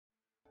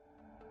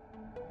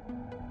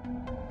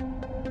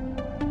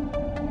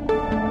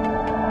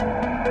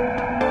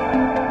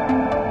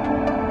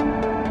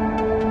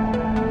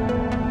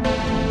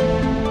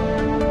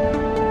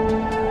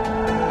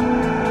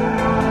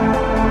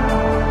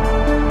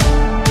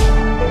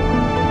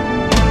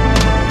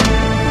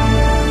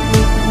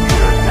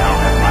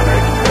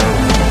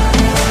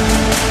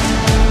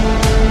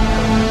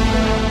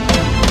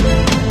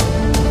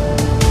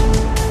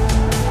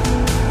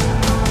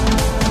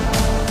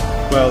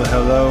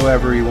Hello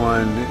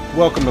everyone,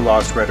 welcome to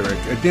Lost Rhetoric,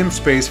 a dim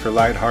space for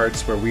light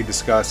hearts where we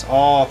discuss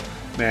all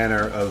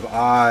manner of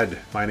odd.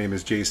 My name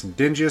is Jason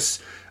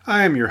Dingus,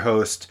 I am your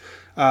host.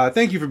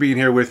 Thank you for being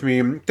here with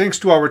me. Thanks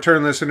to all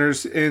return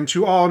listeners and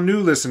to all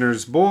new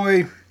listeners.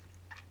 Boy,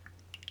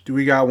 do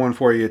we got one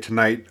for you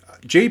tonight.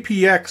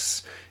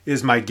 JPX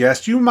is my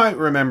guest. You might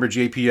remember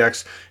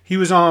JPX. He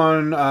was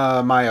on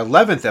my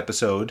 11th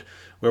episode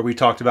where we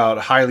talked about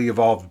highly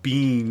evolved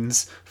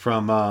beings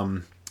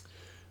from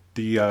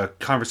the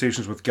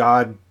Conversations with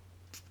God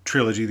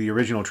trilogy, the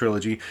original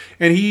trilogy.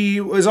 And he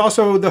was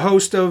also the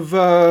host of,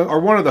 or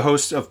one of the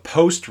hosts of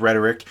Post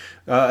Rhetoric,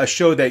 a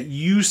show that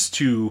used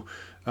to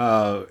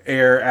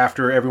air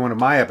after every one of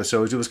my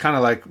episodes. It was kind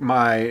of like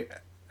my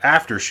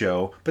after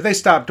show, but they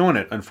stopped doing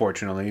it,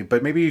 unfortunately.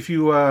 But maybe if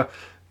you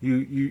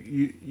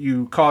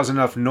you cause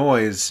enough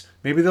noise,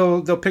 maybe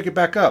they'll pick it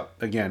back up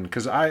again,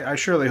 because I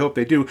surely hope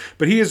they do.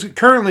 But he is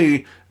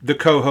currently the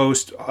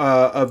co-host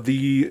of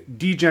the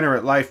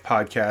Degenerate Life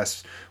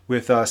podcast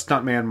with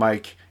Stuntman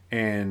Mike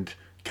and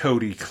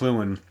Cody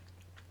Cluin.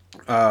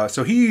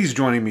 So he's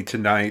joining me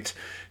tonight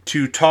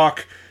to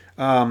talk.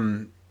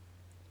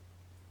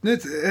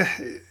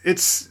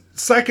 It's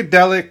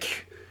psychedelic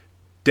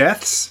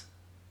deaths,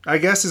 I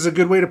guess is a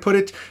good way to put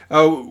it.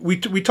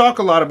 We talk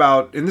a lot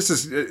about, and this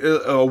is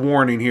a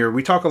warning here,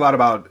 we talk a lot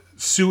about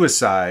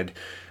suicide.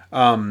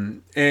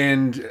 And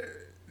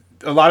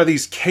a lot of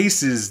these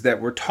cases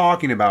that we're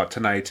talking about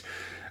tonight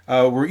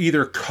were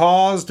either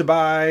caused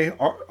by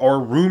or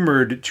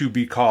rumored to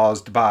be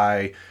caused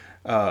by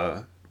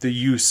the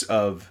use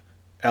of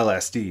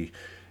LSD.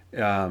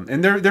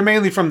 And they're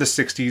mainly from the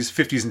 60s,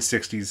 50s, and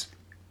 60s.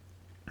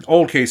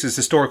 Old cases,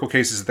 historical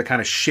cases that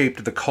kind of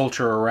shaped the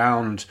culture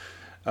around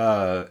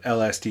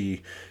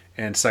LSD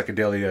and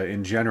psychedelia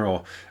in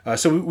general.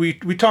 So we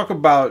talk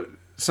about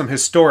some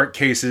historic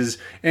cases,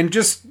 and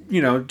just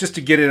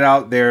to get it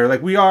out there,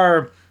 like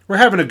we're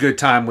having a good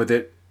time with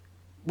it.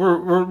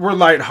 We're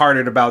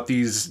lighthearted about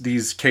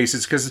these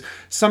cases, because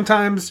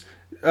sometimes,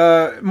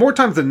 more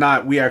times than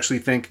not, we actually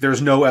think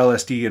there's no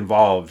LSD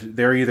involved.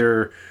 They're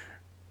either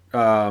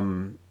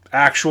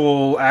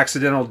actual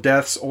accidental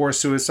deaths or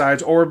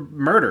suicides or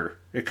murder.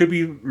 It could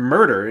be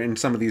murder in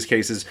some of these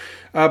cases.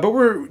 But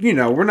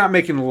we're not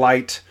making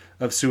light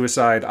of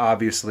suicide,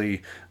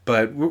 obviously,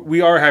 but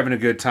we are having a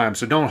good time.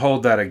 So don't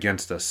hold that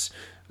against us.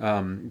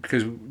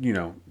 Because,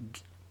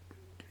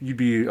 you'd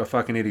be a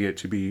fucking idiot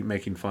to be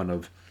making fun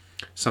of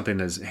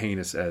something as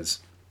heinous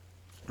as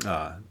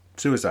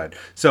suicide.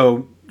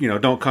 So,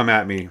 don't come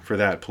at me for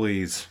that,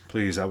 please.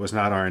 Please, that was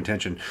not our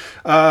intention.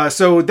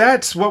 So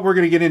that's what we're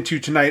going to get into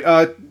tonight.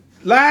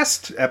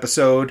 Last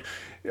episode,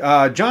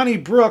 Johnny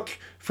Brook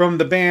from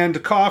the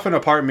band Coffin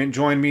Apartment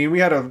joined me, and we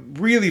had a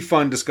really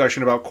fun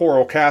discussion about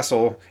Coral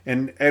Castle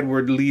and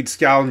Edward Lead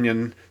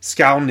Skalnin,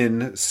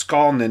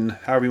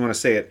 however you want to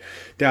say it,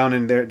 down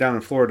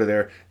in Florida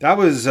there. That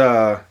was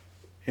an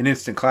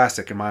instant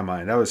classic in my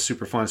mind. That was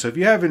super fun. So if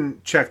you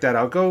haven't checked that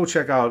out, go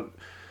check out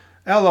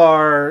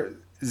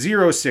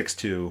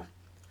LR062,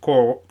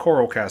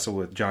 Coral Castle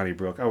with Johnny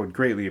Brook. I would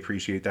greatly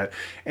appreciate that.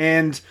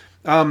 And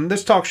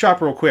let's talk shop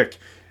real quick.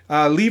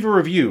 Leave a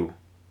review.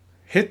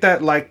 Hit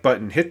that like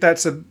button. Hit that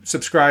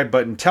subscribe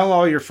button. Tell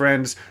all your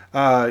friends.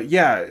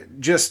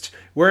 Just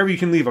wherever you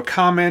can leave a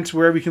comment,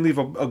 wherever you can leave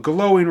a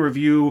glowing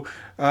review,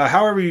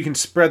 however you can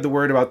spread the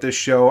word about this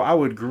show, I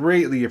would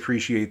greatly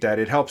appreciate that.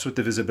 It helps with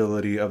the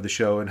visibility of the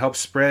show and helps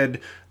spread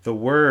the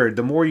word.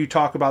 The more you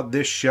talk about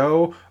this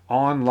show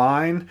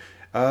online,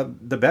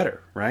 the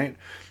better, right?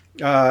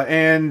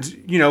 And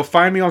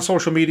find me on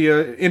social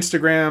media,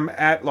 Instagram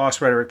at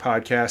Lost Rhetoric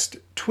Podcast,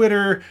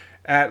 Twitter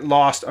at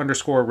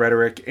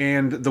Lost_Rhetoric,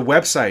 and the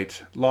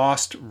website,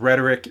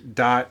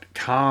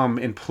 lostrhetoric.com.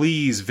 And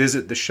please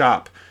visit the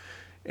shop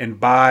and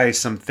buy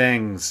some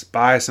things.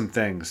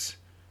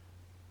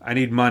 I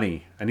need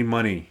money.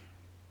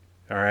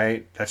 All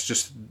right? That's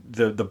just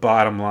the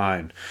bottom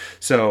line.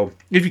 So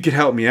if you could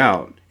help me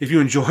out, if you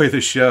enjoy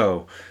the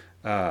show,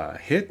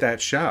 hit that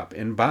shop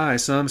and buy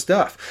some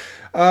stuff.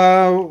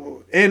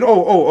 And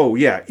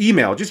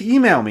email. Just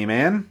email me,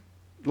 man.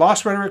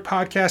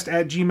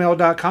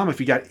 LostRhetoricPodcast@gmail.com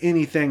if you got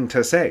anything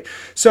to say.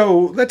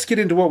 So let's get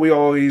into what we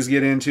always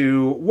get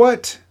into.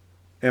 What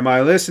am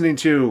I listening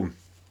to?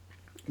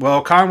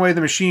 Well, Conway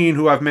the Machine,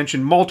 who I've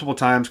mentioned multiple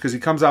times because he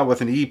comes out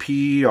with an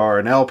EP or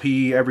an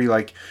LP every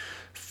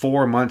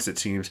 4 months, it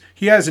seems.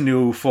 He has a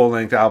new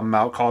full-length album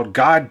out called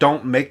God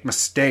Don't Make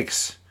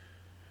Mistakes.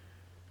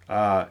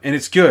 And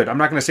it's good. I'm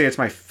not going to say it's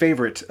my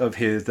favorite of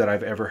his that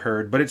I've ever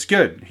heard, but it's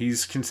good.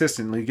 He's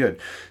consistently good.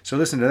 So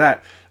listen to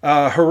that.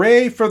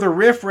 Hooray for the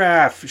Riff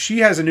Raff. She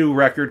has a new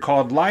record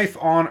called Life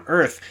on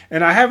Earth.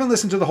 And I haven't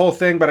listened to the whole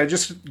thing, but I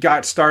just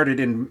got started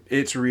and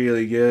it's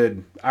really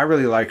good. I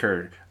really like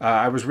her.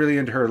 I was really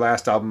into her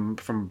last album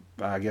from,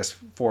 I guess,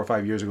 4 or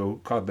 5 years ago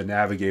called The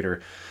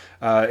Navigator.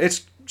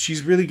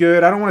 She's really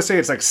good. I don't want to say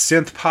it's like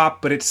synth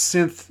pop, but it's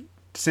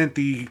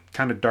synthy,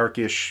 kind of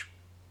darkish,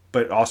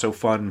 but also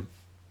fun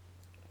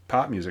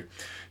pop music.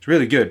 It's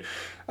really good.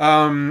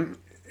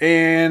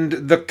 And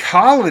the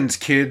Collins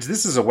kids,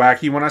 this is a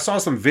wacky one. I saw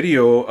some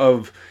video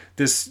of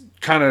this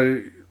kind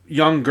of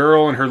young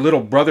girl and her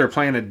little brother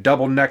playing a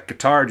double neck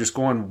guitar, just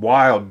going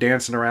wild,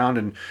 dancing around.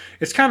 And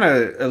it's kind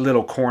of a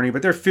little corny,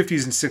 but they're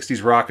 50s and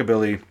 60s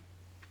rockabilly.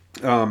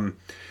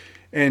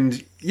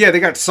 And yeah, they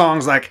got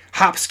songs like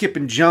Hop, Skip,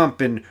 and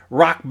Jump and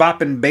Rock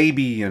Boppin'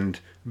 Baby and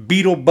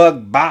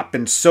Beetlebug Bop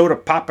and Soda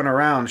Poppin'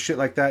 Around, shit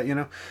like that, you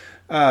know.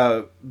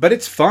 But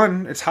it's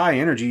fun. It's high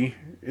energy.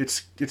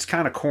 It's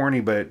kind of corny,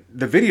 but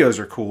the videos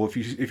are cool.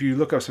 If you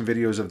look up some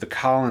videos of the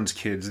Collins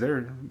kids,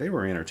 they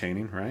were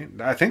entertaining, right?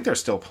 I think they're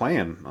still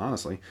playing,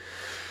 honestly.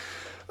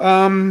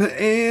 And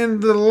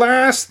the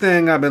last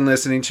thing I've been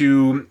listening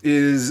to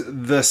is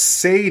the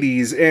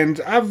Sadies, and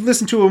I've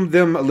listened to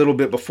them a little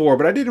bit before,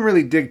 but I didn't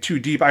really dig too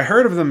deep. I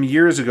heard of them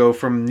years ago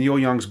from Neil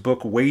Young's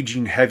book,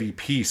 Waging Heavy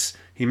Peace.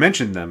 He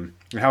mentioned them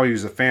and how he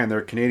was a fan. They're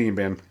a Canadian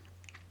band.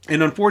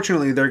 And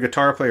unfortunately, their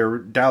guitar player,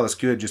 Dallas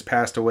Good, just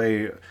passed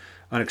away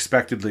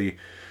unexpectedly.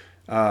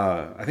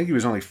 I think he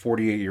was only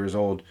 48 years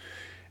old.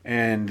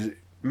 And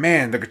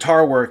man, the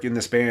guitar work in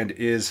this band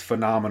is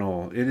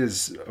phenomenal. It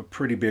is a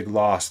pretty big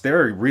loss.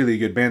 They're a really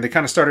good band. They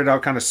kind of started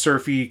out kind of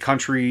surfy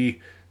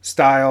country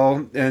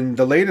style, and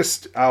the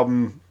latest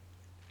album,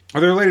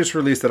 or their latest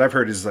release that I've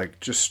heard, is like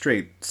just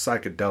straight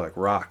psychedelic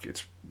rock.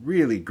 It's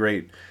really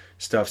great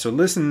stuff. So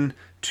listen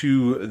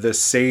to the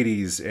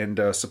Sadies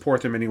and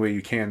support them any way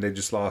you can. They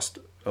just lost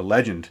a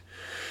legend.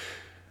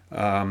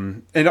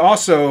 And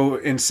also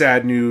in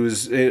sad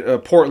news, a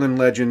Portland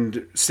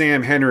legend,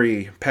 Sam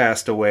Henry,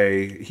 passed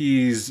away.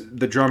 He's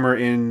the drummer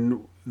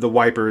in the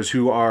Wipers,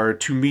 who are,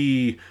 to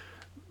me,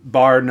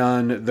 bar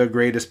none, the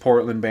greatest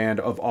Portland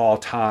band of all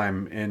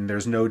time. And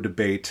there's no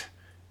debate.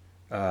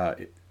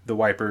 The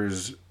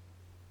Wipers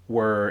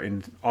were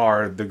and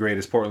are the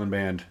greatest Portland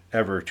band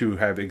ever to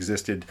have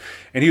existed.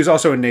 And he was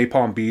also in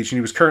Napalm Beach, and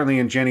he was currently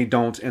in Jenny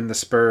Don't and the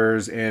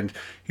Spurs, and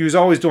he was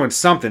always doing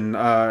something,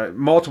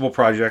 multiple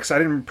projects. I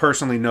didn't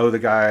personally know the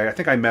guy. I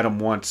think I met him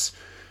once.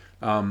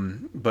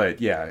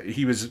 But yeah,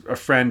 he was a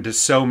friend to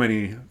so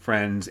many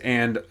friends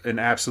and an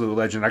absolute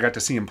legend. I got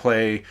to see him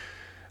play.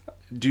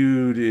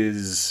 Dude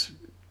is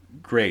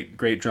great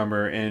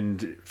drummer,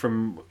 and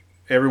from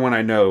everyone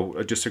I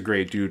know, just a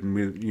great dude. And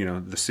we, you know,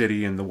 the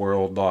city and the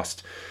world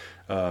lost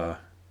a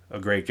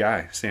great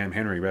guy, Sam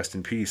Henry. Rest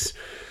in peace.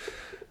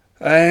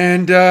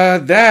 And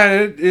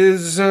that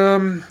is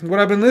what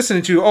I've been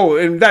listening to. Oh,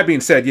 and that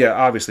being said, yeah,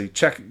 obviously,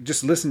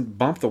 just listen,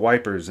 bump the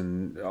Wipers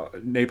and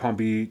Napalm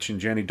Beach and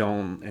Jenny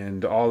Don't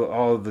and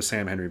all of the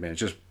Sam Henry bands.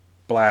 Just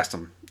blast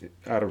them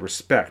out of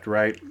respect,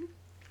 right?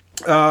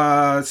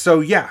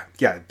 So yeah,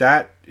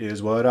 that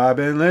is what I've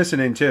been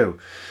listening to.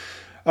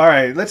 All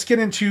right, let's get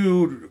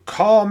into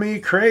Call Me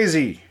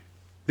Crazy.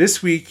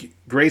 This week,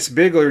 Grace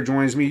Bigler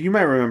joins me. You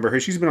might remember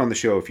her. She's been on the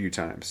show a few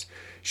times.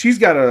 She's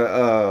got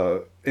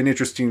an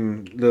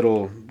interesting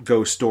little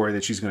ghost story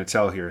that she's going to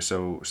tell here.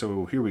 So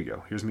here we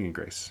go. Here's me and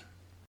Grace.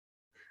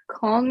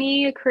 Call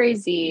me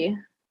crazy,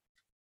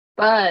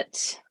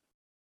 but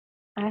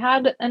I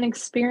had an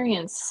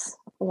experience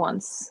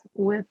once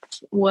with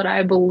what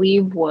I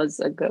believe was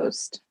a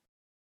ghost.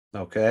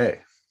 Okay.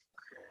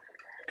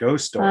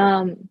 Ghost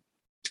story.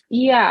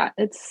 Yeah,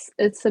 it's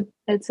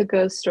a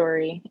ghost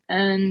story,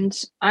 and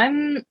I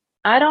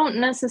don't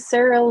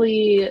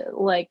necessarily,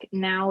 like,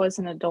 now as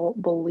an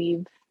adult,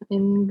 believe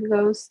in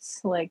ghosts.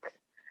 Like,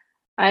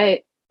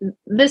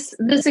 this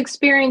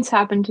experience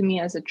happened to me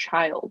as a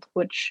child,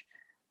 which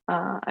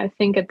I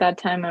think at that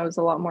time I was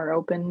a lot more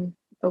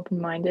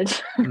open-minded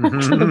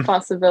to the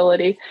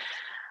possibility.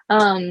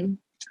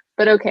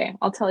 But okay,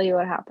 I'll tell you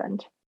what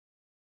happened.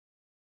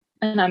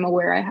 And I'm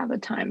aware I have a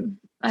time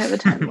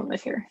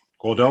limit here.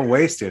 Well, don't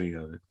waste any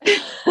of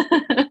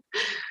it.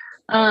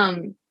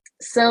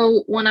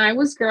 So when I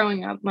was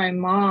growing up, my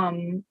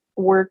mom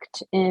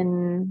worked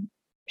in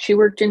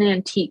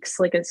antiques,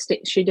 like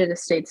she did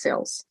estate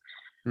sales.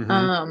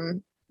 Mm-hmm.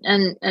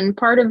 And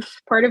part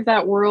of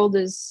that world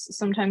is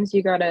sometimes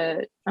you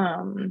gotta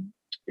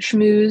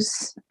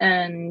schmooze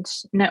and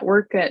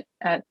network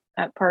at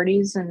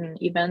parties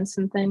and events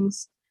and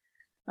things.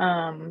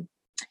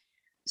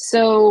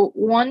 So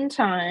one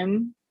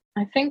time,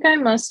 I think I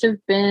must have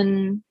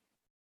been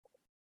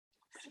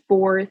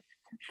 4th,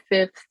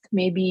 5th,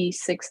 maybe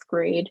 6th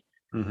grade.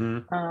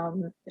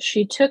 Mm-hmm.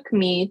 She took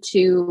me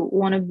to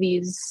one of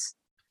these,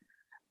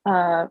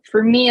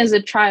 for me as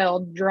a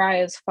child, dry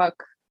as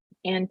fuck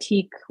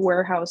antique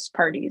warehouse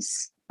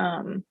parties.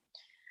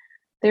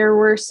 There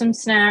were some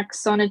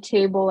snacks on a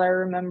table, I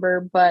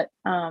remember, but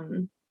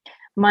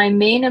my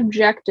main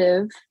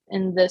objective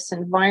in this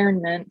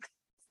environment,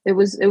 it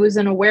was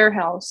in a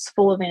warehouse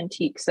full of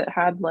antiques that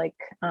had like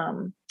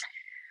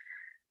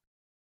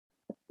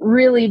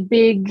really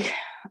big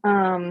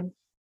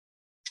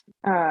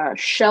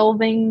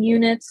shelving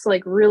units,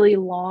 like really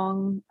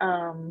long.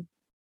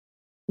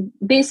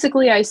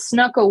 Basically, I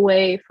snuck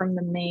away from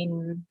the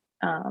main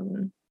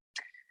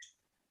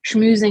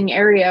schmoozing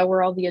area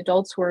where all the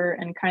adults were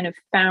and kind of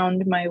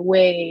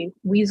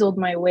weaseled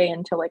my way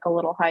into like a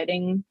little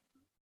hiding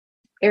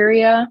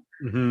area,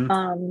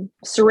 Mm-hmm.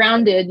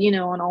 surrounded,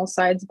 on all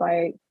sides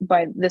by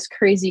this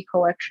crazy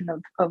collection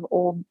of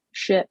old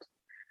shit.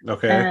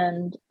 Okay.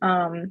 And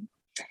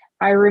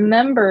I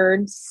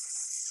remembered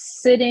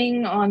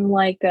sitting on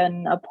like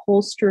an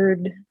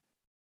upholstered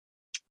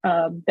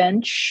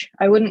bench.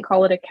 I wouldn't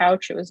call it a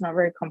couch. It was not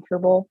very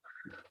comfortable.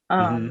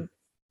 Mm-hmm.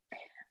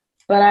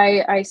 But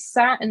I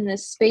sat in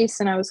this space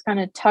and I was kind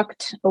of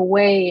tucked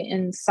away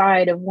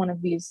inside of one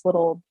of these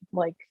little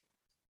like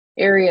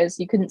areas.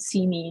 You couldn't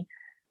see me.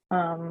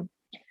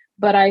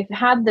 But I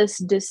had this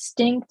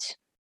distinct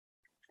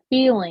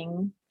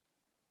feeling,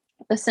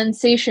 a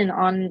sensation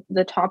on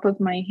the top of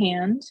my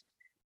hand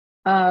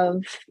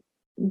of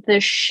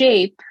the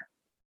shape.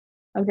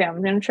 Okay,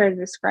 I'm going to try to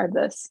describe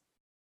this.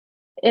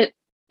 It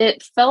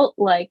felt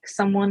like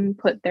someone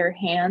put their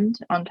hand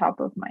on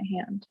top of my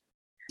hand.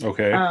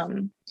 Okay.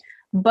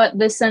 But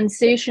the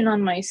sensation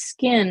on my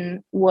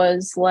skin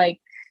was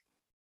like,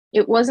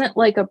 it wasn't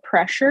like a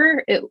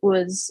pressure.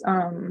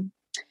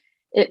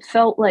 It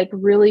felt like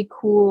really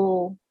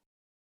cool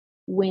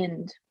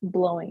wind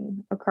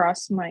blowing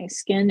across my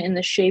skin in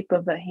the shape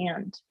of a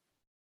hand.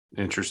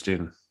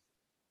 Interesting.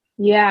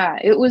 Yeah,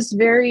 it was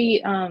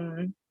very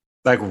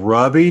Like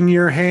rubbing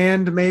your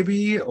hand,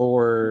 maybe,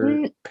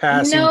 or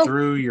passing no,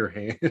 through your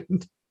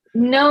hand.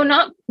 no,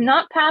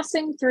 not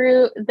passing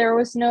through. There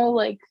was no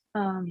like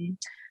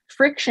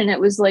friction. It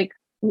was like,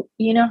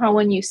 how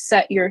when you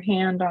set your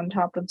hand on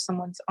top of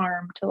someone's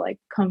arm to like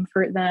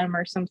comfort them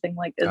or something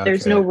like that,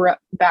 there's Okay. no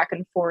back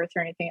and forth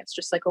or anything. It's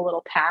just like a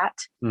little pat.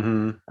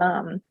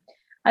 Mm-hmm.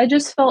 I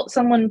just felt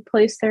someone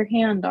place their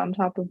hand on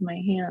top of my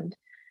hand,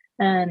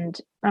 and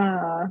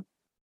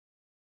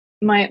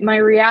my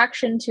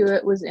reaction to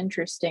it was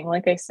interesting.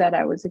 Like I said,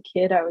 I was a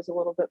kid. I was a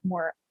little bit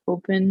more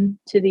open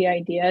to the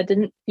idea. It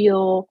didn't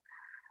feel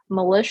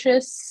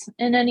malicious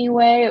in any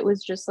way. It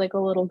was just like a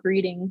little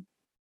greeting.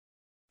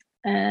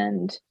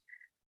 And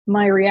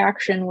my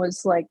reaction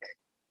was like,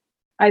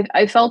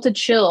 I felt a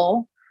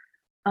chill,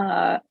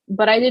 but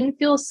I didn't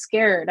feel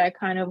scared. I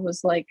kind of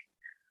was like,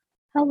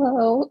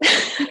 hello,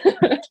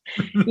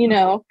 you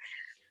know.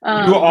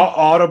 You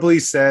audibly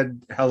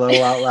said hello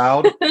out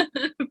loud.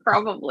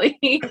 Probably.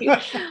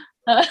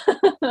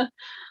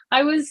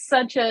 I was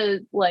such a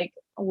like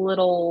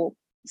little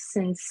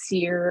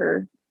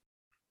sincere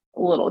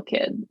little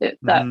kid that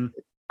Mm-hmm.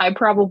 I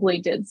probably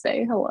did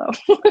say hello.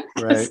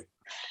 Right.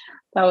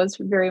 That was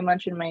very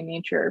much in my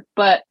nature.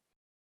 But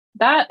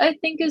that I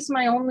think is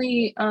my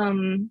only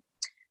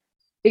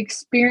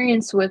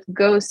experience with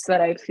ghosts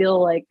that I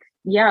feel like,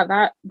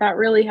 yeah, that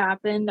really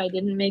happened. I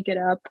didn't make it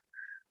up.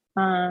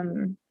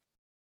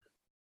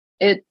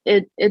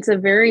 It's a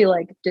very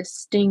like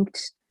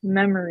distinct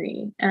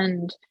memory,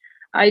 and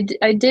I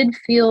did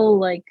feel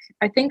like,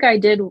 I think I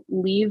did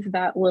leave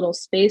that little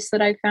space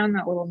that I found,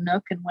 that little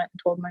nook, and went and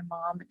told my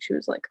mom, and she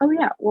was like, oh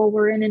yeah, well,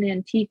 we're in an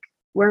antique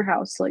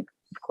warehouse, like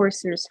of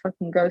course there's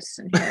fucking ghosts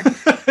in here.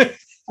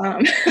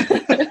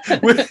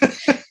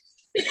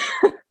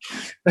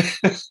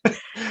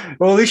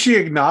 Well, at least she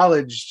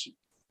acknowledged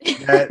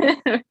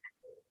that.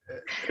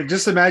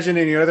 Just imagine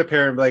any other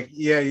parent like,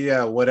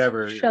 yeah,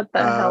 whatever. Shut the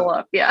hell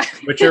up. Yeah.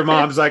 But your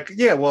mom's like,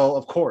 yeah, well,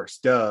 of course,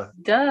 duh.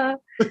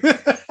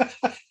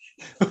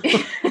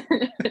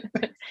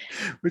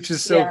 Which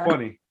is so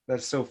funny.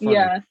 That's so funny.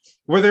 Yeah.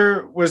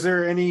 Was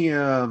there any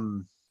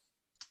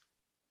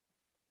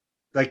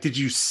like did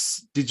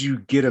you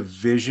get a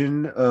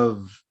vision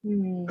of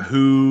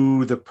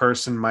who the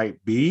person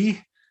might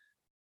be,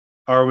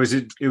 or was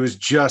it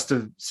just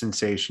a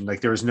sensation,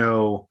 like there was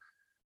no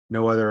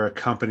other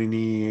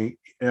accompanying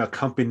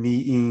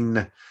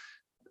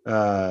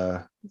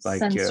like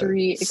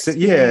sensory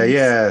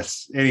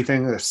yes,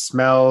 anything that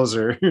smells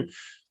or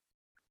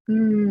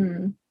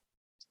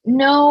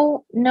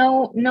no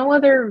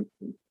other,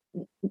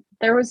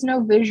 there was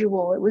no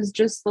visual. It was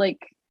just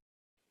like,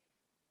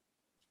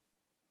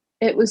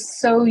 it was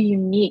so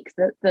unique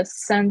that the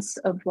sense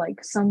of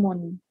like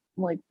someone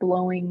like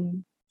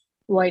blowing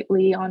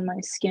lightly on my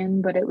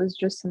skin, but it was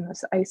just in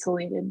this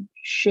isolated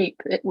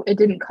shape. It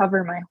didn't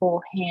cover my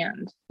whole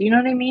hand. You know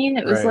what I mean?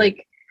 It was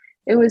like,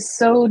 it was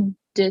so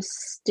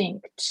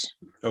distinct.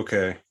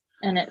 Okay.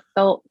 And it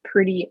felt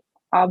pretty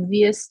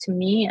obvious to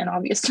me and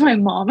obvious to my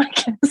mom, I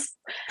guess,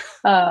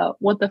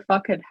 what the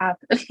fuck had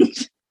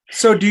happened.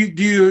 So do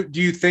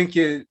you think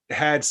it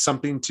had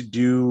something to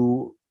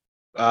do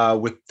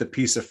with the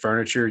piece of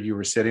furniture you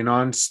were sitting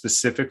on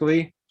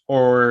specifically,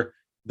 or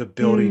the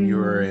building you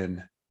were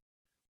in?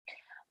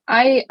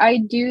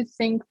 I do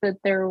think that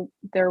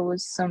there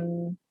was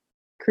some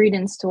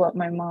credence to what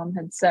my mom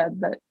had said,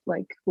 that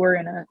like we're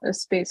in a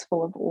space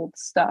full of old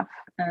stuff,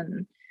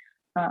 and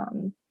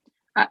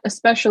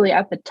especially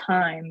at the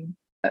time,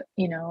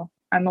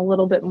 I'm a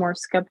little bit more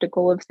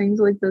skeptical of things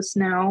like this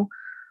now.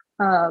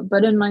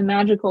 But in my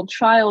magical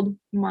child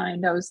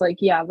mind, I was like,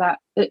 yeah, that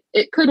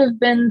it could have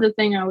been the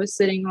thing I was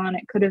sitting on.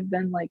 It could have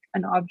been like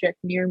an object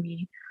near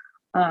me.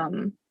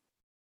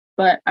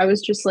 But I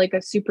was just like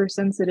a super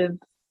sensitive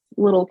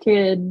little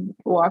kid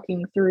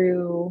walking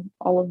through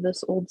all of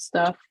this old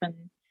stuff.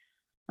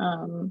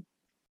 And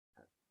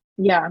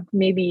yeah,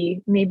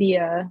 maybe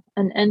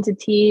an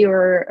entity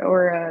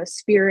or a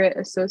spirit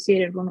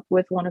associated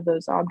with one of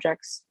those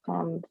objects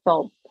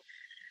felt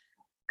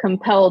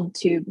compelled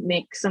to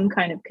make some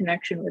kind of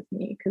connection with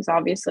me, because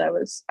obviously I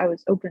was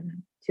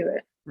open to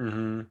it.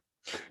 Mm-hmm.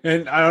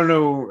 And I don't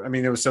know, I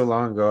mean, it was so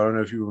long ago. I don't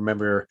know if you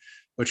remember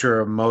what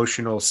your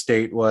emotional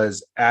state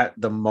was at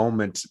the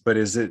moment, but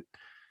is it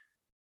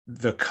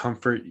the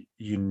comfort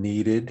you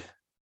needed?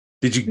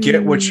 Did you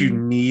get what you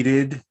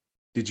needed?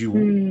 Did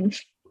you,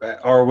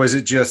 or was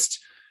it just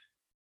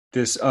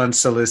this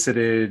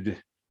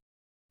unsolicited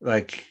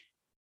like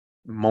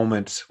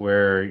moment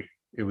where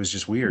it was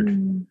just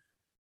weird?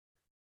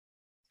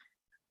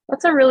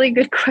 That's a really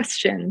good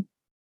question.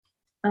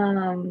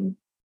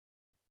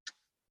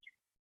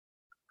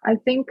 I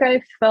think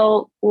I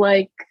felt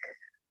like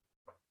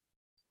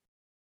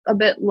a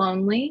bit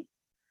lonely.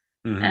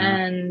 Mm-hmm.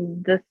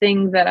 And the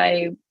thing that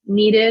I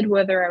needed,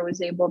 whether I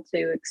was able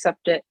to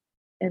accept it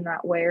in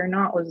that way or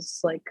not, was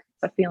like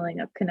a feeling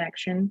of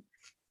connection,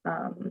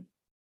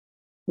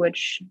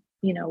 which,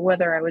 you know,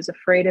 whether I was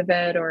afraid of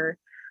it or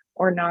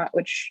not,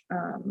 which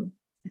I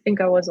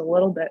think I was a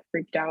little bit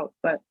freaked out,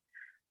 but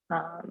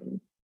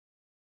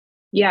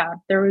yeah,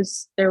 there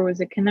was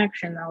a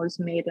connection that was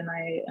made, and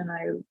I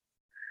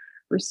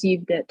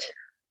received it.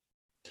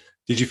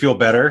 Did you feel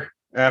better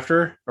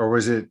after, or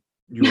was it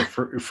you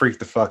were freaked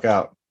the fuck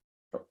out?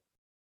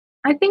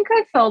 I think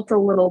I felt a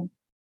little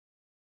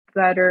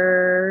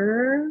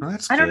better. Well,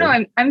 I don't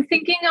know. I'm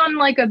thinking on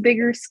like a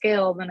bigger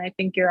scale than I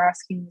think you're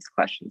asking these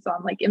questions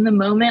on. Like in the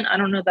moment, I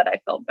don't know that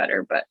I felt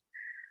better, but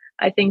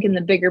I think in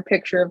the bigger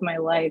picture of my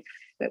life,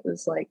 it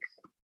was like,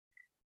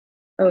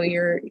 oh,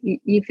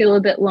 you feel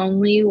a bit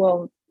lonely.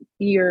 Well,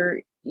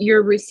 you're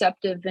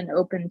receptive and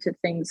open to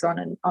things on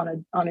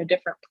a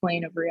different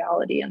plane of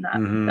reality, and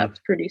that's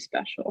pretty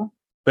special.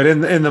 But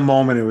in the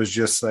moment, it was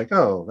just like,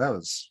 oh, that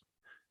was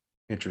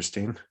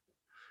interesting.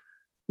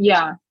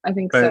 Yeah, I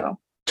think so.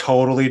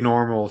 Totally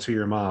normal to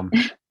your mom.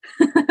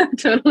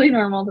 Totally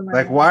normal to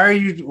my mom. Why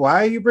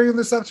are you bringing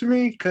this up to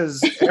me?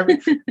 Because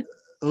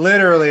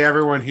literally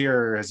everyone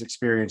here has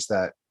experienced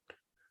that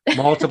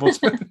multiple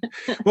times.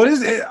 What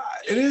is it?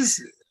 It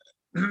is.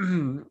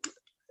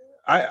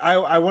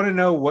 I want to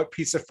know what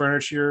piece of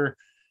furniture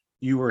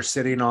you were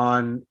sitting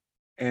on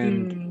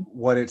and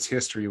what its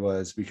history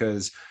was,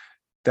 because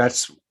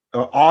that's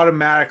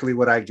automatically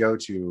what I go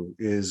to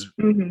is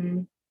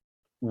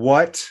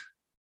what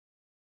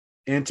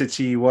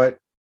entity, what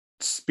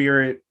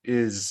spirit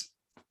is,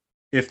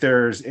 if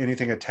there's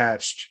anything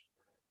attached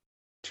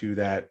to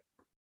that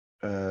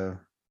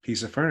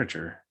piece of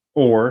furniture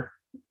or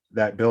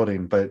that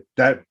building, but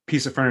that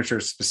piece of furniture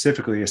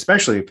specifically,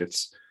 especially if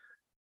it's,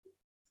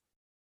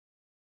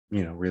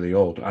 you know, really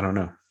old. I don't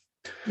know.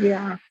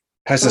 Yeah.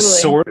 Has a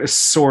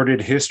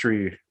sordid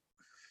history.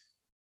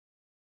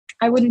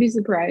 I wouldn't be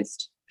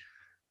surprised.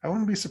 I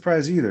wouldn't be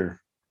surprised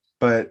either.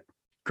 But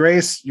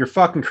Grace, you're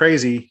fucking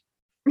crazy.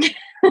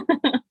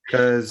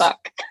 Because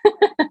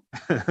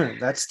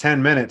that's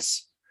 10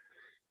 minutes.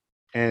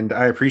 And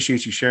I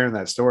appreciate you sharing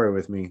that story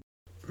with me.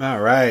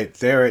 All right,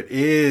 there it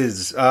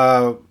is.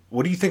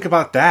 What do you think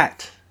about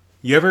that?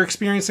 You ever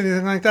experienced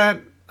anything like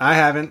that? I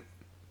haven't.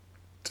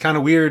 It's kind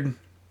of weird.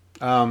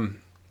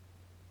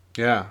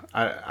 Yeah,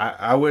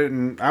 I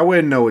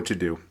wouldn't know what to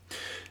do.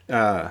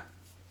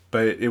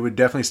 But it would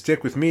definitely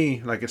stick with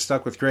me like it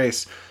stuck with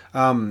Grace.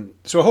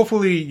 So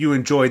hopefully you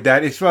enjoyed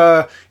that. If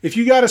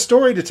you got a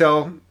story to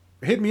tell,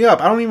 hit me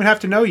up. I don't even have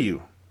to know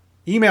you.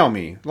 Email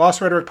me,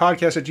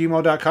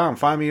 lostrhetoricpodcast@gmail.com.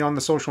 Find me on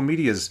the social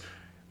medias.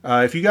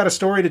 If you got a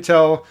story to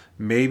tell,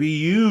 maybe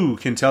you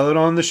can tell it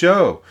on the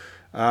show.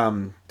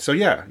 So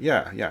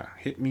yeah.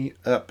 Hit me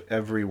up,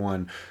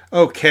 everyone.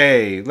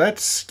 Okay,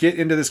 let's get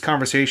into this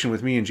conversation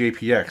with me and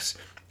JPX.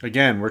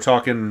 Again, we're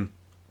talking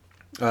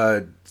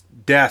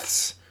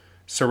deaths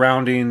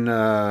surrounding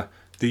the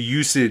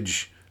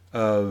usage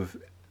of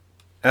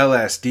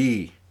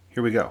LSD.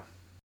 Here we go.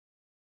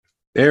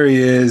 There he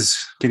is.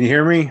 Can you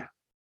hear me?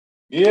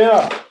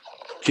 Yeah.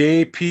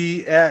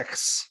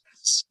 JPX.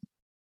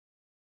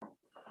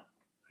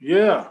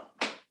 Yeah.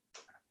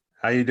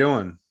 How you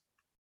doing?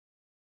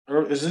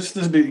 Is this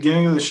the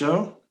beginning of the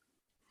show?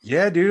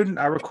 Yeah, dude.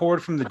 I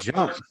record from the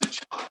jump.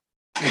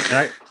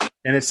 Right?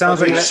 And it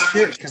sounds like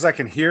shit because I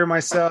can hear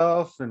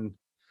myself, and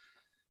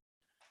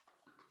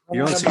you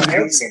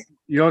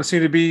don't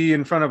seem to be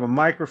in front of a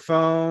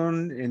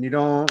microphone, and you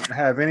don't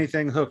have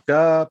anything hooked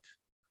up.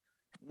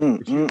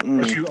 But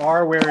you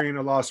are wearing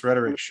a Lost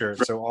Rhetoric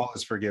shirt, so all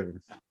is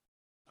forgiven.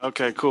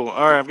 Okay, cool.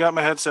 All right, I've got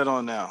my headset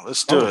on now.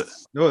 Let's do it.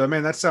 No,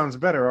 man, that sounds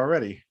better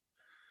already.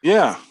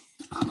 Yeah.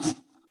 Oh,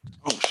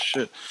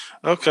 shit.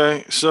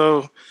 Okay,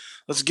 so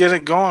let's get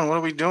it going. What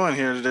are we doing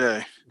here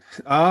today?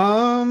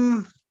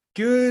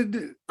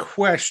 Good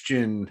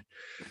question.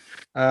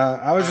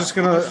 I was just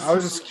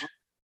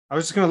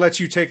gonna let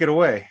you take it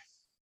away.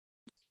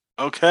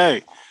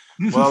 Okay.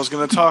 Well, I was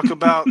gonna talk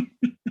about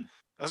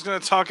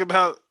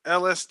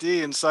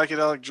LSD and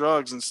psychedelic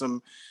drugs and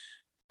some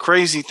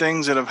crazy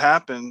things that have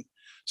happened,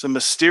 some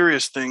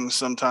mysterious things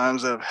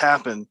sometimes that have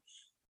happened.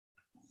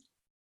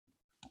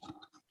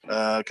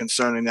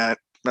 concerning that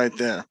right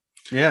there.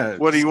 Yeah.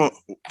 What do you want?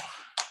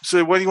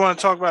 So what do you want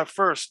to talk about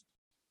first?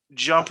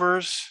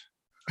 Jumpers?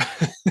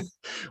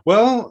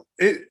 Well,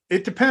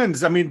 it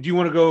depends. I mean, do you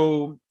want to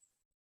go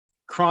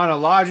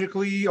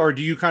chronologically, or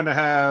do you kind of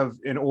have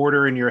an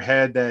order in your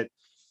head that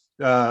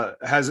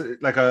has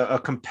like a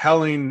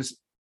compelling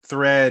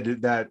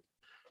thread that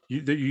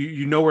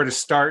you know where to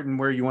start and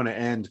where you want to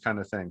end, kind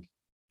of thing?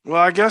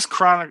 Well, I guess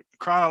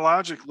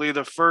chronologically,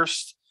 the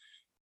first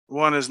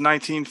one is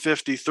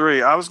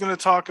 1953. I was going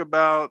to talk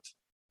about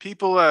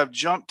people that have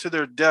jumped to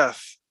their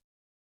death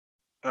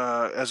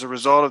as a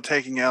result of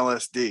taking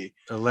LSD.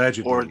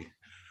 Allegedly.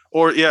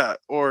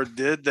 Or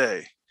did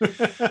they?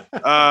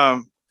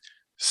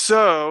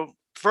 So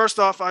first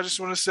off, I just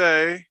want to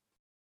say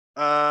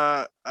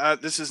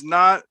this is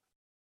not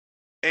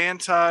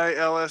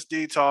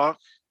anti-LSD talk.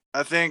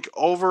 I think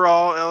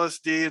overall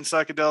LSD and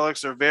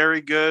psychedelics are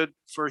very good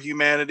for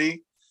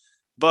humanity,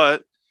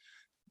 but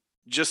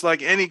just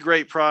like any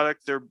great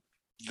product, they're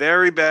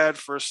very bad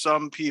for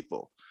some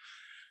people.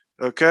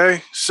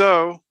 Okay,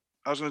 so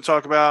I was going to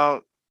talk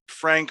about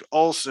Frank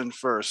Olson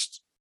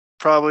first.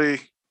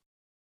 Probably,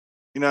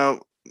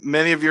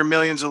 many of your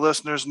millions of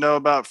listeners know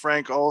about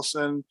Frank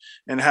Olson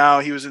and how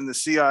he was in the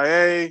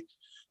CIA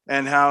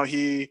and how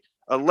he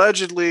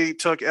allegedly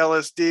took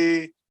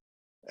LSD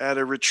at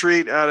a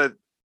retreat out at,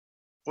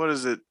 what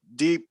is it,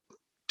 Deep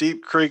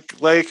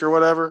Creek Lake or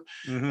whatever,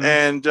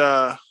 and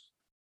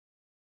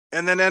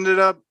then ended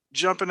up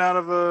jumping out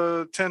of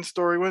a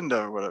 10-story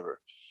window or whatever.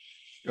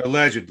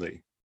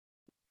 Allegedly.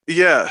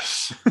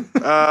 Yes.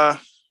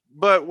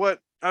 But what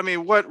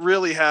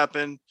really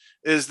happened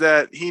is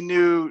that he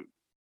knew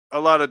a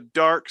lot of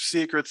dark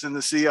secrets in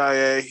the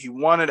CIA. He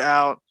wanted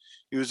out.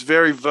 He was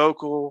very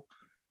vocal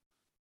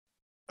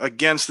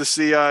against the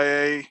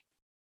CIA,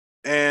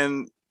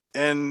 and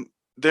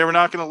they were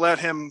not going to let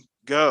him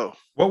go.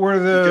 What were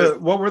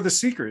the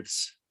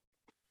secrets?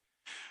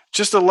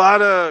 Just a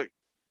lot of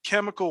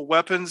chemical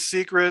weapons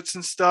secrets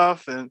and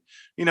stuff, and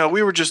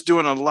we were just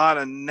doing a lot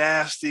of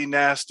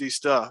nasty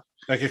stuff,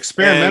 like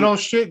experimental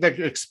shit, like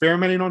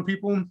experimenting on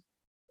people.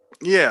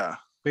 Yeah,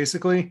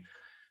 basically.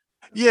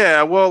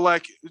 Yeah, well,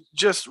 like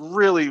just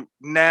really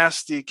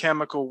nasty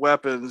chemical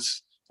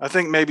weapons. I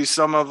think maybe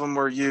some of them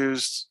were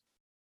used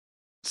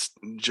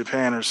in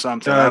Japan or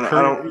something.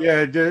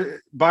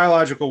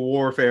 Biological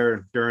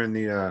warfare during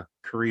the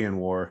Korean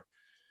War.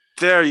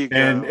 There you go.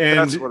 And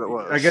that's what it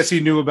was. I guess he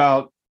knew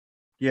about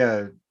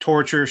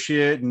torture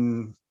shit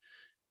and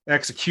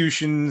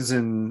executions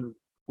and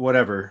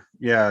whatever.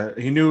 Yeah,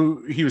 he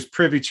knew, he was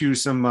privy to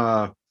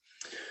some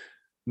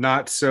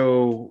not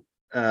so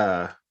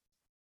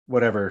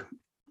whatever.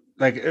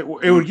 Like it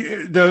would,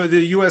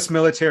 the U.S.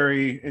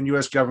 military and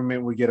U.S.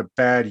 government would get a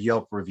bad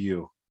Yelp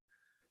review.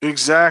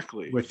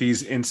 Exactly. With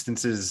these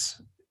incidences,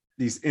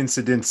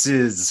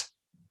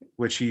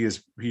 which he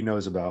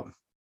knows about.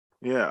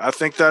 Yeah, I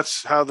think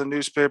that's how the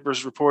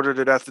newspapers reported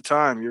it at the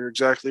time. You're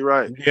exactly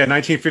right. Yeah,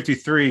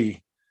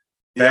 1953.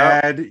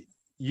 Bad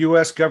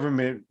U.S.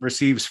 government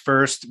receives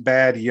first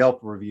bad Yelp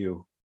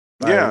review.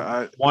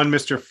 One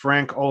Mr.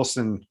 Frank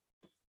Olson.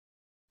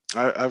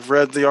 I've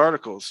read the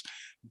articles,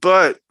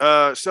 but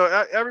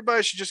so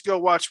everybody should just go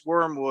watch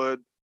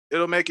Wormwood.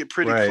 It'll make it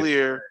pretty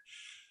clear.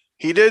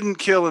 He didn't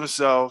kill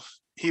himself.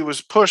 He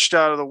was pushed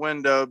out of the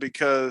window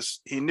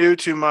because he knew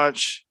too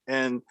much,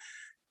 and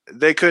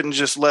they couldn't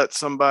just let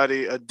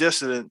somebody, a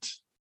dissident,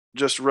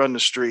 just run the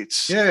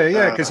streets.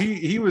 Yeah, because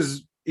he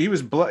was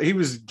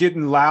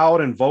getting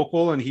loud and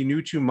vocal, and he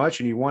knew too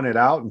much, and he wanted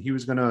out, and he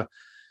was gonna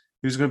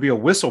be a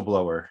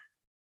whistleblower.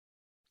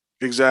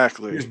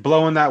 Exactly. He was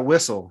blowing that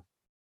whistle.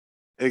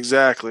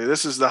 Exactly.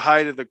 This is the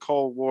height of the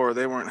Cold War.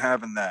 They weren't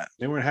having that.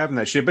 They weren't having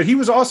that shit. But he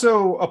was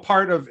also a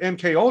part of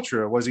MK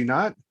Ultra, was he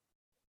not?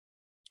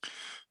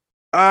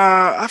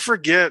 I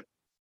forget.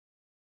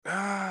 No,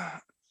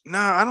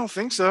 I don't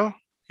think so.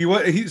 He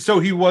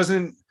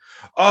wasn't.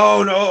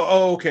 Oh no.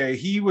 Oh, okay.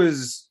 He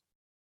was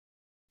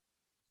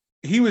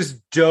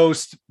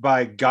dosed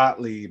by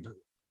Gottlieb,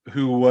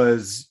 who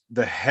was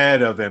the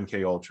head of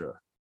MK Ultra.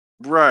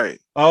 Right.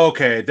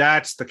 Okay,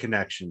 that's the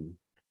connection.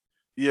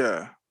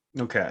 Yeah.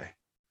 Okay.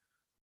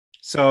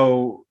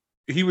 So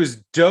he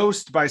was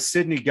dosed by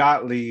Sidney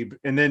Gottlieb,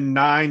 and then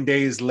 9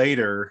 days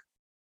later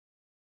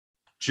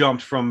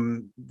jumped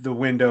from the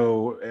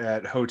window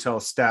at Hotel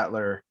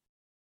Statler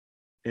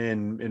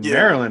in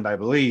Maryland, I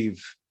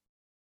believe.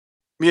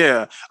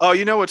 Yeah. Oh,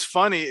 you know what's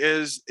funny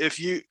is if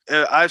you,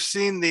 I've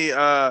seen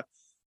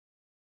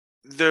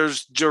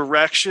there's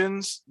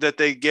directions that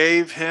they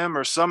gave him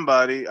or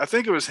somebody. I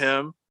think it was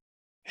him.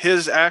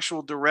 His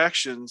actual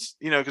directions,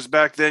 because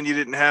back then you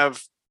didn't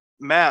have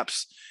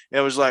maps. It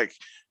was like,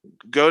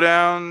 go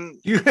down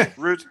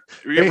route.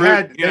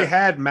 They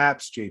had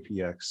maps,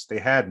 JPX. They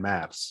had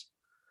maps.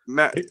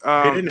 They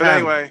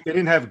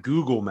didn't have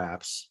Google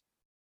Maps.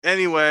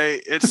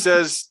 Anyway, it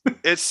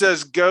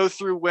says go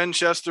through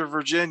Winchester,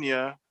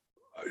 Virginia.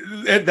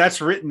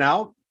 That's written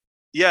out?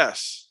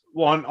 Yes.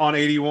 On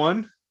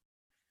 81?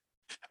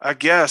 I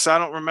guess. I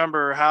don't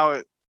remember how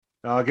it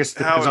I guess it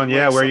how depends it on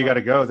links where you got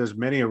up. to go. There's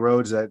many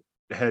roads that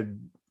head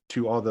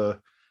to all the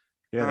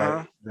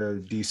Uh-huh.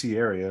 the DC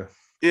area.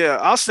 Yeah,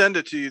 I'll send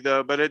it to you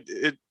though.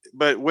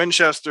 But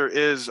Winchester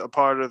is a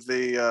part of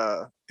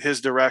the his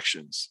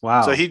directions. So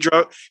Wow. he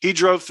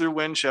drove through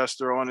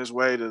Winchester on his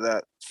way to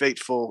that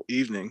fateful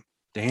evening.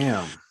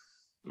 Damn.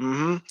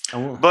 Hmm.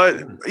 Oh,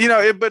 But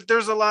but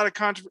there's a lot of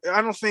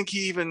I don't think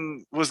he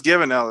even was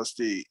given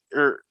LSD,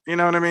 or you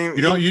know what I mean.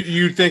 you know,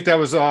 you think that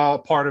was all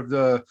part of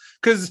the,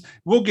 because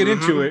we'll get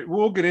into Mhm. it.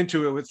 We'll get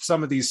into it with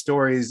some of these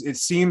stories. It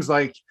seems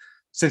like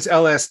since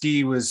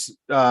LSD was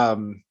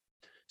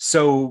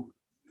so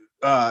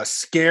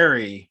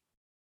scary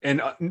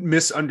and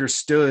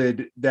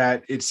misunderstood,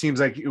 that it seems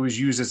like it was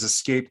used as a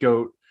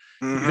scapegoat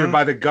either Mhm.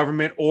 by the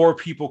government or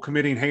people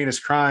committing heinous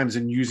crimes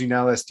and using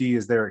LSD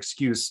as their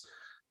excuse,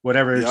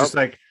 whatever. It's Yep. just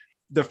like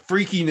the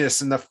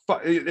freakiness and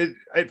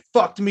it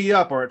fucked me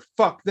up or it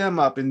fucked them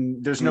up,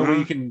 and there's no way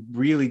you Mhm. can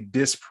really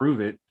disprove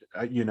it.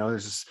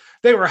 There's just,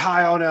 they were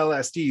high on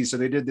LSD, so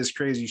they did this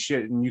crazy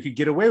shit, and you could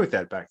get away with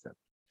that back then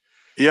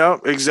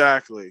Yep.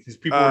 Exactly. because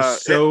people were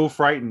so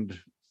frightened.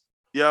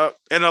 Yep.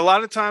 And a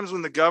lot of times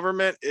when the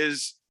government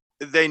is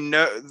they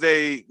know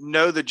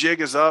the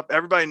jig is up.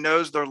 Everybody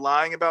knows they're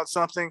lying about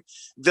something.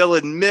 They'll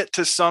admit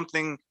to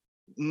something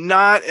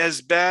not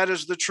as bad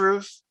as the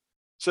truth.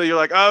 So you're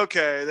like,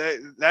 okay,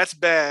 that's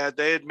bad.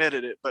 They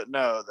admitted it, but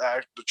no,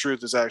 the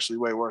truth is actually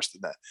way worse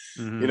than that.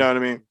 You Mm-hmm. know what I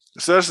mean?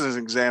 So this is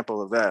an example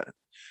of that.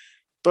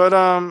 But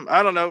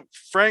I don't know.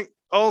 Frank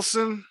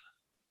Olson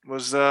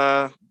was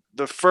the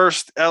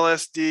first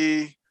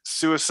LSD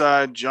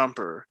suicide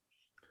jumper.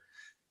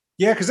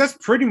 Yeah, because that's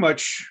pretty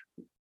much,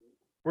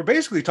 we're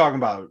basically talking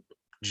about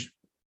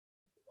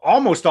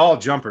almost all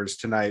jumpers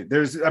tonight.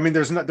 There's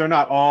not, they're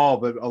not all,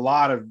 but a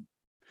lot of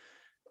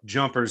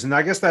jumpers, and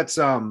I guess that's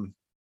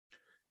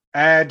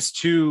adds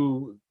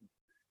to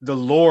the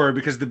lore,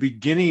 because the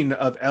beginning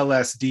of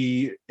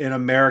LSD in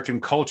American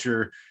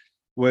culture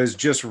was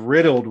just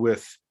riddled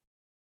with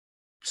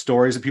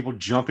stories of people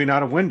jumping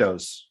out of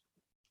windows.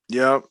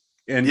 Yep.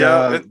 And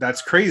Yeah.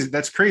 that's crazy.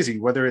 That's crazy,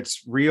 whether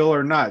it's real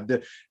or not.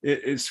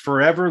 It's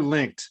forever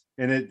linked,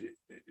 and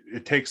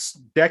it takes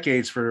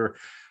decades for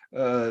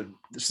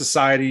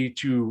society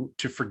to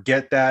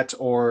forget that,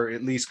 or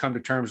at least come to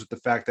terms with the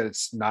fact that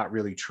it's not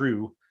really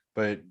true.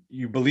 But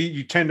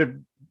you tend to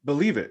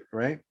believe it,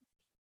 right?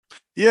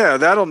 Yeah,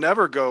 that'll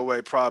never go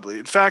away, probably.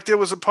 In fact, it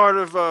was a part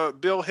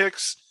of Bill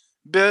Hicks'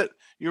 bit.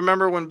 You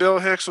remember when Bill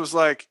Hicks was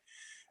like,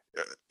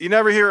 you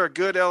never hear a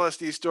good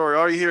LSD story.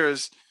 All you hear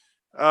is,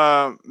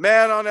 man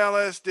on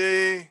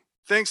LSD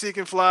thinks he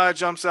can fly,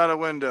 jumps out a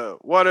window.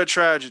 What a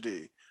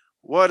tragedy.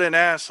 What an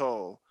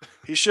asshole.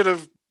 He should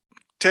have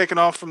taken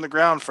off from the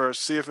ground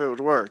first, see if it would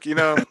work.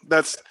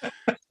 That's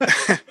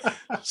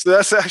so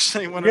that's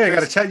actually one Yeah,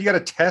 of his. you got to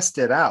test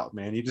it out,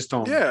 man. You just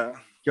don't Yeah.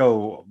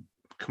 go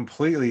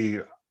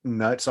completely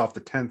nuts off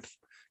the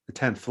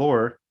 10th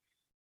floor.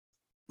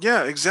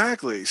 Yeah,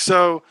 exactly.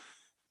 So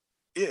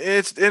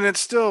it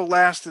still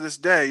lasts to this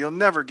day. You'll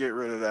never get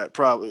rid of that,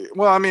 probably.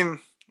 Well, I mean,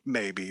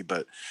 maybe,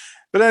 but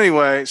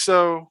anyway.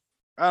 So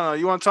I don't know.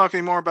 You want to talk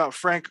any more about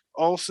Frank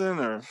Olson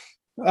or?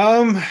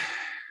 Um,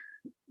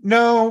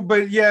 no,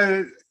 but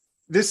yeah,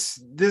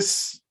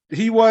 this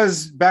he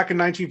was back in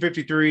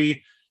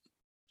 1953,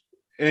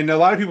 and a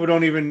lot of people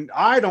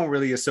I don't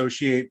really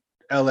associate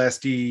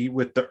LSD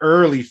with the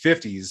early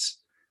 50s,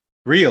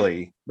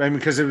 really. I mean,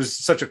 because it was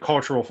such a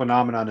cultural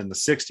phenomenon in the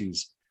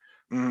 60s.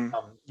 Mm,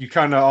 You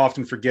kind of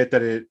often forget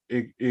that it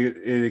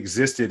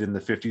existed in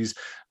the 50s.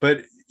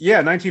 But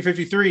yeah,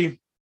 1953,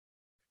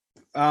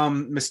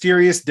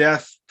 mysterious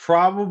death,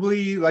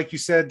 probably, like you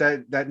said,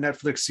 that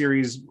Netflix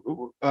series,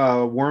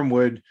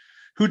 Wormwood.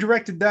 Who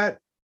directed that?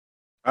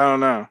 I don't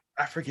know.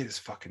 I forget his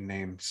fucking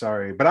name,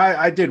 sorry, but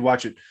I did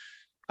watch it.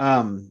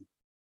 um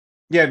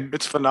yeah,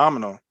 It's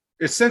phenomenal.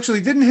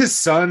 essentially, didn't his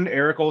son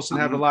Eric Olson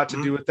have a lot to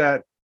Mm-hmm. do with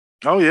that?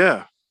 Oh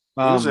yeah,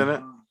 he was in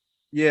it.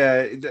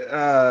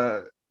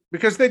 Yeah,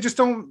 because they just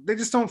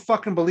don't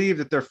fucking believe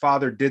that their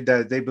father did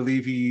that. They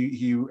believe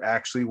he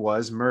actually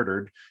was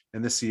murdered,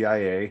 and the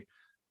CIA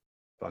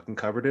fucking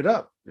covered it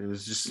up. It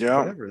was just Yeah.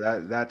 whatever.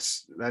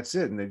 That's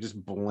it, and they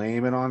just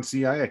blame it on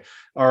CIA,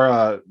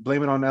 or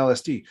blame it on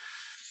LSD.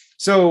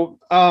 So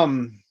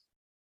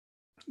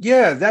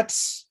yeah,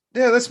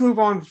 let's move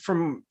on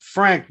from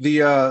Frank.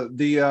 The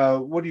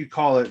what do you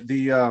call it?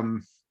 The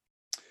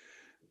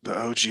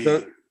OG.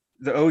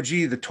 The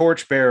OG, the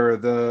torchbearer,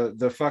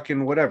 the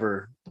fucking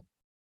whatever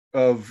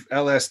of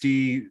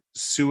LSD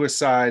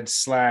suicide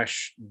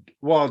slash,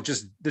 well,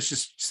 just let's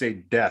just say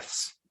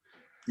deaths.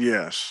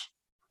 Yes.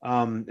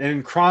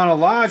 And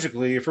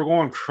chronologically, if we're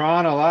going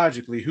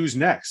chronologically, who's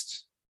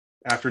next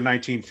after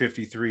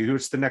 1953?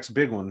 Who's the next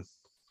big one?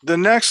 The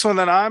next one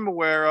that I'm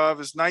aware of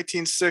is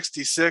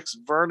 1966,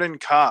 Vernon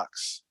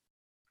Cox.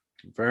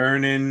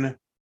 Vernon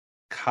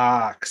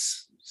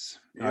Cox.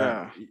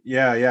 Yeah.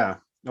 Yeah.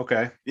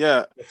 Okay.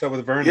 Yeah. What's up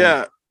with Vernon?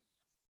 Yeah.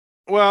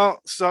 Well,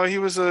 so he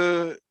was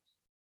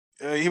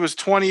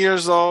 20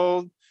 years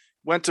old,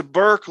 went to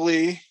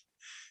Berkeley,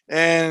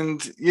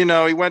 And, he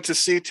went to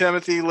see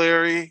Timothy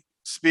Leary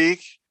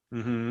speak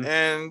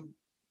and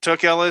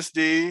took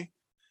LSD.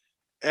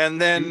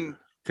 And then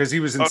because he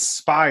was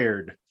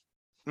inspired.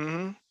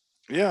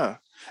 Yeah.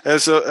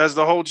 As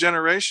the whole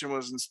generation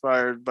was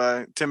inspired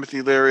by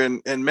Timothy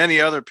Leary and many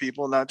other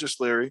people, not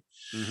just Leary.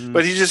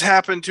 But he just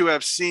happened to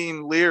have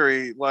seen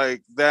Leary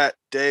like that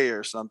day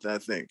or something, I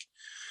think.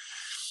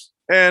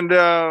 And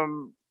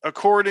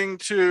according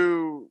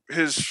to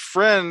his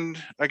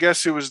friend, I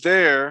guess, who was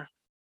there,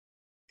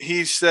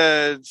 he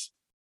said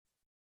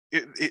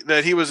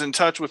that he was in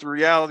touch with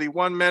reality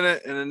 1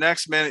 minute, and the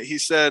next minute he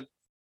said,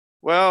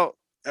 well,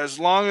 as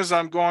long as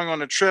I'm going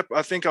on a trip,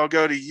 I think I'll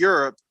go to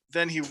Europe.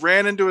 Then he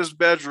ran into his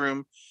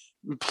bedroom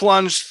and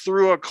plunged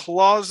through a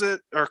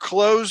closet or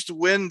closed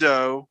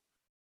window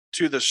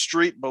to the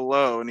street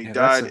below, and he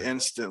died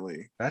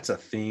instantly. That's a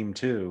theme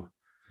too.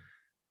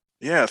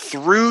 Yeah,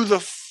 through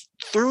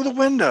the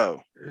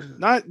window.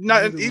 Not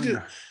he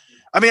did.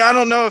 I mean, I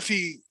don't know if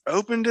he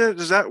opened it.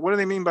 What do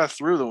they mean by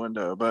through the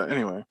window? But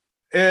anyway.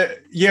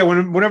 Yeah,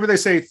 whenever they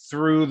say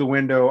through the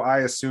window, I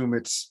assume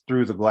it's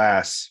through the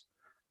glass.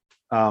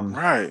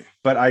 Right.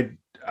 But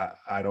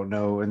I don't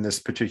know in this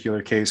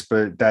particular case,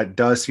 but that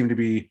does seem to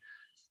be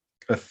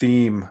a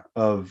theme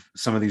of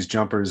some of these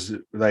jumpers,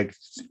 like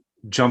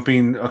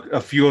jumping.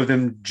 A few of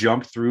them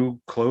jumped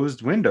through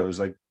closed windows,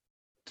 like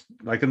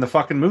in the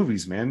fucking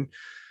movies, man.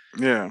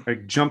 Yeah.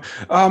 Like jump.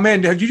 Oh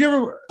man, have you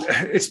ever?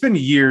 It's been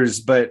years,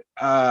 but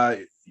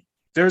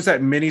there's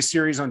that mini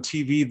series on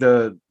TV,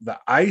 the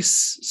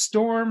Ice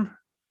Storm,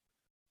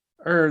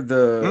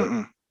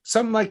 or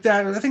something like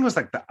that. I think it was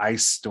like the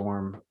Ice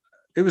Storm.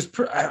 It was.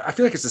 I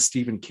feel like it's a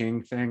Stephen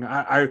King thing.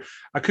 I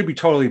could be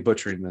totally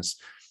butchering this,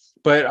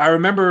 but I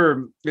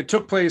remember it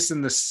took place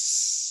in the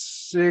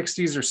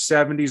 60s or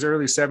 70s,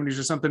 early 70s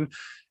or something.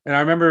 And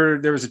I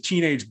remember there was a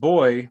teenage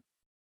boy,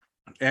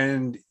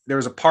 and there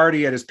was a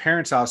party at his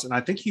parents' house, and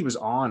I think he was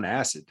on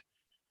acid,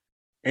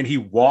 and he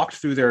walked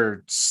through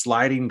their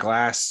sliding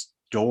glass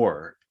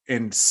door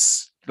and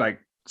like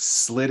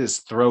slit his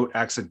throat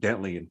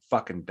accidentally and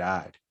fucking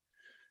died.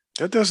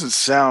 That doesn't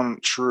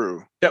sound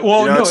true.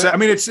 I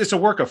mean, it's a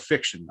work of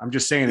fiction. I'm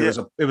just saying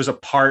it was a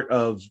part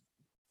of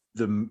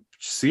the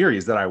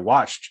series that I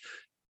watched,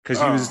 because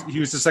he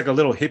was just like a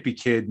little hippie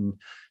kid, and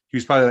he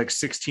was probably like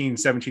 16,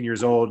 17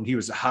 years old, and he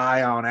was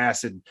high on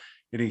acid,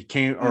 and he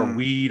came, or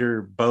weed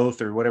or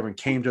both or whatever, and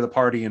came to the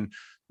party and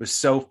was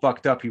so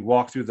fucked up he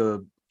walked through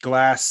the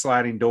glass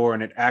sliding door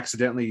and it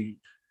accidentally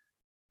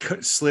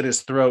slit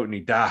his throat and he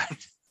died.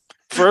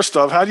 First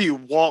off, how do you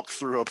walk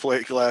through a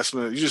plate glass?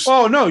 You just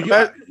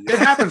it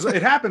happens.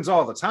 It happens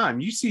all the time.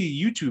 You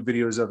see YouTube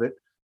videos of it.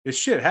 This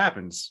shit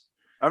happens.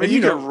 I mean,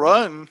 you can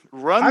run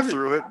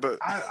through it, but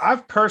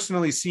I've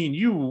personally seen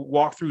you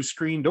walk through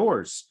screen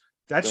doors.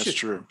 That's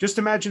true. Just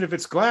imagine if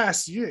it's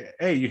glass. You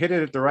hit it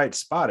at the right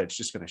spot, it's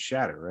just going to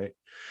shatter, right?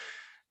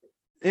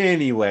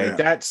 Anyway,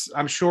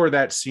 I'm sure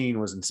that scene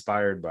was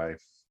inspired by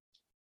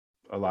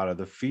a lot of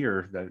the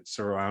fear that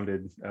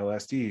surrounded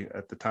LSD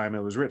at the time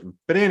it was written.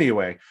 But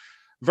anyway,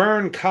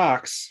 Vern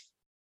Cox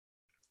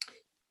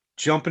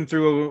jumping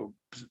through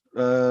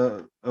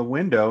a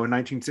window in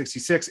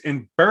 1966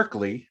 in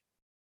Berkeley.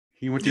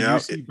 He went to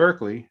UC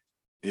Berkeley.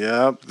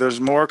 Yeah,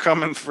 there's more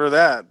coming for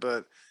that,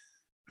 but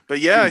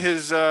yeah,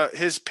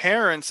 his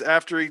parents,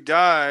 after he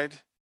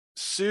died,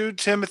 sued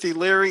Timothy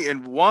Leary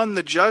and won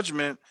the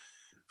judgment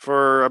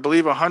for, I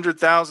believe,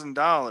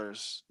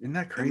 $100,000. Isn't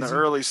that crazy? In the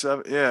early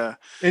 70s, yeah.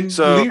 And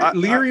so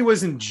Leary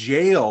was in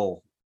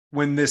jail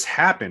when this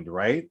happened,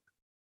 right?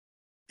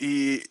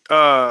 He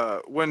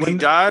when he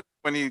got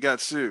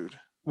sued.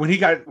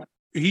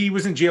 He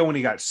was in jail when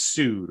he got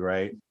sued,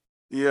 right?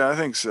 Yeah, I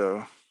think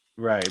so.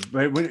 Right,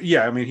 but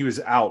he was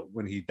out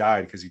when he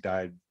died, because he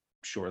died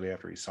shortly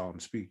after he saw him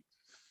speak.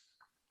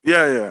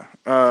 Yeah.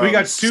 So he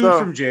got sued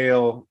from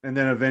jail, and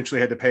then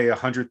eventually had to pay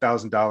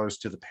 $100,000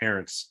 to the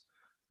parents.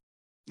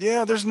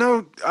 Yeah,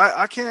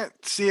 I can't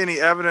see any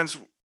evidence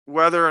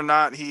whether or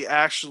not he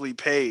actually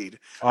paid.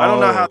 I don't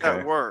know how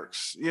that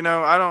works.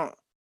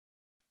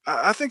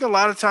 I think a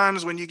lot of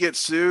times when you get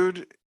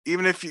sued,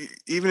 even if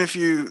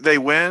they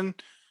win,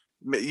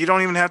 you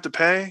don't even have to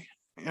pay.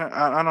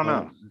 I don't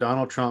know.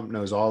 Donald Trump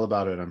knows all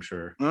about it, I'm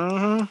sure.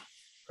 Mm-hmm.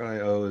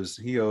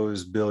 He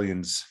owes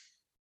billions.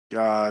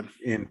 God,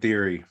 in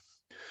theory.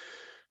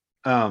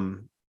 So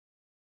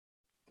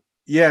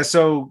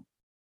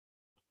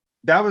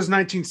that was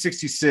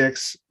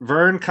 1966.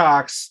 Vern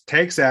Cox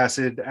takes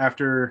acid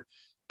after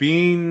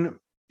being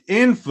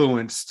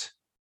influenced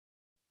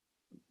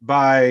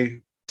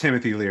by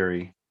Timothy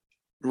Leary.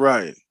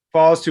 Right.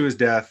 Falls to his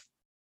death.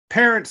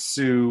 Parents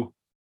sue,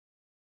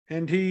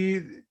 and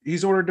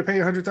he's ordered to pay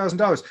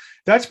 $100,000.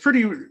 That's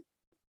pretty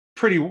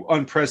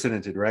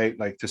unprecedented, right?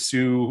 Like, to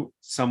sue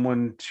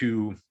someone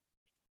to,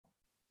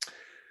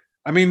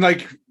 I mean,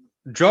 like,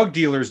 drug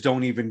dealers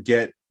don't even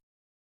get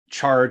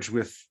charged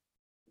with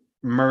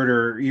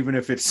murder, even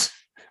if it's,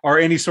 or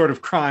any sort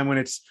of crime, when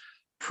it's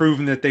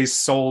proven that they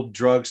sold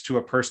drugs to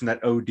a person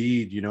that OD'd.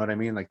 You know what I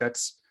mean? Like,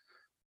 that's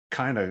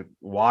kind of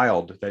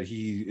wild that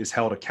he is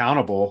held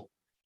accountable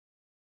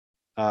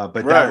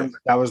But Right.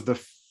 that was the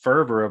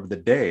fervor of the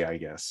day, I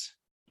guess.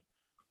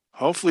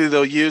 Hopefully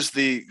they'll use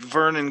the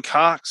Vernon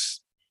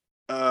Cox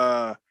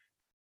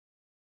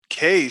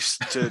case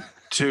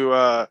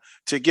to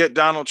get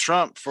Donald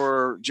Trump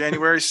for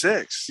January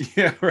 6th.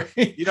 Yeah, right.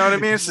 You know what I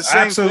mean? It's the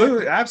same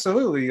thing.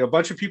 Absolutely. A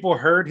bunch of people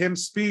heard him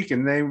speak,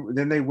 and they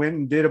went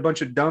and did a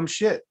bunch of dumb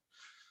shit.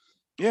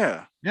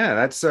 Yeah. Yeah,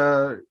 that's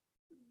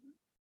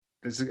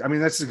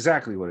that's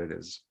exactly what it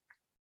is.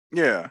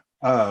 Yeah.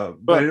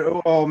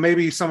 But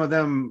maybe some of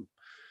them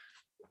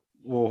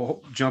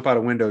will jump out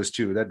of windows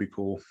too. That'd be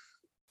cool.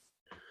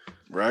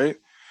 Right.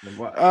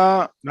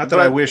 Not that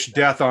I wish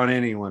death on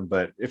anyone,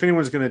 but if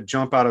anyone's going to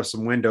jump out of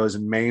some windows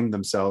and maim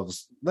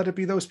themselves, let it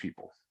be those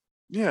people.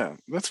 Yeah,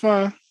 that's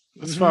fine.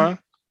 That's Mm-hmm.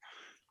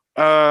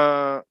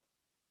 fine.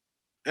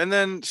 And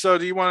then, so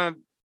you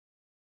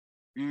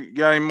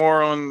got any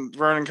more on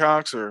Vernon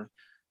Cox, or?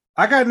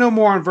 I got no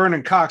more on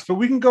Vernon Cox, but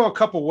we can go a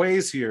couple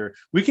ways here.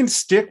 We can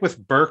stick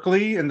with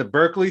Berkeley and the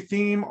Berkeley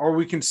theme, or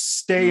we can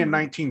stay in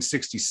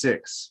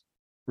 1966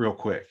 real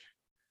quick.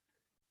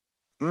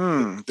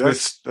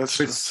 That's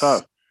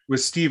tough.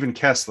 With Stephen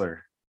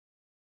Kessler.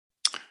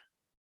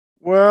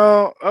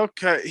 Well,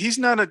 okay. He's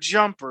not a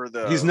jumper,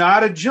 though. He's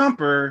not a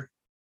jumper.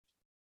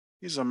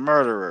 He's a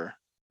murderer.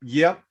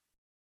 Yep.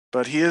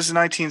 But he is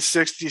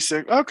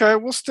 1966. Okay,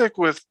 we'll stick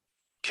with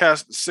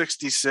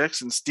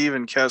 66 and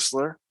Stephen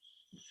Kessler.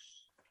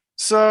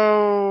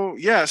 So,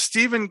 yeah,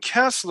 Stephen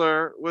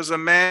Kessler was a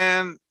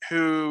man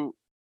who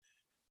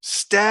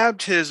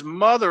stabbed his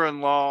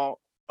mother-in-law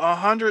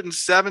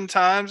 107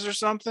 times or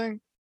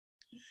something.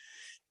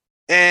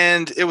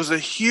 And it was a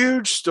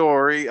huge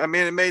story. I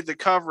mean, it made the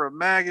cover of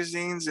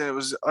magazines, and it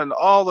was on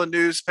all the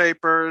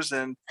newspapers,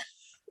 and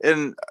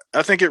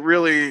I think it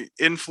really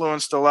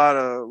influenced a lot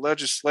of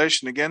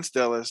legislation against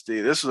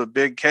LSD. This was a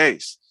big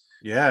case.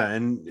 Yeah,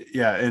 and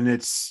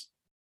it's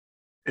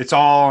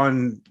all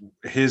on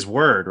his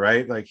word,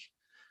 right? Like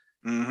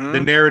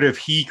the narrative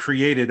he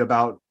created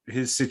about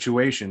his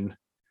situation,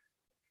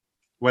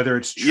 whether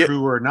it's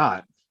true or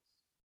not.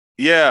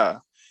 Yeah.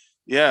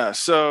 Yeah.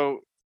 So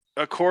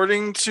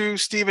according to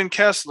Stephen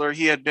Kessler,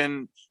 he had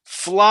been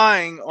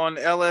flying on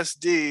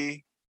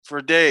LSD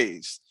for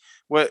days.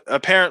 What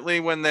apparently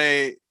when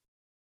the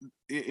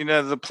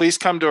police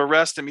come to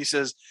arrest him, he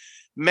says,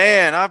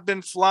 "Man, I've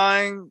been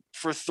flying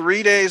for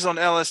 3 days on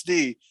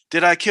LSD.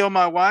 Did I kill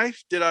my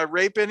wife? Did I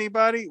rape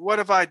anybody? What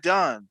have I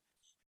done?"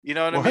 You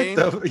know what I mean?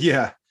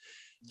 Yeah.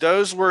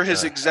 Those were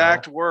his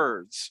exact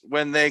words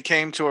when they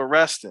came to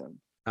arrest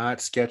him.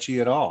 Not sketchy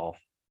at all.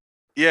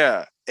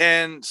 Yeah.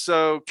 And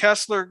so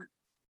Kessler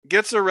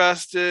gets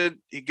arrested.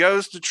 He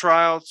goes to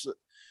trial.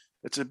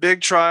 It's a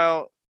big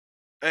trial.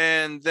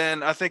 And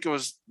then I think it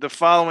was the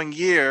following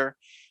year,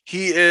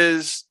 he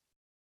is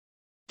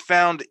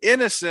found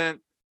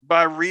innocent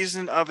by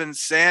reason of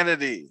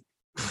insanity.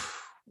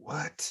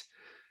 What?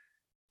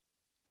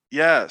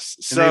 Yes.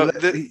 So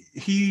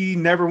he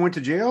never went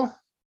to jail?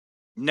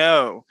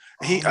 No.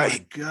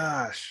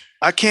 Gosh.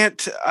 I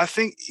can't. I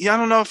think. I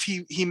don't know if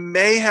he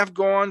may have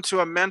gone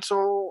to a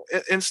mental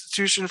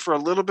institution for a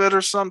little bit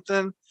or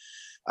something.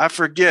 I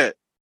forget.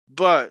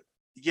 But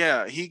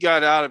yeah, he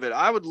got out of it.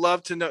 I would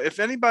love to know if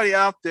anybody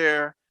out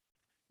there,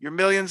 your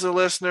millions of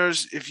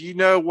listeners, if you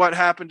know what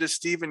happened to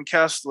Stephen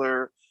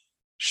Kessler,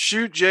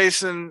 shoot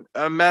Jason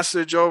a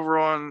message over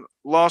on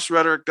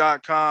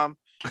LostRhetoric.com.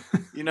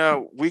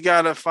 We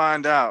got to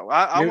find out.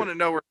 I want to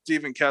know where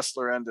Stephen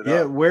Kessler ended up.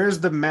 Yeah, where's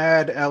the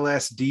mad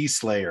LSD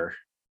slayer?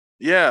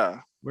 Yeah.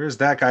 Where's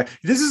that guy?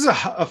 This is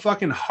a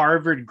fucking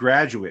Harvard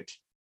graduate.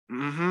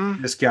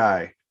 Mm-hmm. This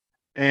guy.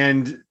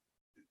 And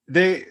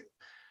they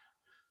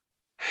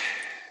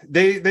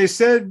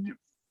said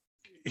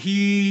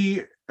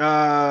he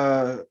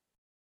or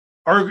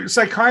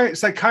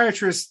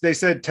psychiatrists, they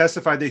said,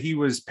 testified that he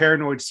was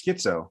paranoid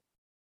schizo.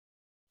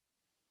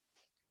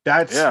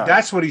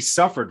 That's what he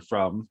suffered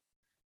from.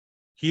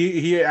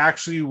 He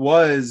actually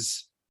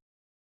was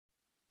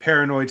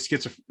paranoid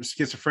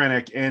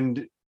schizophrenic,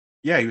 and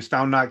yeah, he was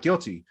found not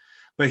guilty.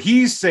 But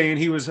he's saying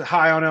he was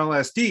high on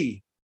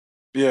LSD.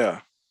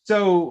 Yeah.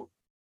 So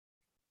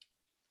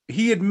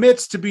he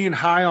admits to being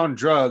high on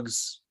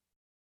drugs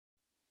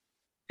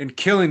and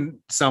killing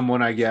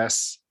someone, I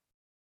guess.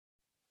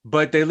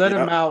 But they let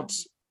him out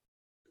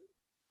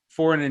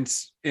for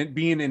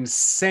being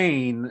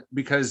insane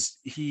because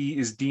he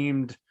is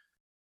deemed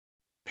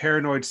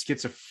paranoid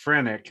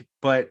schizophrenic.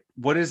 But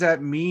what does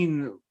that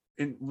mean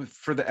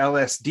for the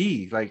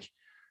LSD? Like,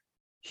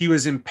 he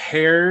was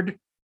impaired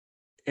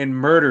and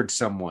murdered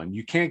someone.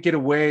 You can't get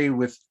away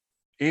with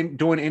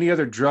doing any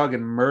other drug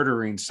and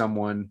murdering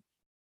someone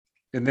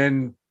and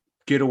then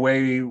get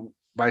away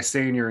by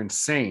saying you're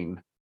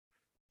insane.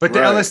 But the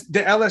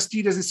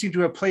LSD doesn't seem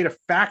to have played a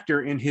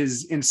factor in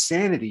his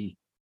insanity,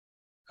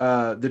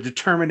 the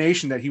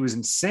determination that he was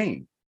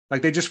insane.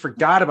 Like, they just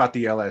forgot about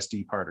the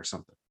LSD part or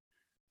something.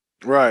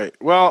 Right.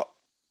 Well,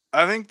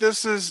 I think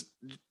this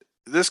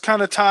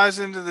kind of ties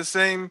into the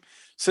same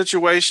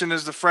situation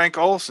as the Frank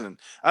Olson.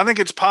 I think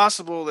it's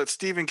possible that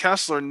Stephen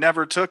Kessler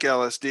never took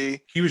LSD.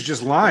 He was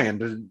just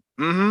lying.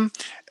 Mm-hmm.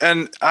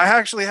 And I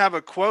actually have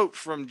a quote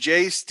from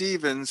Jay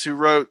Stevens, who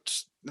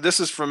wrote, this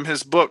is from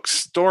his book,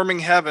 Storming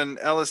Heaven,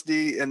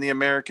 LSD and the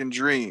American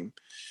Dream.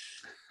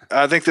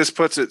 I think this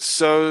puts it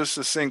so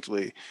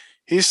succinctly.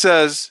 He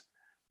says,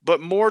 but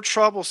more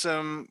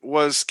troublesome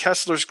was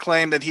Kessler's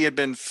claim that he had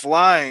been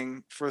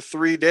flying for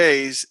 3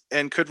 days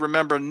and could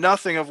remember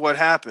nothing of what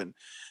happened.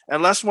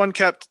 Unless one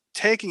kept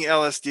taking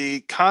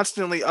LSD,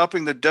 constantly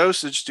upping the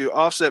dosage to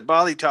offset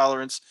body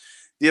tolerance,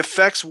 the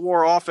effects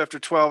wore off after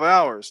 12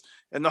 hours.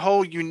 And the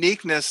whole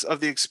uniqueness of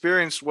the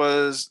experience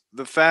was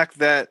the fact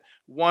that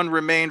one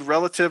remained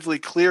relatively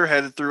clear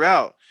headed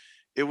throughout.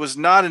 It was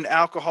not an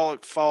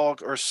alcoholic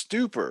fog or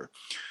stupor.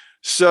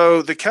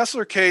 So the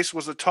Kessler case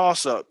was a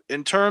toss up.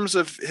 In terms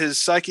of his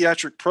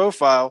psychiatric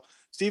profile,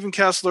 Stephen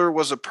Kessler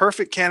was a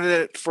perfect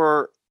candidate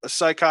for a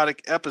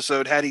psychotic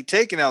episode had he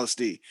taken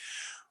LSD.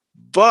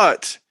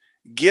 But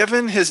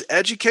given his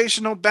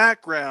educational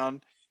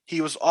background,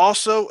 he was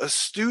also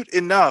astute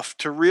enough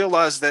to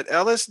realize that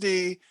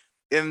LSD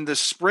in the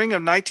spring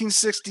of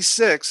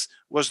 1966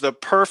 was the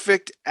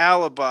perfect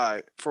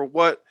alibi for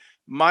what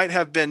might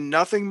have been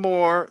nothing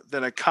more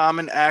than a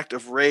common act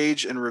of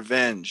rage and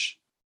revenge.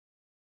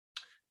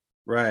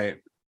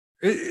 Right.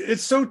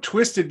 It's so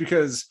twisted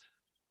because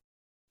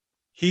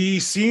he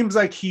seems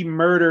like he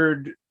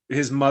murdered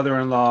his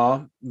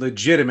mother-in-law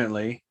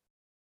legitimately,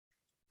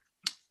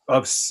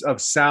 of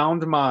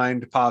sound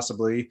mind,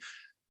 possibly.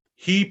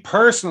 He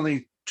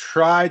personally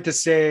tried to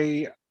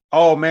say,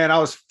 oh man, I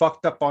was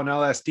fucked up on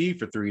LSD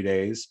for 3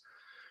 days.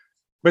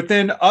 But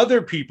then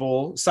other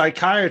people,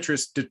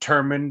 psychiatrists,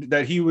 determined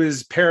that he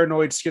was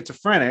paranoid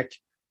schizophrenic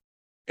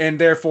and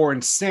therefore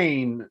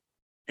insane,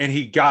 and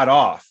he got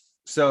off.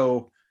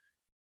 So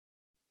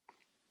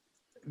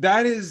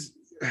that is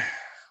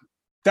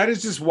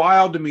just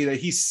wild to me that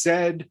he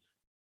said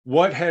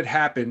what had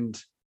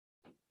happened,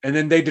 and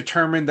then they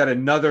determined that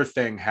another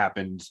thing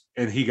happened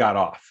and he got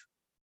off.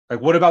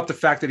 Like, what about the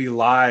fact that he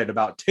lied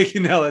about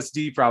taking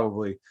LSD?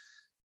 Probably.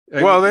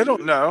 Like, well, they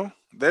don't know.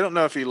 They don't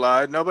know if he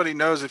lied. Nobody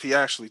knows if he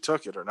actually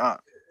took it or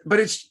not. But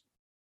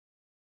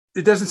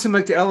it doesn't seem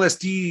like the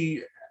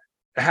LSD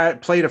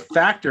had played a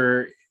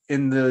factor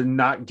in the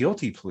not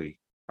guilty plea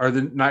or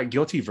the not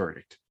guilty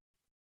verdict.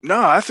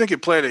 No, I think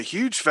it played a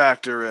huge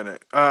factor in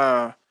it.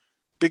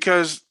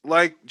 Because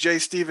like Jay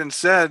Stevens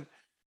said,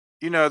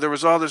 there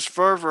was all this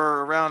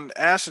fervor around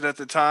acid at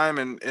the time,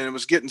 and it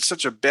was getting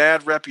such a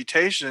bad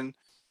reputation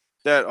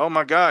that, oh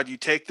my God, you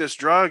take this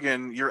drug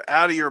and you're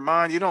out of your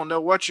mind. You don't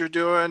know what you're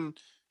doing.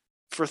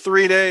 For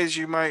 3 days,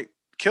 you might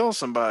kill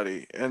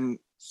somebody. And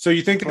so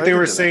you think that they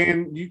were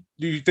saying,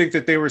 do you think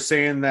that they were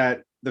saying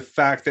that the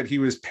fact that he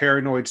was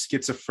paranoid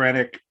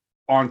schizophrenic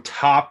on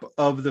top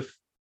of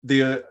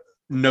the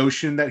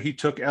notion that he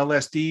took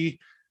LSD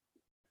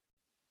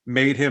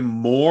made him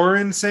more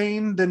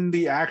insane than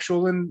the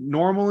actual and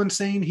normal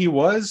insane he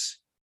was?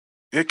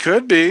 It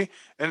could be.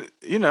 And,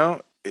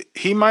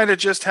 he might have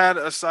just had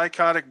a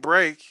psychotic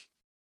break.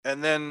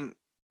 And then,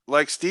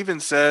 like Steven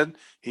said,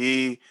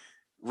 he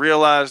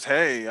realized,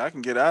 hey, I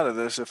can get out of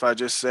this if I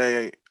just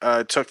say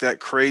I took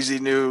that crazy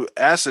new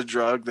acid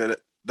drug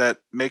that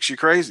makes you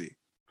crazy.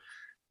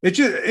 It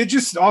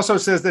just also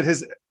says that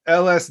his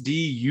LSD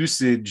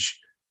usage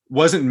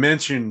wasn't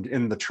mentioned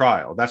in the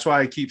trial. That's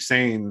why I keep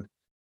saying,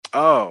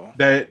 oh,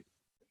 that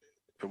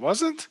it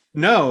wasn't.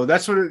 No,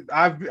 that's what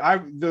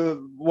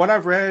what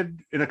I've read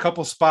in a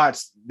couple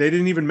spots. They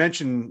didn't even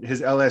mention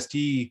his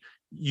LSD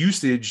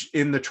usage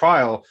in the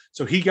trial,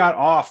 so he got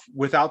off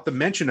without the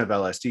mention of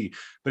LSD.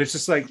 But it's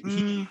just like,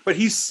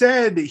 he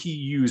said he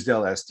used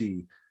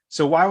LSD,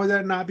 so why would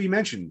that not be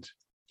mentioned?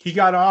 He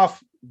got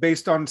off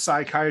based on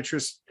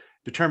psychiatrist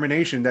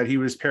determination that he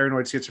was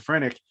paranoid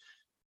schizophrenic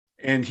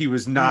and he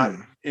was not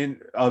in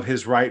of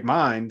his right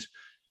mind.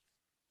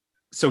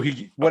 So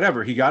he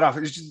got off.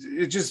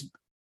 It just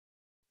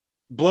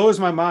blows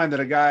my mind that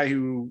a guy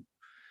who,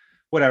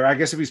 whatever, I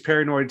guess if he's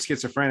paranoid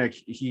schizophrenic,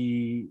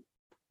 he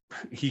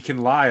can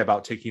lie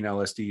about taking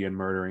LSD and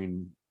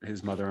murdering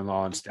his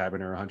mother-in-law and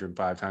stabbing her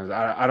 105 times.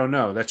 I don't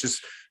know. That's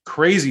just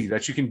crazy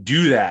that you can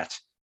do that.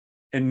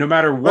 And no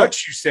matter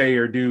what you say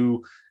or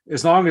do,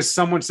 as long as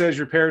someone says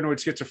you're paranoid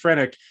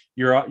schizophrenic,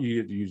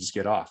 you just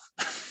get off.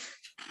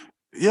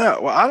 Yeah.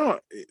 Well,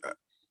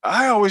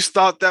 I always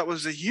thought that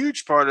was a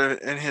huge part of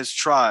it in his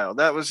trial.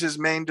 That was his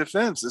main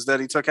defense, is that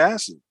he took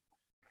acid.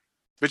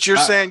 But you're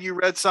saying you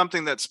read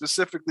something that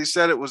specifically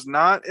said it was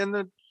not in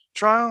the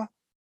trial?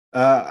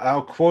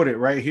 I'll quote it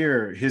right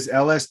here. His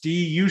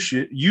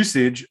LSD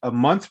usage a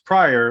month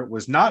prior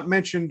was not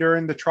mentioned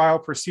during the trial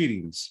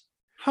proceedings.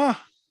 Huh.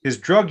 His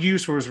drug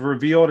use was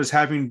revealed as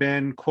having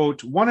been,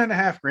 quote,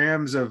 1.5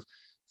 grams of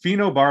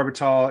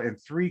phenobarbital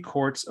and 3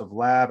 quarts of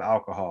lab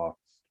alcohol.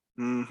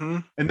 Mm-hmm.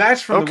 And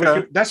that's from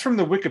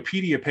the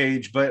Wikipedia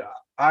page. But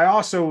I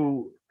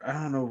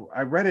don't know.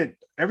 I read it.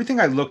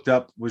 Everything I looked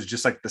up was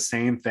just like the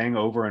same thing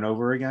over and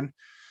over again.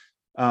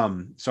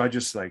 So I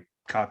just like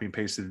copy and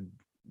pasted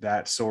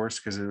that source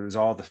because it was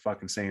all the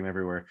fucking same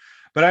everywhere.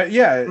 But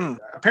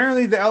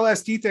apparently the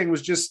LSD thing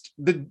was just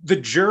the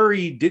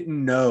jury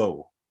didn't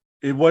know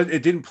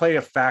it didn't play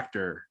a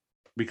factor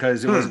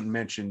because it wasn't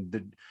mentioned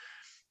that,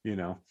 you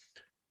know.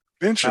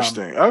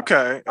 Interesting.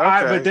 Okay.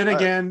 But then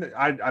again,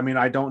 I mean,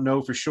 I don't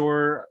know for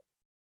sure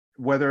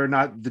whether or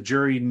not the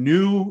jury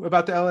knew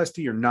about the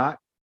LSD or not.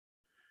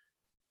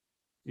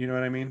 You know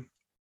what I mean?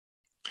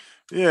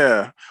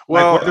 Yeah.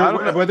 Well, like I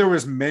don't know. whether it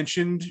was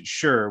mentioned,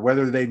 sure.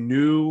 Whether they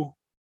knew,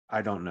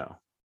 I don't know.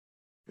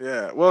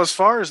 Yeah. Well, as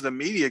far as the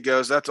media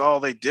goes, that's all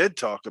they did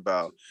talk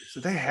about.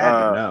 So they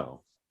had to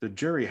know. The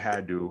jury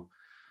had to.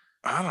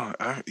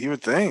 You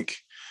would think,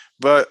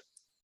 but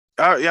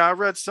I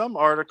read some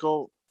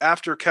article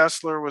after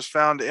Kessler was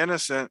found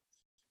innocent.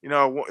 You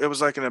know, it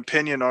was like an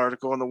opinion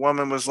article, and the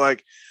woman was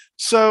like,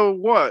 "So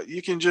what?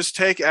 You can just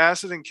take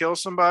acid and kill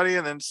somebody,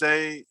 and then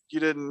say you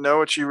didn't know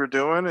what you were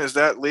doing? Is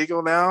that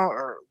legal now,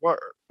 or what?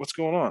 What's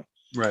going on?"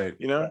 Right.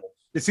 You know,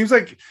 it seems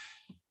like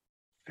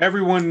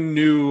everyone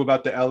knew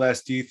about the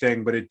LSD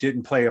thing, but it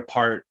didn't play a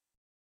part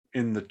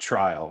in the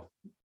trial.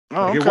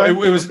 Oh, like okay.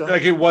 It was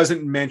like it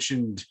wasn't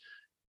mentioned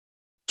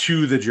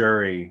to the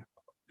jury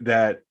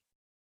that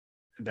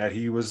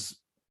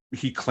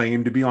he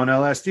claimed to be on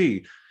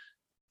LSD.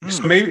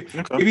 So maybe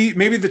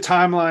the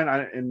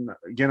timeline, and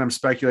again, I'm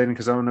speculating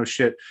because I don't know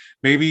shit.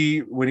 Maybe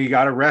when he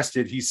got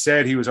arrested, he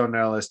said he was on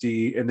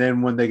LSD, and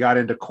then when they got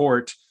into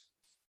court,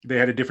 they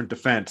had a different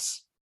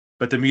defense.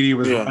 But the media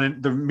was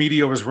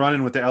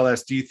running with the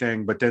LSD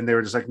thing, but then they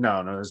were just like,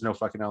 no, there's no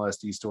fucking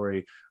LSD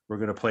story. We're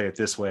gonna play it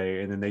this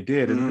way, and then they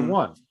did, and they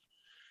won.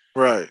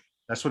 Right.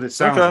 That's what it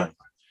sounds like.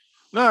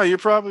 No, you're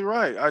probably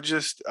right. I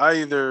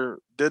either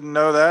didn't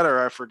know that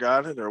or I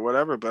forgot it or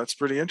whatever, but it's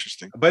pretty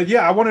interesting. But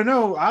yeah, I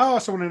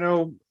also want to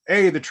know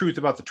the truth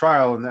about the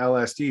trial and the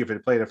LSD, if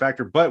it played a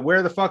factor, but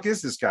where the fuck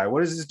is this guy?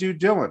 What is this dude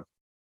doing?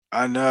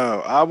 I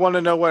know. I want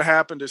to know what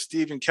happened to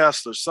Stephen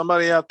Kessler.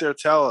 Somebody out there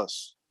tell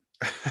us.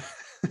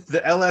 The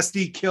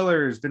LSD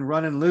killer has been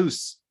running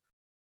loose.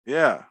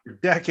 Yeah. For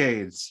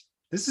decades.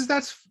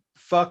 That's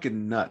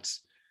fucking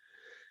nuts.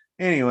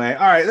 Anyway,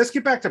 all right, let's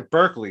get back to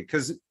Berkeley,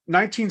 because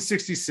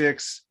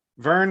 1966,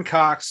 Vern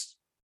Cox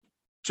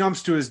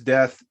jumps to his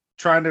death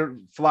trying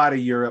to fly to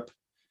Europe,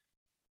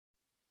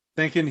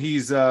 thinking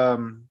he's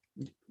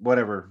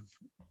whatever.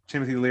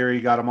 Timothy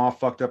Leary got him all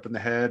fucked up in the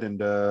head, and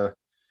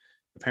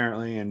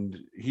apparently, and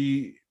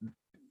he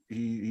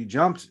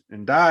jumped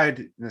and died,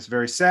 and it's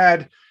very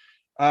sad.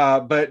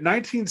 But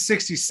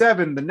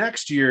 1967, the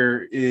next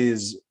year,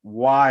 is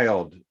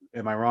wild.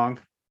 Am I wrong?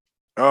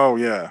 Oh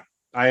yeah,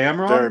 I am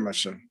wrong. Very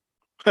much so.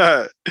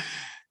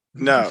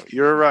 No,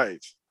 you're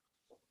right.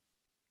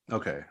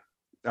 Okay.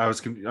 All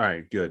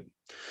right, good.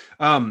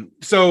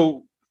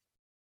 So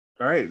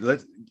all right,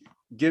 let's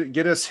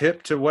get us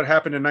hip to what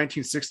happened in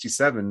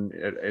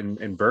 1967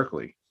 in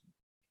Berkeley.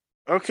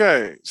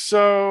 Okay,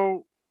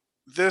 so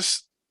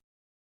this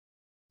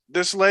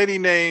lady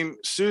named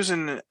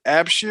Susan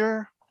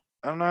Abshire,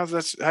 I don't know if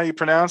that's how you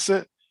pronounce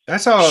it.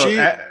 That's how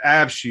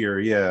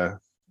Abshire, yeah.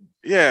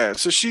 Yeah,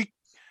 so she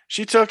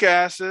took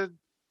acid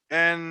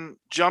and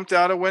jumped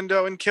out a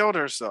window and killed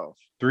herself.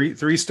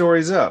 Three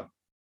stories up.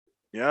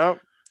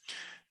 Yep.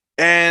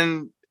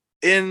 And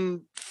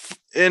in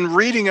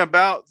reading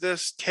about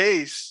this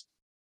case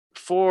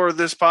for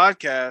this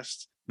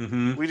podcast,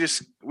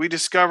 we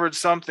discovered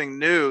something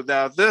new.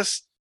 Now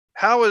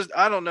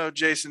I don't know,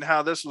 Jason,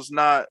 how this was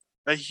not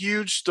a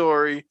huge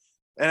story,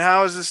 and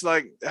how is this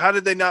how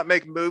did they not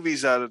make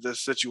movies out of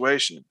this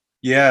situation?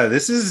 Yeah,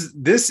 this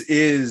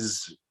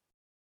is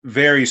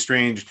very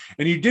strange.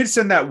 And you did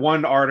send that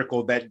one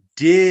article that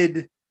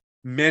did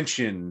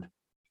mention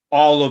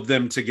all of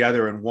them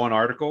together in one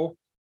article.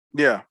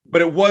 Yeah.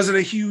 But it wasn't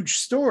a huge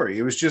story.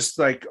 It was just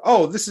like,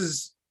 oh, this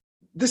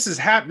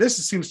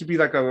seems to be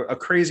like a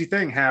crazy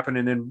thing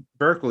happening in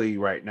Berkeley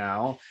right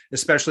now,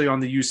 especially on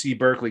the UC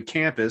Berkeley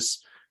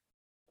campus.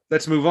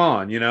 Let's move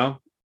on, you know?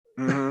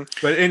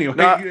 But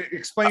anyway,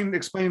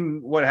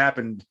 explain what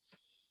happened.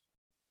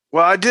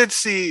 Well, I did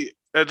see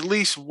at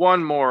least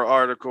one more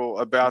article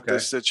about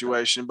this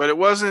situation, but it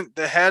wasn't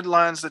the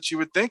headlines that you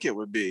would think it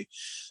would be.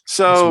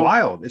 So it's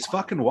wild. It's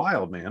fucking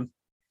wild, man.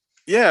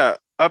 Yeah.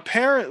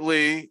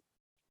 Apparently,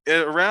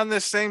 around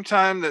this same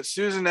time that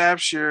Susan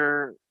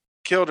Abshire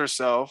killed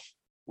herself,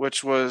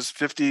 which was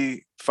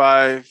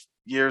 55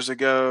 years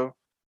ago,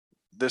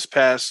 this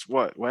past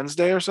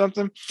Wednesday or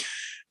something,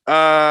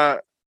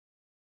 4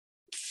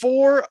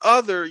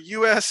 other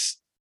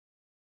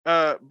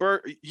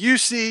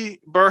UC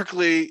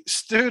Berkeley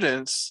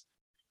students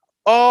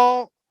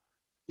all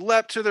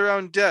leapt to their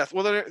own death.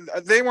 Well,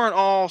 they weren't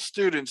all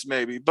students,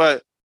 maybe,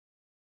 but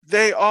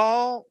they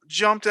all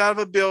jumped out of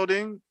a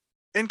building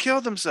and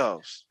killed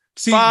themselves.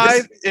 See,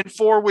 5 in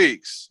 4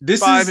 weeks.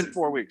 5 in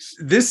 4 weeks.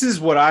 This is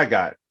what I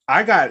got.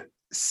 I got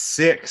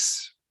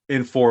 6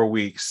 in 4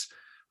 weeks.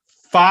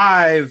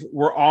 5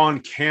 were on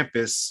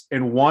campus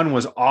and 1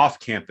 was off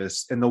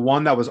campus. And the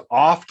one that was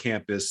off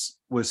campus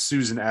was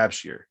Susan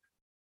Abshire.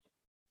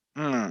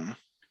 I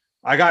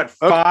got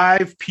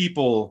 5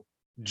 people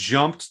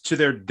jumped to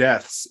their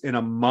deaths in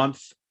a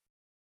month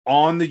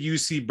on the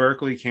UC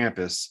Berkeley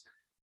campus.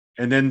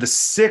 And then the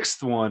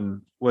sixth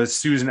one was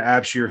Susan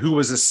Abshire, who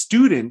was a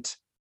student,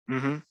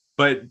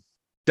 but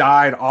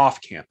died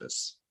off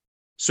campus.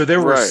 So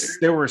there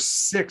were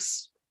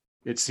 6,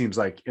 it seems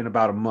like, in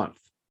about a month.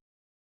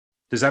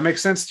 Does that make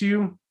sense to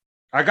you?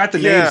 I got the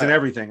names and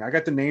everything.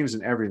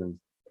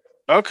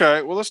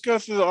 Okay, well, let's go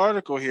through the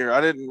article here.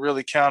 I didn't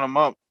really count them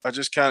up. I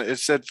just it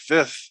said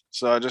 5th,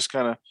 so I just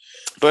kind of.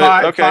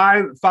 But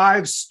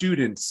five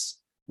students,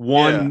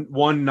 one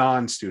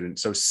non-student,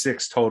 so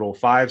 6 total.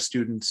 5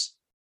 students,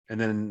 and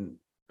then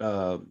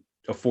a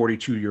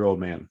 42-year-old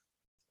man.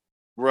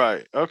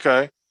 Right.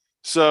 Okay.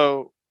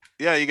 So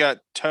yeah, you got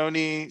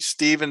Tony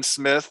Stephen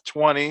Smith,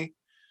 20.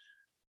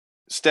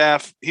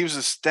 Staff. He was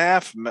a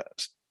staff.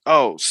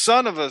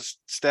 Son of a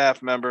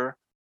staff member.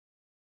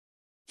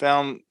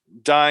 Found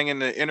dying in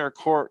the inner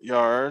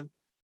courtyard.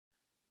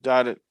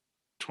 Died at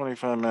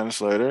 25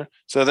 minutes later.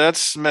 So that's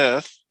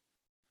Smith.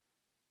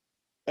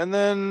 And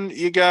then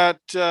you got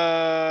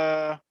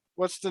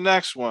what's the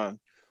next one?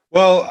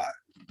 Well,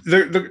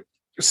 the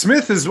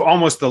Smith is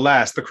almost the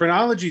last. The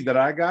chronology that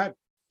I got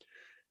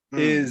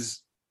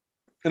is,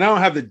 and I don't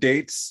have the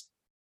dates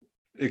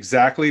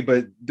exactly,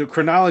 but the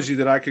chronology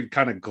that I could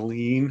kind of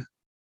glean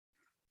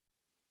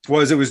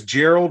was, it was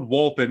Gerald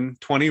Wolpen,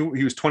 20.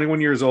 He was 21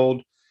 years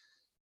old,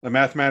 a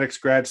mathematics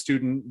grad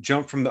student,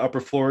 jumped from the upper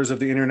floors of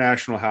the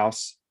International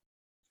House.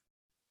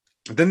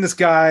 Then this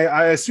guy,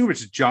 I assume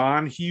it's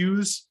John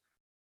Hughes.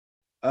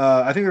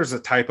 I think there was a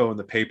typo in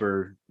the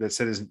paper that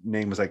said his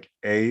name was like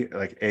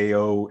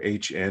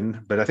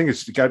AOHN, but I think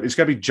it's got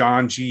to be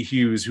John G.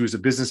 Hughes, who is a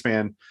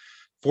businessman,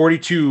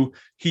 42.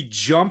 He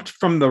jumped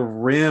from the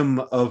rim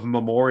of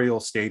Memorial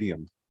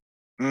Stadium,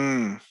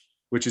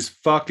 which is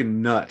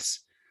fucking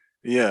nuts.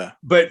 Yeah.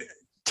 But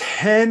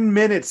 10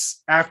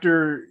 minutes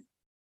after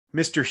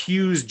Mr.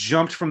 Hughes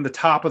jumped from the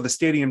top of the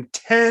stadium,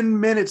 10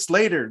 minutes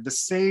later, the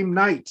same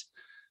night,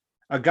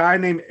 a guy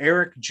named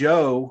Eric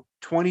Joe,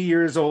 20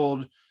 years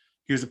old,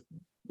 he was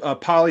a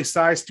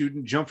poli-sci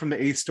student, jumped from the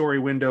 8th story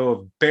window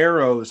of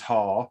Barrows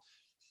Hall.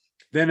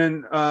 Then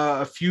in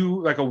a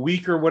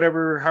week or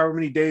whatever, however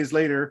many days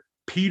later,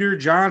 Peter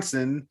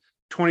Johnson,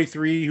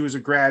 23, who was a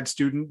grad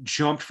student,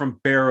 jumped from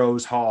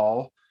Barrows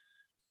Hall.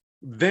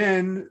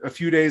 Then a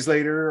few days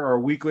later, or a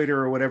week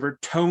later or whatever,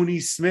 Tony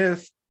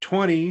Smith,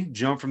 20,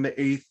 jumped from the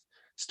 8th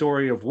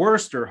story of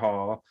Worcester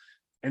Hall.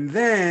 And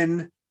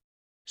then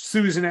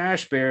Susan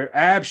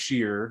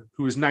Abshire,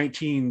 who was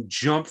 19,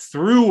 jumped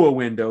through a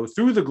window,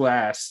 through the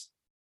glass,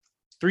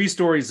 3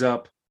 stories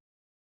up,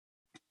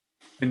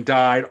 and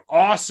died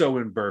also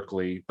in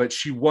Berkeley, but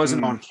she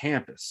wasn't on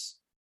campus.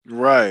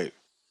 Right.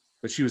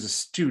 But she was a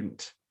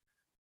student.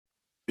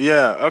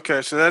 Yeah.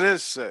 Okay. So that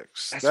is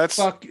 6. That's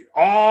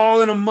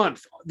all in a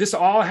month. This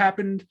all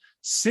happened.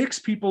 6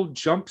 people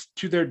jumped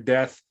to their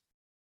death.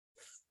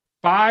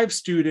 5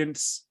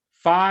 students,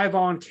 5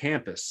 on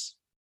campus.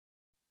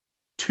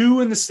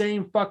 2 in the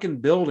same fucking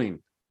building.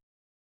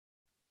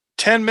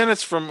 10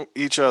 minutes from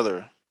each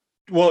other.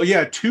 Well,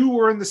 yeah, 2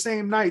 were in the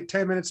same night,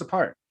 10 minutes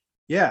apart.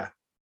 Yeah.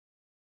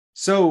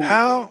 So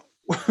how?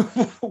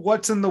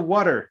 What's in the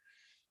water?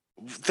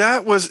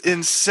 That was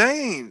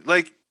insane.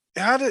 Like,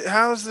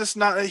 how is this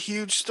not a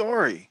huge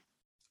story?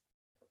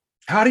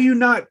 How do you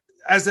not,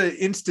 as an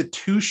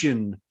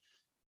institution?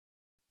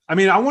 I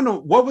mean, I wonder,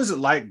 what was it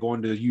like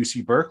going to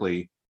UC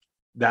Berkeley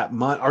that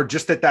month, or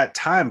just at that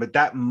time, but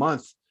that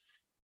month?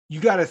 You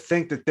got to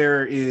think that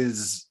there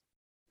is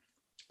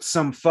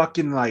some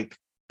fucking like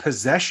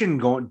possession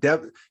going,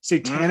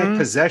 satanic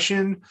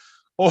possession,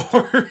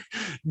 or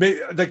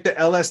maybe like the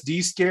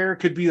LSD scare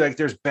could be like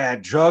there's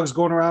bad drugs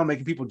going around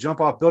making people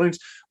jump off buildings.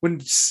 When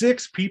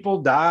 6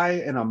 people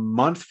die in a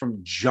month from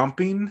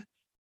jumping,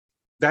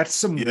 that's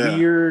some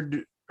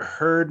weird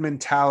herd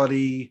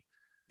mentality.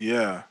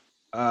 Yeah.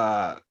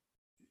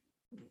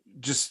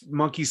 Just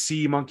monkey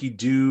see, monkey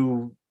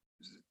do.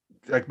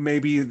 Like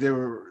maybe there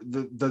were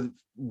the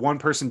one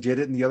person did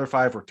it and the other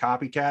 5 were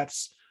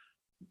copycats.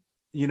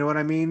 You know what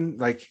I mean?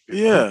 Like,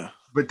 yeah.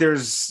 But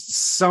there's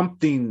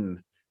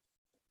something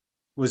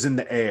was in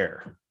the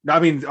air. I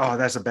mean,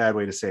 that's a bad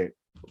way to say it.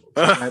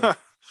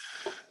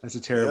 That's a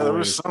terrible. Yeah, there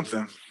was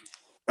something.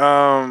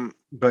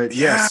 But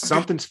yes,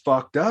 something's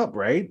fucked up,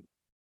 right?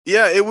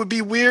 Yeah, it would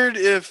be weird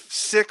if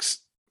 6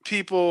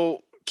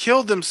 people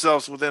killed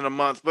themselves within a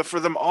month, but for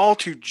them all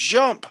to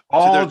jump,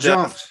 all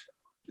jumped.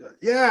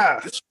 Yeah,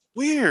 it's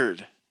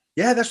weird.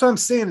 Yeah, that's what I'm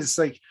saying. It's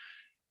like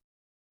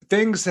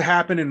things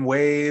happen in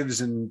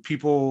waves, and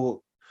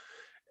people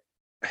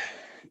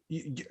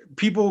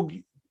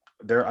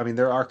there. I mean,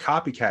 there are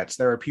copycats.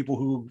 There are people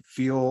who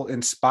feel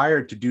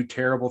inspired to do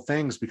terrible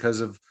things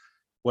because of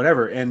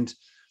whatever. And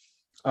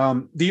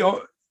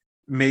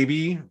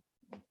maybe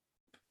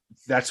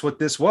that's what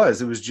this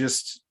was. It was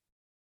just,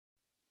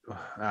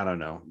 I don't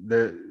know.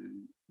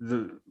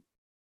 The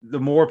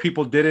more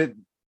people did it,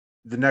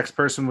 the next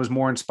person was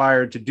more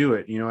inspired to do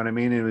it. You know what I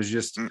mean? It was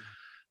just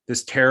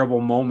this terrible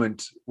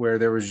moment where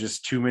there was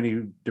just too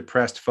many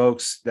depressed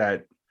folks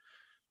that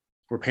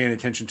were paying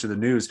attention to the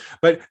news.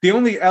 But the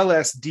only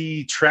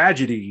LSD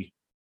tragedy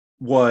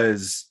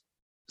was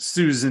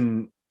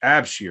Susan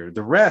Abshire.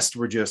 The rest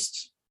were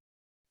just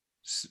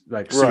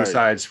like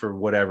suicides for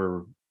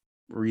whatever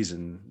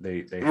reason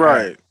they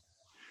had.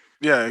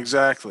 Yeah,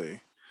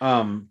 exactly.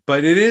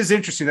 But it is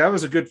interesting. That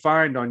was a good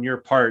find on your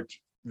part,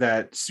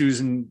 that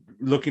Susan,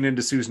 looking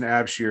into Susan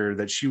Abshire,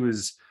 that she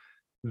was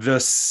the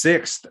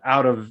 6th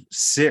out of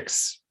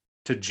 6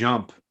 to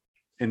jump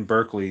in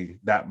Berkeley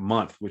that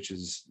month, which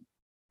is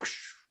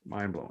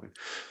mind-blowing.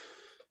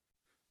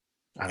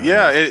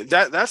 Yeah,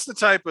 that's the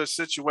type of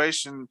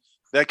situation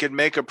that could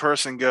make a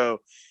person go,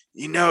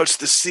 it's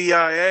the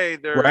CIA.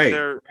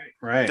 They're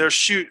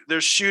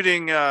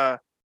shooting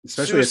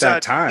especially at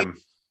that time.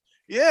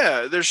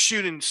 Yeah, they're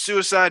shooting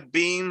suicide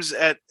beams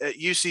at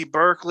UC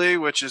Berkeley,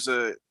 which is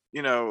a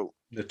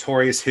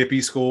notorious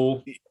hippie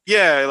school.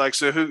 Yeah, like,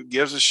 so who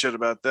gives a shit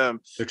about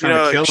them? They're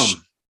trying to kill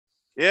them.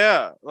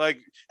 Yeah, like,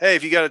 hey,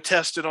 if you got to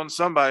test it on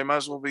somebody, might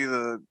as well be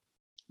the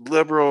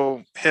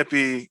liberal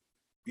hippie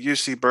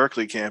UC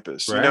Berkeley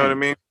campus. Right. You know what I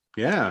mean?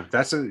 Yeah,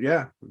 that's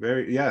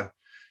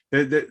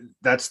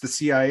that's the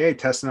CIA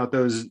testing out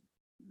those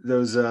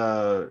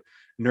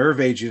nerve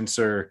agents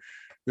or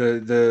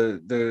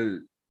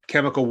the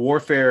chemical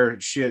warfare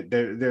shit.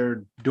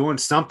 They're doing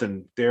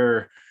something.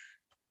 They're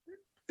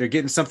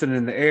getting something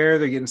in the air.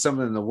 They're getting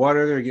something in the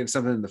water. They're getting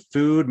something in the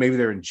food. Maybe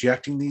they're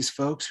injecting these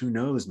folks. Who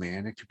knows,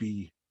 man? It could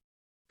be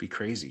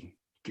crazy.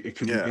 It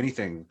could be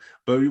anything,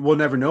 but we'll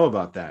never know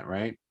about that,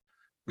 right?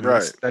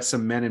 Right. That's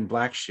some Men in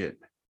Black shit.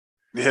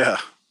 Yeah,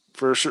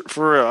 for sure,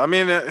 for real. I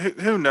mean,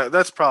 who knows?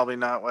 That's probably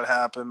not what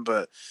happened,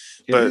 but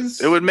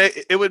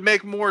it would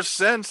make more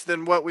sense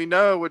than what we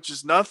know, which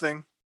is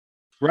nothing.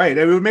 Right.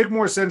 It would make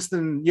more sense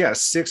than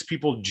 6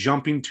 people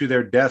jumping to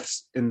their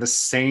deaths in the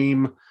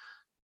same,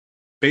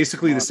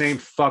 basically the same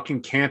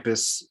fucking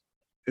campus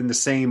in the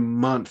same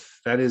month.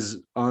 That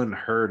is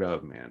unheard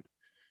of, man.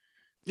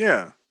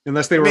 Yeah.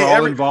 Unless they were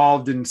all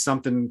involved in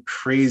something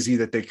crazy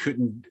that they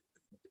couldn't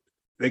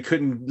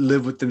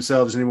live with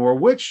themselves anymore,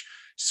 which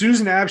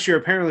Susan Abshire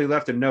apparently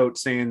left a note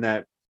saying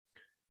that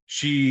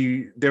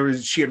she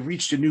had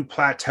reached a new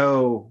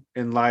plateau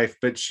in life,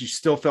 but she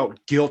still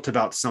felt guilt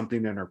about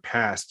something in her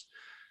past.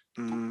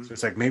 So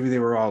it's like, maybe they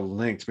were all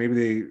linked.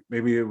 Maybe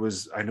it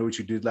was, I know what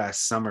you did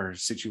last summer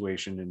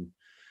situation. And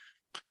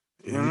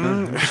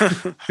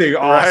they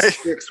all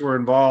 6 were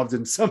involved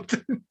in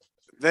something.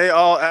 They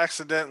all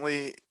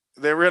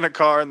they were in a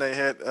car and they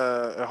hit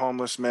a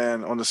homeless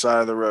man on the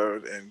side of the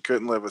road and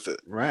couldn't live with it.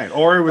 Right.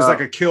 Or it was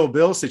like a Kill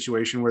Bill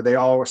situation where they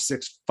all were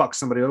 6 fucked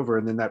somebody over,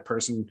 and then that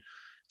person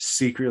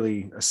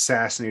secretly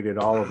assassinated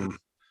all of them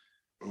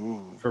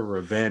for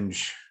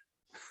revenge.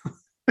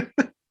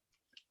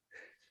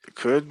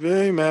 Could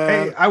be,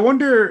 man. Hey, I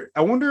wonder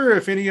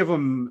if any of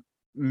them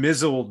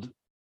mizzled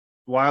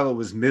while it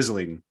was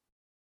mizzling.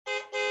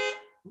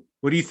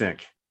 What do you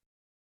think?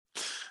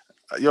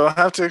 You'll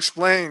have to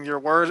explain your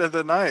word of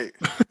the night.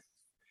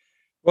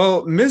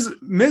 Well,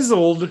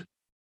 mizzled,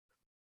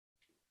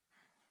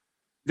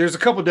 there's a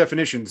couple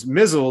definitions.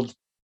 Mizzled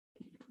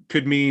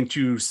could mean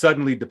to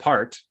suddenly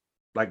depart,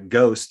 like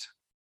ghost,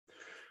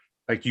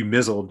 like you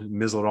mizzled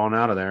on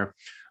out of there.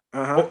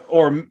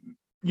 Or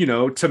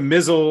to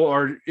mizzle,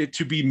 or it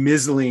to be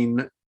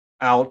mizzling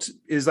out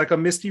is like a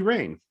misty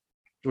rain,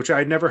 which I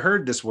had never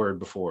heard this word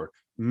before.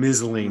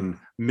 Mizzling,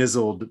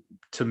 mizzled,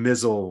 to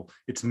mizzle,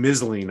 it's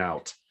mizzling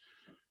out.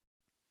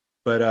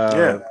 But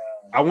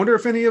I wonder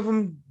if any of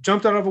them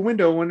jumped out of a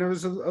window when there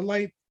was a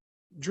light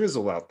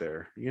drizzle out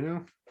there,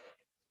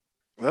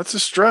 That's a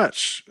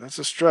stretch.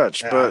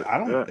 But I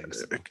don't think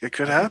so. It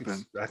could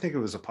happen. I think it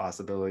was a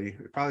possibility.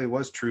 It probably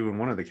was true in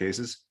one of the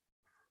cases.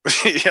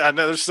 Yeah, I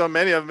know there's so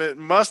many of them. It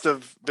must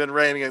have been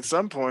raining at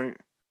some point.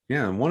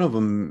 Yeah, one of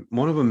them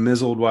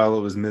mizzled while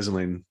it was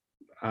mizzling.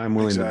 I'm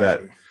willing to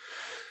bet.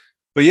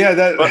 But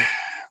yeah,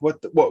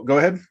 what? Go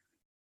ahead.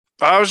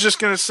 I was just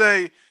gonna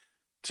say,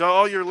 to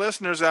all your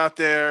listeners out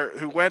there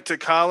who went to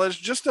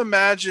college, just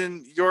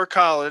imagine your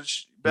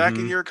college back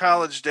in your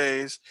college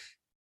days,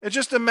 and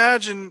just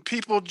imagine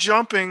people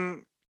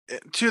jumping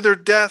to their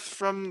death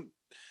from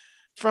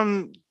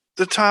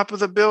the top of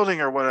the building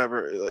or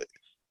whatever.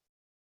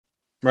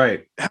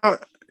 Right. How,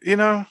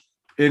 in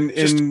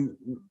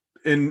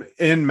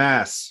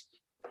mass,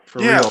 for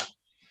real.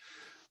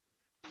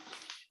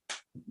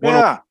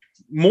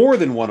 More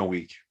than one a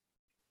week.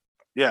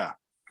 Yeah.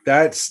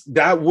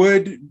 I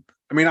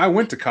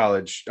went to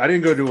college. I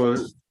didn't go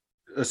to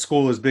a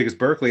school as big as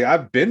Berkeley.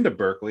 I've been to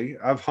Berkeley.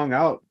 I've hung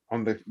out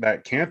on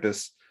that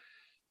campus.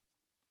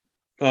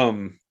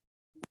 But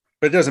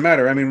it doesn't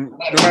matter. I mean,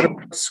 no matter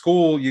what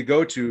school you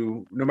go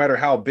to, no matter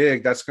how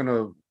big, that's going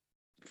to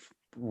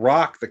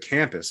rock the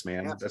campus,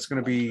 man. That's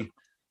going to be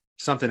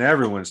something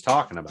everyone's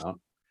talking about.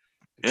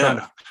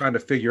 Trying to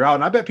figure out.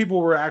 And I bet people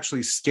were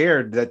actually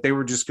scared that they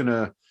were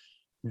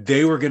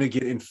going to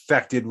get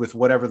infected with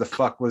whatever the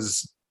fuck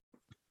was,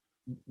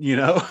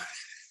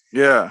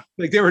 Yeah.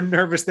 Like they were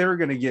nervous they were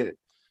going to get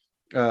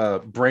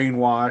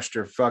brainwashed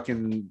or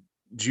fucking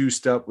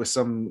juiced up with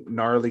some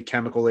gnarly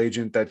chemical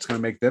agent that's going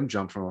to make them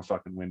jump from a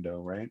fucking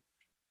window, right?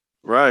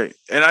 Right.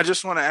 And I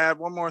just want to add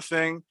one more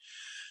thing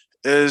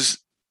is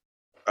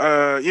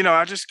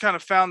I just kind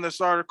of found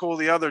this article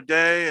the other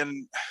day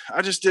and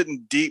I just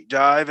didn't deep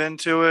dive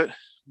into it.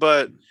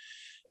 But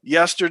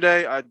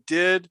yesterday I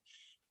did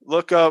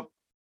look up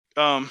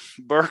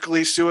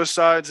Berkeley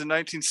suicides in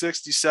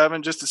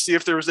 1967 just to see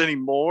if there was any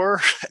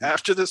more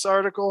after this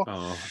article.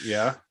 Oh,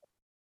 yeah.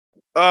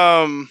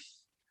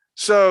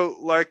 So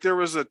like there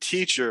was a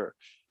teacher,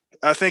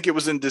 I think it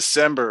was in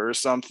December or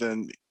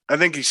something. I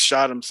think he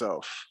shot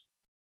himself.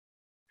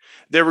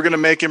 They were going to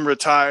make him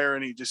retire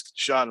and he just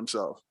shot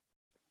himself.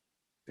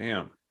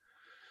 Damn.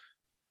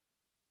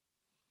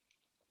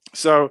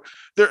 So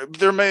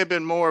there may have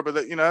been more, but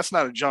that's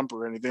not a jump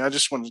or anything. I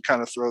just wanted to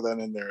kind of throw that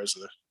in there as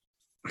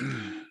a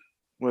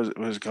what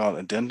is it called,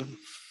 addendum?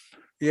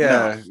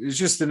 Yeah, no. It's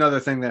just another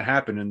thing that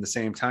happened in the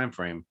same time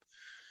frame.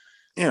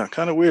 Yeah,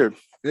 kind of weird.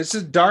 It's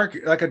a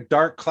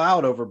dark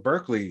cloud over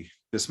Berkeley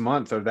this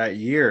month or that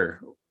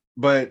year.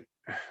 But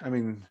I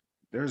mean,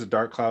 there's a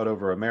dark cloud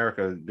over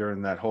America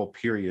during that whole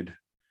period.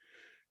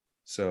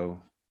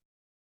 So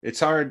it's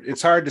hard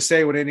to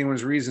say what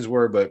anyone's reasons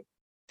were, but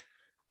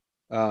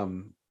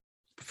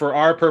for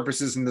our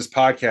purposes in this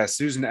podcast,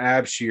 Susan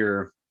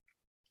Abshire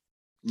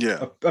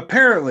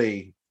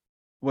apparently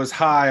was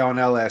high on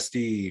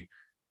LSD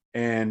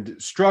and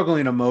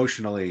struggling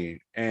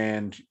emotionally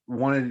and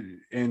wanted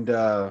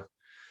and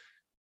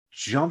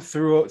jumped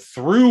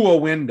through a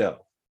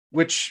window,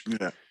 which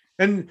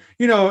and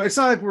it's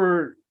not like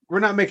we're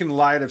not making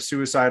light of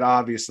suicide,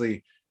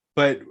 obviously,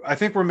 but I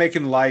think we're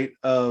making light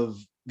of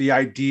the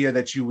idea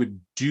that you would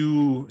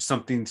do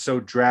something so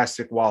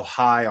drastic while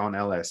high on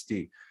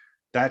LSD.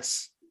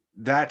 That's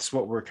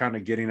what we're kind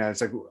of getting at.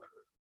 It's like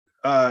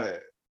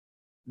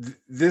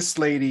this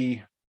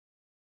lady,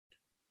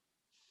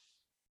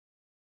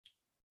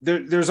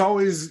 there's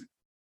always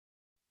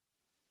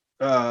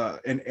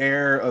an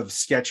air of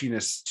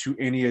sketchiness to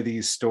any of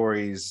these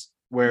stories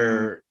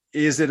where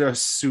is it a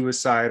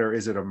suicide or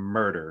is it a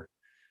murder?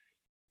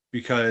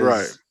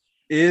 Because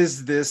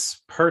is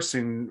this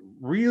person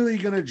really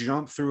going to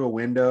jump through a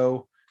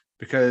window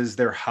because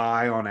they're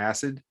high on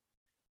acid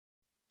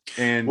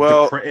and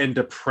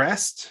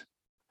depressed?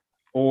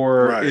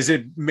 Or is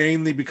it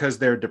mainly because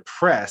they're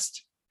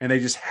depressed and they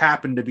just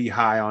happen to be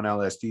high on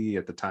LSD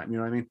at the time? You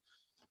know what I mean?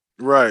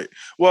 Right.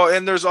 Well,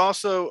 and there's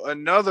also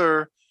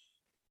another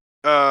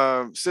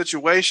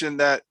situation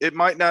that it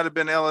might not have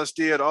been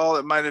LSD at all.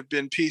 It might have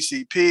been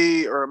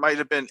PCP or it might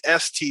have been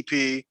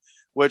STP,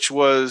 which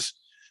was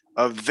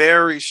a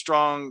very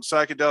strong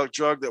psychedelic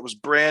drug that was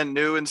brand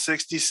new in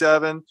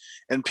 1967,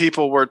 and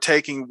people were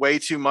taking way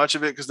too much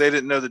of it because they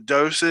didn't know the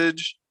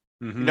dosage.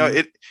 Mm-hmm.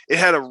 It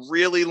had a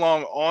really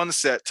long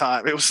onset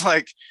time. It was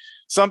like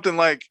something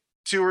like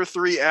 2 or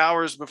 3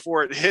 hours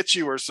before it hit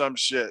you or some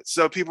shit.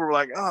 So people were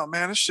like, oh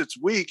man, this shit's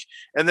weak.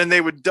 And then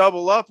they would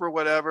double up or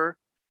whatever,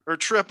 or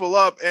triple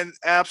up and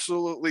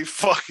absolutely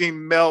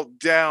fucking melt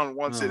down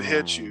once it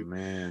hits you.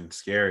 Man,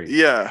 scary.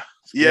 Yeah.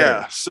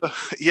 Scary.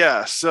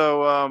 Yeah.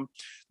 So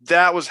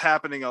that was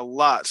happening a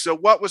lot. So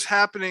what was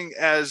happening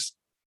as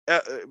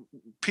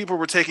people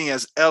were taking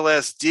as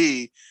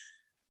LSD,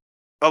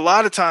 a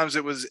lot of times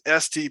it was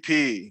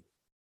STP,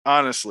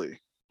 honestly.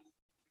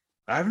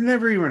 I've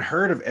never even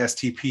heard of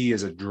STP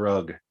as a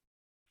drug.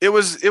 It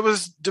was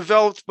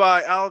developed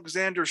by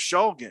Alexander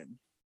Shulgin.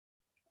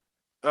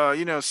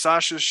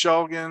 Sasha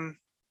Shulgin.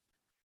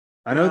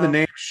 I know the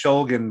name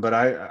Shulgin, but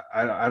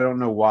I don't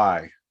know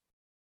why.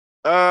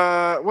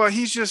 Well,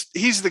 he's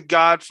the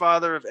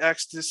godfather of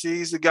ecstasy.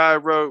 He's the guy who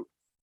wrote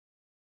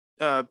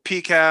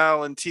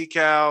P-Cal and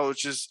T-Cal,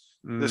 which is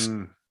this.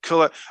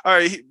 All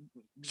right,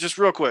 just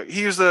real quick.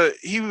 He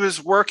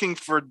was working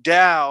for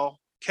Dow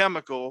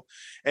Chemical,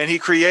 and he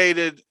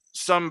created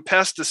some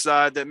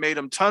pesticide that made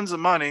him tons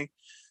of money.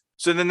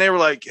 So then they were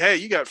like, "Hey,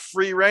 you got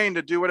free reign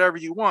to do whatever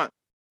you want."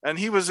 And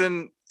he was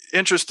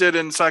interested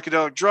in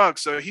psychedelic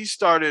drugs, so he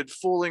started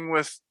fooling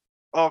with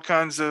all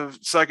kinds of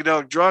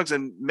psychedelic drugs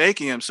and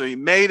making them. So he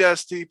made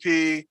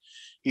STP.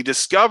 He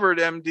discovered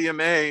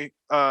MDMA.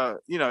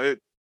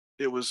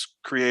 It was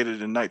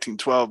created in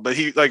 1912, but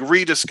he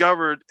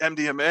rediscovered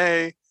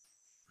MDMA.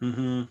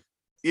 Mm-hmm.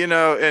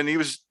 And he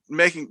was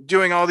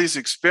doing all these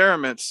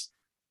experiments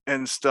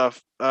and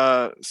stuff.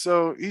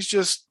 So he's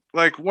just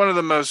like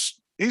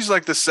he's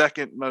like the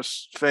second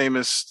most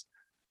famous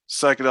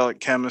psychedelic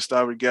chemist,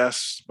 I would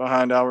guess,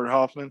 behind Albert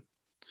Hoffman.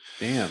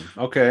 Damn.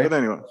 Okay.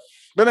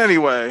 But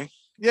anyway,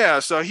 yeah.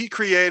 So he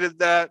created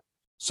that.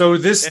 So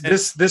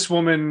this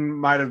woman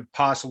might have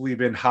possibly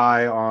been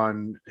high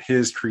on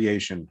his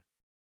creation.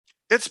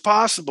 It's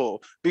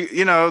possible.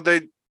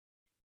 It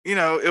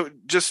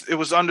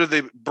was under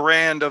the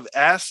brand of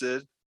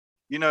acid.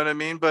 You know what I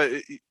mean? But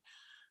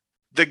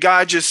the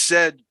guy just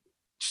said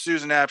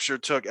Susan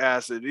Abshire took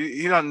acid.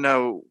 You don't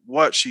know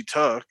what she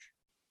took.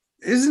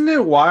 Isn't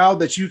it wild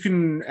that you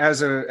can,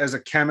 as a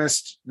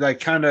chemist,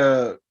 like kind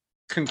of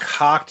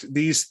concoct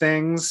these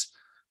things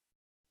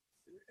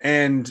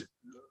and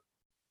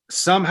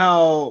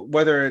somehow,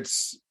 whether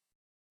it's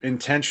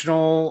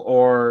intentional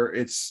or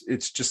it's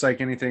just like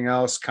anything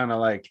else, kind of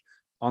like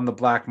on the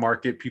black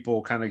market,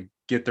 people kind of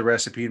get the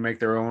recipe and make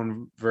their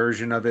own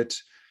version of it,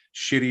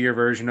 shittier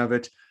version of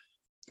it.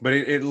 But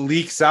it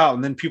leaks out,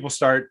 and then people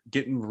start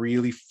getting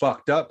really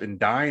fucked up and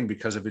dying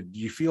because of it. Do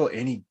you feel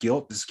any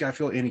guilt? Does this guy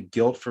feel any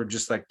guilt for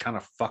just like kind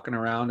of fucking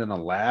around in a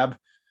lab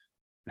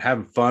and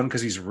having fun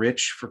because he's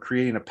rich for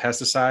creating a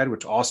pesticide,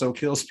 which also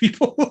kills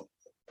people?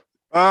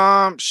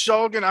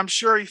 Shulgin, I'm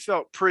sure he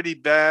felt pretty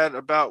bad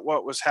about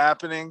what was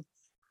happening.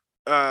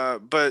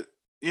 But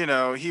you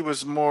know, it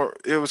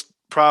was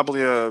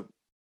probably a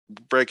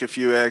break a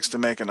few eggs to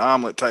make an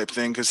omelet type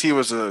thing, because he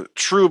was a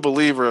true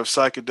believer of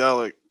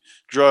psychedelic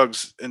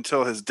drugs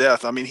until his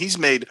death. I mean, he's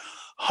made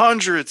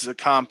hundreds of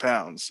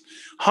compounds,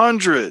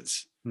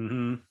 hundreds.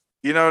 Mm-hmm.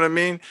 You know what I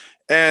mean?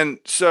 And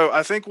so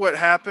I think what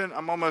happened,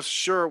 I'm almost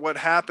sure what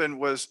happened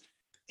was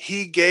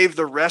he gave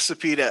the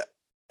recipe to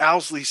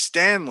Owsley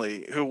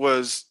Stanley, who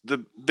was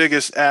the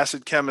biggest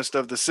acid chemist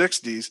of the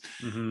 60s.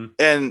 Mm-hmm.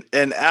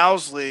 And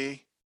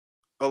Owsley,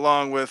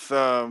 along with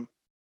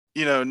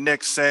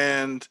Nick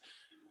Sand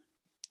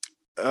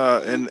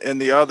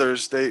and the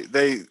others,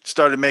 they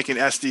started making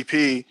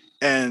SDP,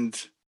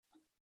 and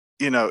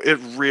it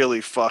really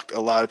fucked a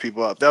lot of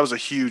people up. That was a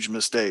huge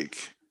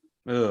mistake.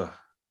 Ugh.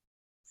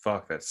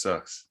 Fuck, that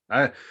sucks.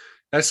 That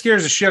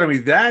scares the shit out of me.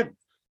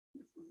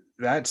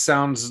 That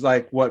sounds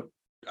like what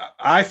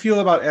I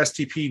feel about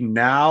STP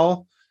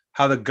now,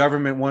 how the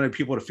government wanted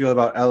people to feel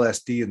about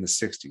LSD in the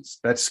 60s.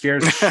 That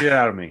scares the shit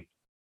out of me.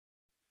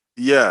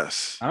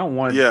 Yes. I don't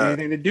want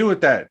anything to do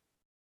with that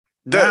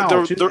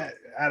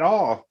at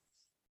all.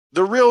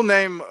 The real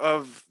name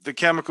of the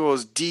chemical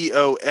is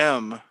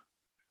DOM,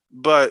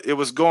 but it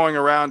was going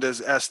around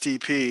as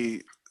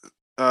STP.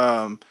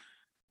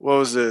 What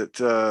was it?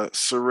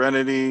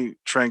 Serenity,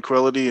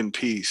 Tranquility, and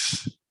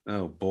Peace.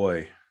 Oh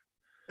boy.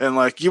 And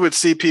like you would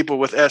see people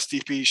with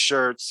STP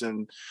shirts,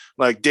 and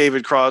like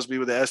David Crosby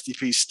with the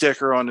STP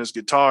sticker on his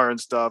guitar and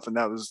stuff. And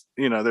that was,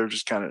 they were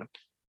just kind of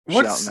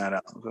shouting that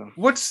out. So.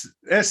 What's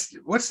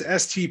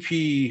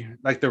STP,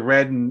 like the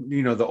red and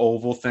the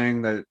oval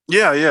thing that?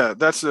 Yeah.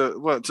 That's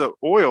it's a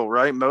oil,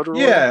 right? Motor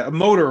oil. Yeah,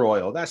 motor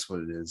oil. That's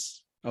what it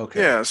is.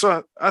 Okay. Yeah,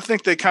 so I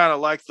think they kind of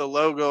liked the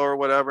logo or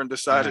whatever and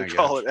decided to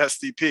call it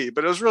STP,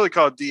 but it was really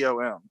called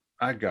DOM.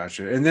 I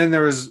gotcha. And then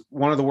there was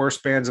one of the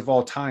worst bands of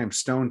all time,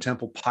 Stone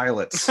Temple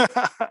Pilots.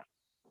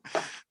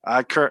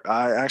 I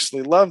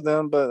actually love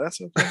them, but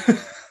that's okay.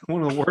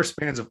 One of the worst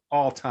bands of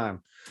all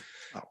time.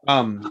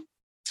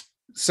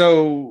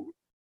 So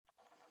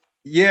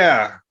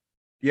yeah.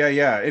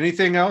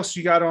 Anything else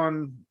you got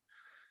on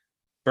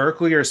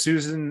Berkeley or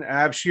Susan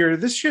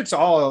Abshir? This shit's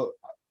all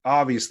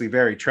obviously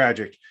very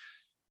tragic.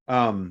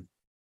 And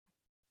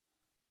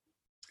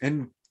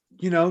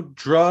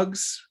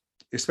drugs,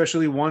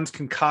 especially ones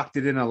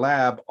concocted in a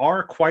lab,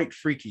 are quite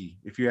freaky,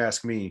 if you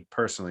ask me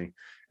personally.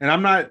 And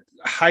I'm not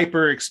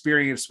hyper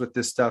experienced with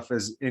this stuff,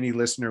 as any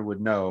listener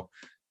would know.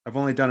 I've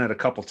only done it a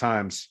couple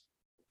times.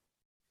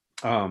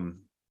 And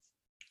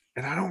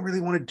I don't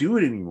really want to do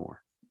it anymore.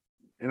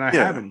 And I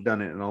haven't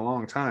done it in a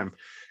long time,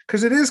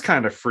 because it is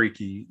kind of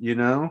freaky,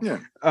 Yeah.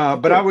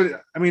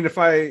 But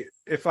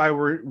if I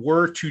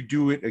were to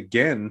do it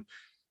again,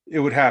 it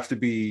would have to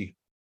be,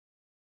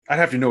 I'd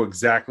have to know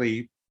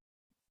exactly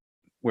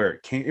where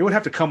it came. It would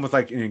have to come with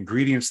like an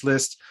ingredients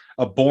list,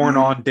 a born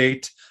on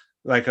date,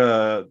 like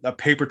a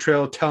paper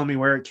trail telling me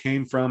where it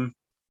came from,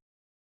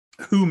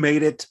 who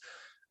made it,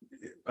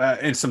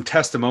 and some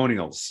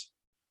testimonials.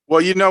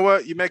 Well, you know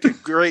what? You make a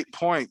great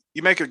point.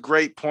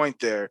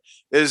 There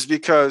is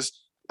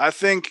because I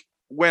think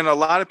when a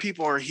lot of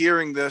people are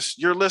hearing this,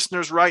 your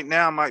listeners right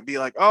now might be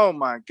like, oh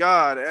my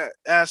God,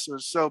 acid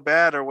is so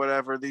bad or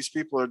whatever. These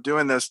people are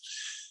doing this.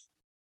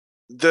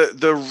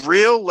 The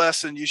real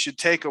lesson you should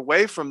take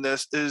away from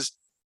this is,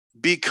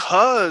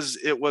 because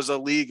it was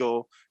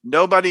illegal,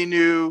 nobody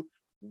knew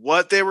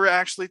what they were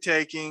actually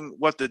taking,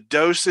 what the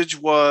dosage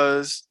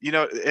was,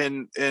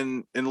 and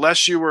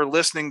unless you were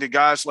listening to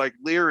guys like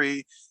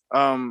Leary,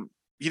 you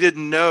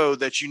didn't know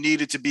that you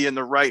needed to be in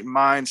the right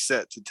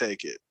mindset to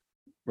take it.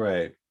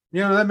 Right.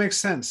 That makes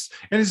sense.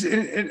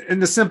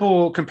 And the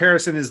simple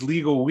comparison is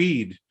legal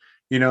weed.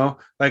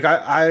 Like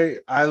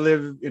I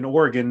live in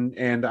Oregon,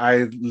 and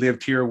I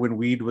lived here when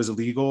weed was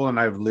illegal, and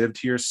I've lived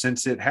here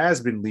since it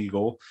has been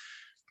legal.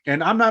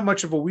 And I'm not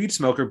much of a weed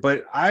smoker,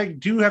 but I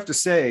do have to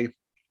say,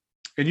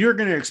 and you're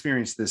going to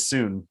experience this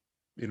soon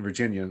in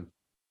Virginia,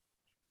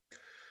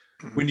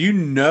 when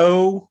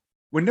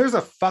when there's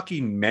a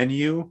fucking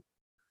menu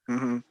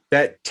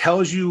that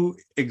tells you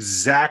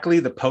exactly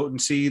the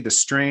potency, the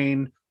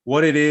strain,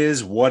 what it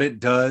is, what it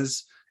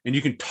does, and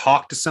you can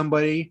talk to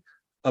somebody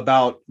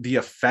about the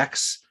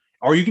effects,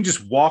 or you can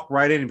just walk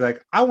right in and be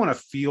like, I want to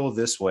feel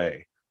this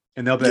way.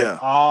 And they'll be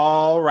like,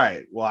 all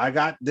right, well, I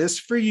got this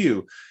for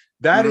you.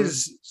 That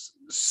is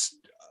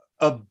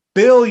a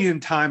billion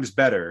times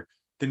better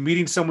than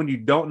meeting someone you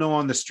don't know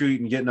on the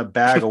street and getting a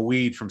bag of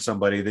weed from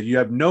somebody that you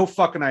have no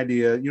fucking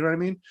idea. You know what I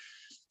mean?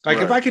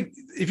 Like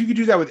if you could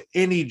do that with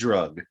any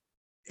drug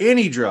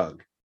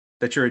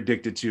that you're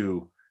addicted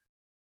to,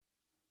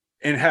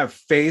 and have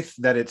faith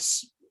that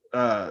it's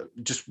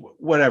just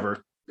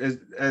whatever,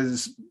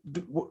 as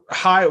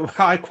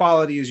high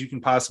quality as you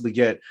can possibly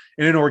get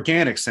in an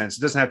organic sense.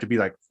 It doesn't have to be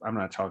like, I'm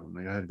not talking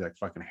like, it had to be like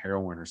fucking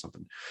heroin or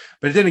something.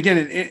 But then again,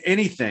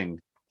 anything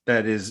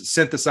that is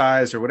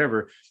synthesized or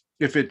whatever,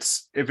 if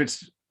it's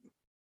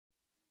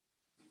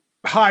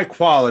high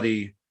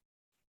quality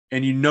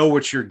and you know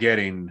what you're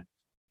getting,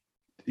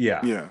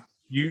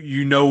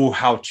 you know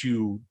how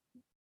to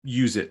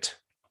use it.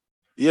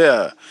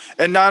 Yeah.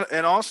 And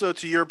also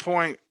to your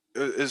point,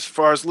 as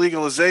far as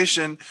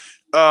legalization,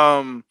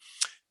 when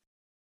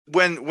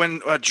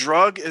a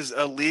drug is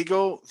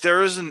illegal,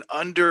 there is an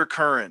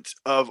undercurrent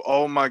of,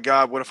 oh my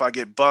God, what if I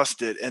get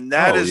busted? And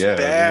that is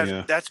bad.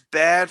 Yeah. That's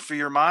bad for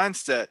your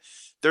mindset.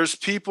 There's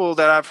people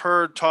that I've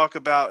heard talk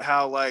about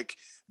how like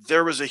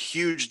there was a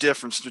huge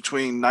difference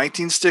between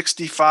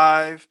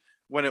 1965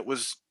 when it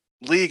was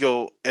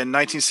legal and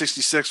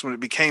 1966 when it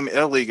became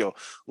illegal.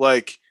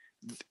 Like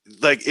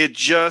it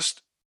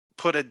just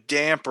put a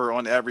damper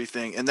on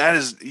everything, and that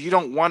is, you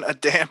don't want a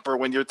damper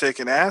when you're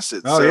taking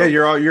acid. Oh, so, yeah,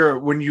 you're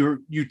when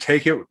you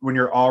take it when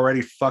you're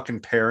already fucking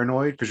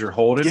paranoid because you're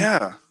holding.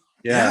 Yeah.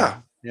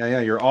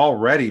 You're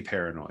already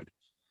paranoid,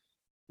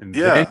 and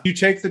then you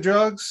take the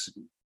drugs.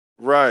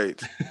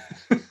 Right.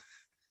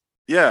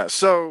 Yeah.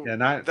 So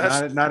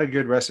not a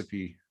good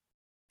recipe.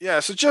 Yeah.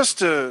 So just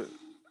to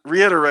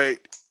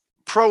reiterate,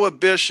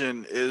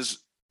 prohibition is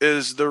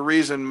the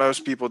reason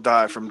most people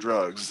die from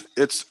drugs.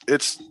 It's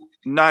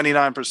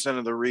 99%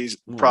 of the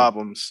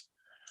problems.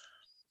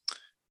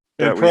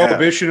 And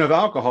prohibition of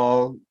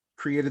alcohol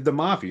created the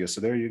mafia.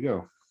 So there you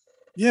go.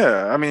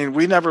 Yeah. I mean,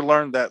 we never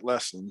learned that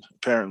lesson,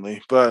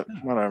 apparently, but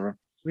whatever.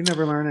 We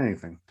never learned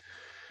anything.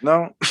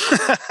 No.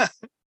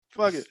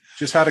 Fuck it.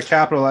 Just how to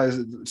capitalize.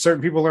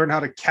 Certain people learn how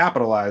to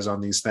capitalize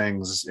on these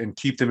things and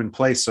keep them in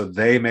place so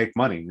they make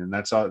money. And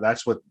that's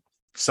what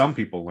some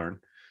people learn.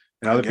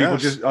 And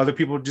other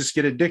people just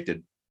get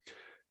addicted.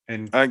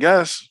 And I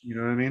guess, you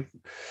know what I mean?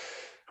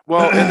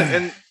 Well,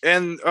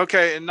 and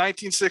okay, in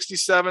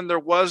 1967, there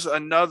was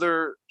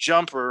another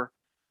jumper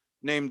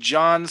named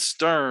John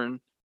Stern.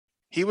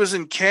 He was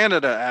in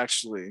Canada,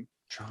 actually.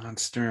 John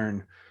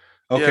Stern.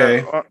 Okay.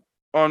 Yeah,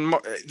 on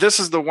this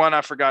is the one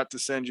I forgot to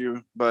send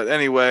you, but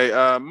anyway,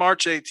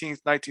 March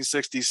 18th,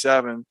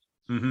 1967,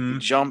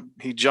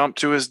 he jumped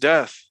to his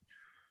death.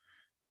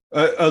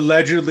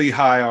 Allegedly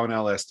high on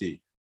LSD.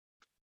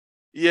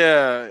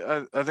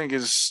 Yeah, I think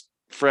his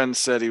friend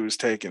said he was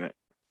taking it.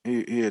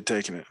 He had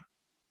taken it.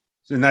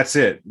 And that's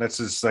it. That's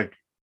just like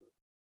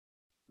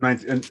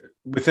and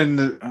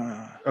within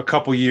a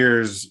couple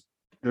years,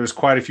 there's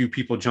quite a few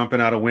people jumping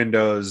out of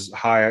windows,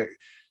 high,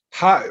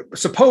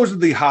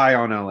 supposedly high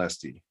on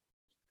LSD.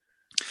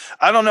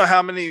 I don't know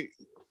how many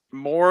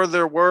more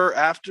there were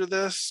after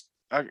this.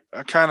 I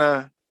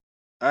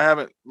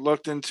haven't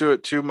looked into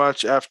it too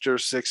much after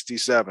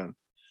 67.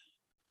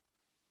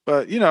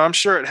 But, I'm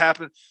sure it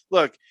happened.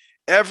 Look,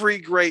 every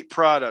great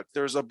product,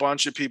 there's a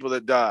bunch of people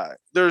that die.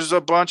 There's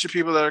a bunch of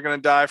people that are going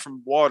to die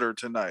from water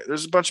tonight.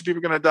 There's a bunch of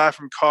people going to die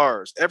from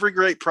cars. Every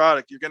great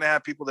product, you're going to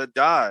have people that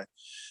die.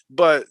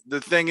 But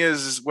the thing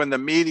is when the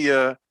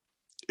media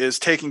is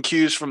taking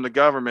cues from the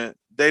government,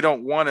 they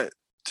don't want it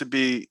to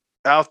be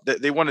out.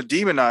 They want to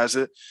demonize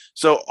it.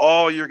 So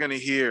all you're going to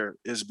hear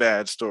is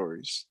bad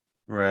stories.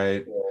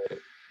 Right.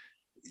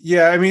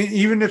 Yeah, I mean,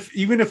 even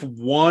if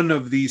one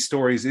of these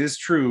stories is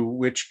true,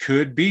 which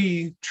could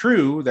be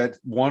true, that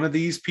one of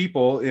these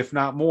people, if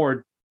not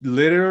more,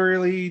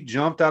 literally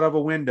jumped out of a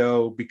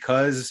window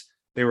because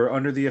they were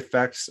under the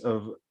effects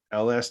of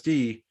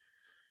LSD.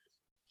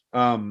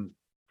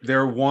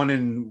 They're one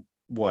in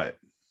what?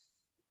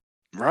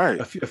 Right.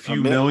 A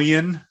few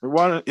million.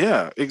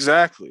 Yeah,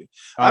 exactly.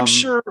 I'm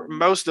sure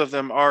most of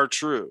them are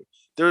true.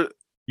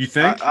 You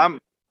think?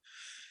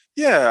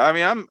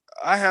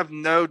 I have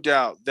no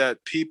doubt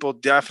that people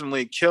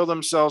definitely kill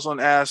themselves on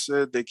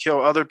acid. They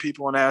kill other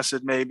people on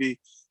acid, maybe.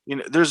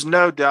 There's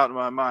no doubt in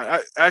my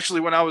mind.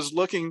 When I was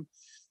looking,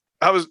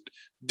 I was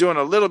doing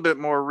a little bit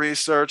more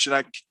research, and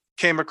I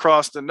came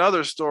across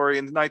another story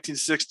in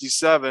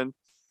 1967.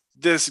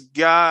 This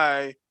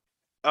guy,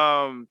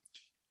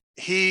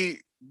 he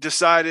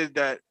decided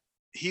that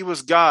he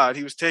was God.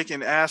 He was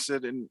taking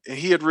acid, and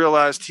he had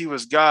realized he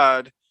was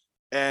God,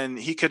 and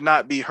he could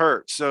not be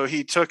hurt. So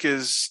he took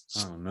his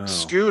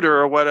scooter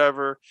or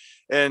whatever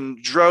and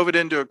drove it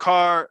into a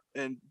car,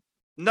 and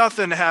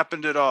nothing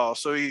happened at all.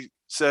 So he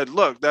said,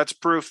 look, that's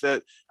proof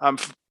that I'm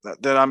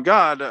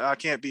God. I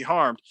can't be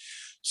harmed.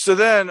 So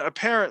then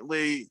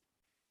apparently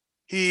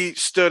he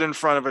stood in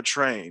front of a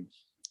train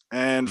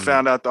and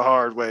found out the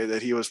hard way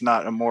that he was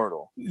not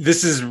immortal.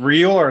 This is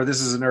real, or this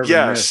is an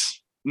urban myth?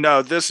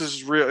 No, this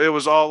is real. It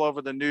was all over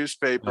the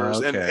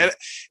newspapers. Okay.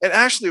 And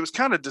actually it was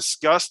kind of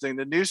disgusting.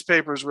 The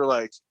newspapers were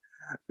like,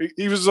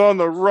 he was on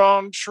the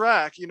wrong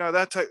track,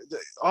 that type,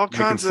 all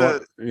kinds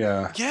of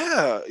yeah.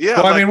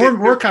 Well, I mean,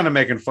 we're kind of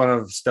making fun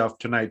of stuff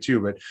tonight too,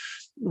 but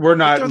we're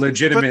not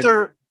legitimate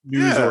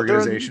news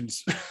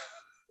organizations.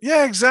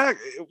 Yeah,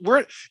 exactly.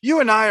 You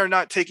and I are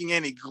not taking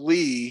any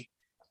glee.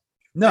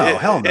 No,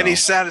 hell no. Any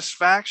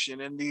satisfaction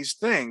in these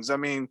things. I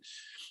mean,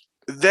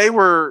 they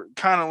were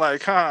kind of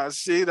like,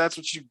 see, that's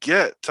what you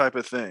get type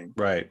of thing.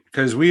 Right.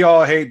 Because we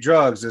all hate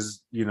drugs,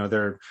 as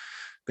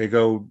they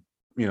go,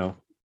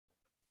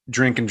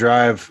 drink and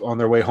drive on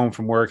their way home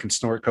from work and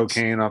snort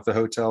cocaine off the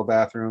hotel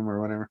bathroom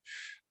or whatever,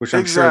 which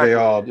I'm sure they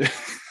all do.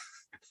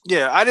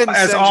 Yeah, I didn't.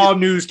 As all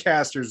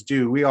newscasters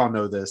do. We all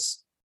know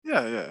this.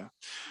 Yeah.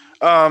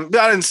 I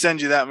didn't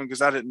send you that one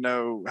because I didn't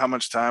know how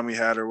much time we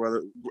had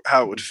or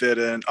how it would fit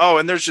in. Oh,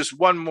 and there's just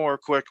one more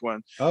quick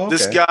one. Oh, okay.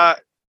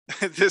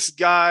 This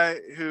guy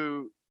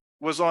who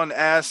was on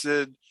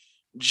acid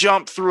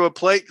jumped through a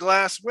plate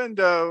glass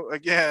window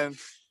again,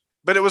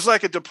 but it was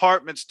like a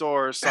department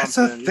store or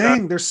something. That's a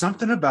thing. There's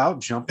something about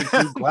jumping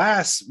through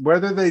glass,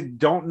 whether they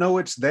don't know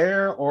it's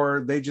there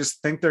or they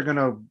just think they're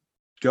gonna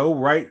go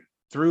right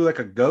through like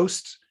a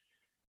ghost.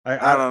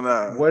 I don't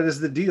know. What is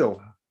the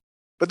deal?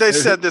 But they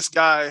said this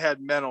guy had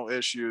mental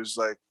issues,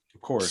 like,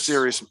 of course,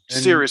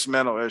 serious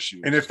mental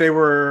issues. And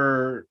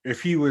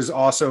if he was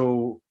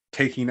also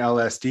taking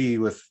LSD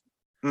with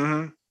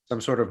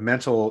some sort of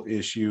mental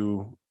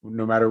issue,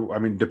 no matter, I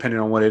mean, depending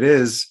on what it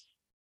is,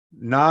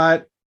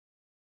 not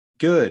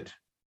good.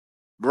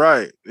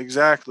 Right,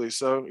 exactly.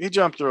 So he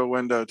jumped through a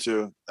window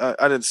too.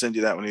 I didn't send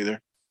you that one either.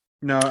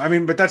 No, I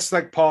mean, but that's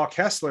like Paul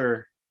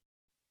Kessler.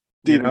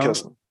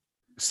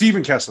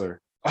 Stephen Kessler.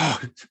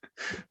 Oh,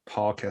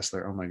 Paul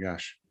Kessler. Oh my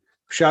gosh.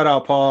 Shout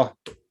out, Paul.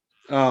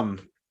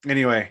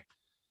 Anyway.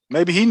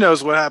 Maybe he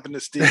knows what happened to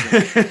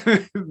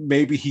Stephen.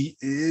 Maybe he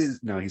is.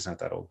 No, he's not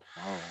that old.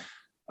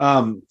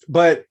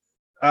 But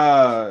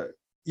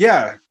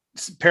yeah,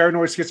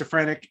 paranoid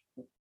schizophrenic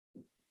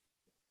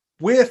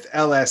with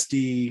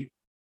LSD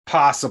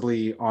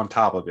possibly on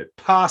top of it.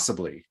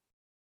 Possibly.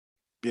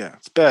 Yeah,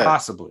 it's bad.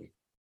 Possibly.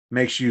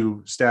 Makes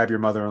you stab your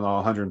mother-in-law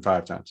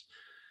 105 times.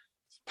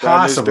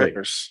 Possibly.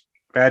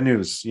 Bad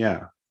news,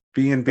 yeah.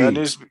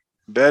 B&B.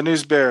 Bad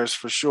news bears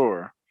for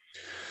sure.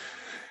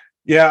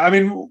 Yeah, I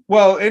mean,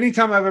 well,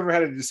 anytime I've ever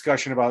had a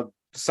discussion about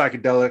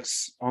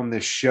psychedelics on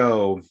this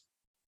show,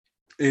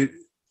 it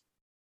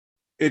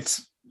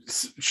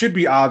should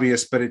be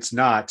obvious, but it's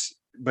not.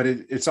 But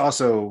it's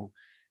also,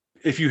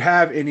 if you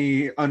have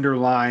any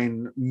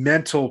underlying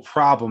mental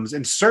problems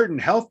and certain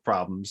health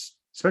problems,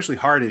 especially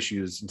heart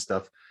issues and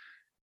stuff,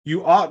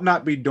 you ought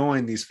not be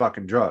doing these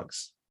fucking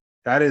drugs.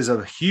 That is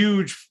a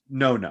huge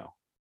no-no.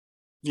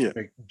 Yeah.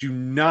 Like, do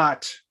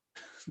not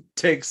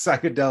take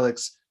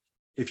psychedelics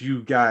if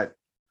you got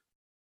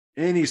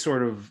any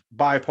sort of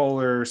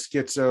bipolar,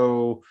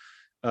 schizo,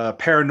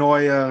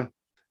 paranoia,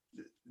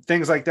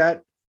 things like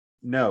that.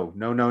 No.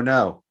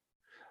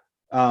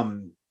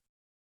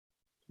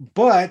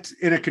 But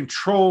in a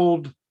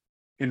controlled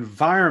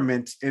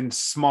environment, in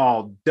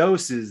small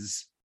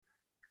doses,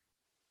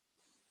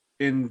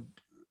 in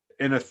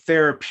a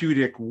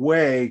therapeutic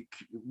way,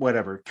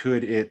 whatever,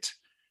 could it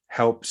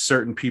help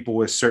certain people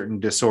with certain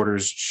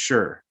disorders?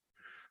 Sure.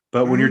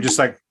 But when you're just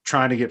like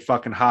trying to get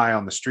fucking high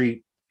on the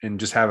street and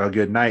just have a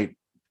good night,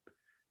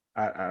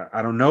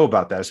 I don't know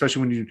about that,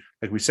 especially when you,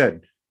 like we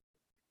said,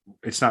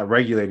 it's not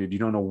regulated. You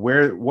don't know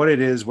what it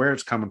is, where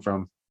it's coming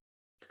from.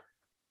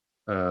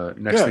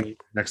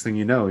 Next thing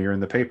you know, you're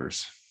in the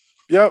papers.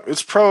 Yep,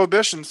 it's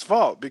prohibition's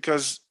fault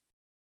because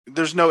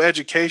there's no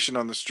education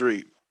on the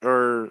street,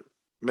 or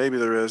maybe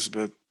there is,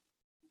 but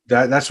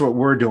that's what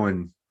we're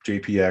doing,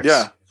 JPX.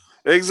 Yeah,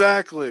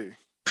 exactly.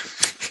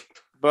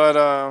 But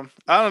I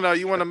don't know.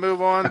 You want to move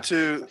on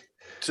to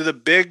the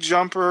big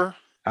jumper?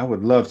 I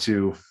would love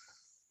to.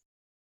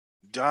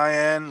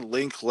 Diane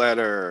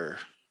Linkletter.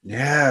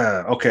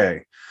 Yeah.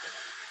 Okay.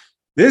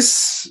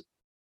 Because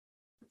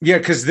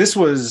this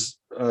was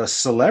a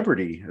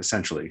celebrity,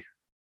 essentially.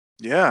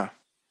 Yeah.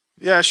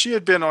 She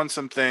had been on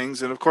some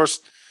things, and of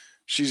course,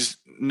 she's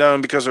known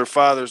because her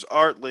father's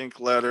Art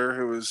Linkletter,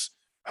 who was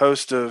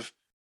host of,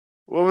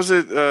 what was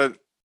it?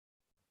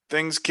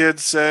 Things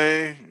Kids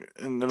Say,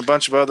 and a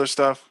bunch of other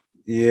stuff.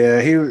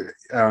 Yeah, he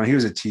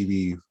was a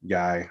TV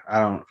guy. I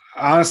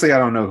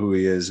don't know who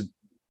he is,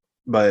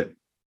 but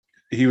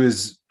he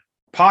was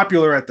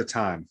popular at the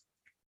time.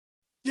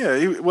 Yeah,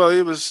 he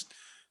was.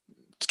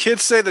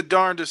 Kids Say the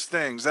Darndest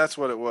Things. That's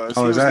what it was.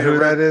 Oh, is that who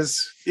that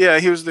is? Yeah,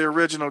 he was the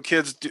original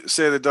Kids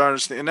Say the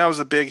Darndest Thing, and that was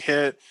a big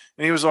hit.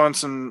 And he was on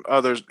some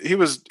others. He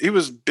was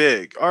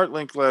big. Art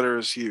Linkletter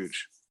is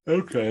huge.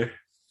 Okay.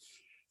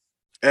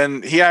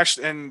 And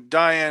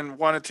Diane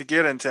wanted to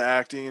get into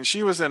acting, and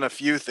she was in a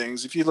few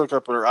things. If you look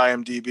up her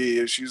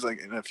IMDb, she's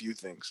like in a few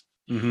things.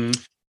 Mm-hmm.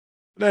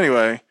 But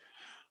anyway,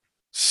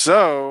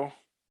 so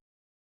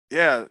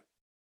yeah,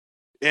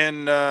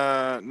 in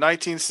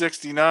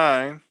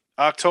 1969,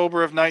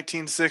 October of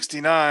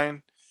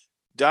 1969,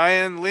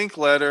 Diane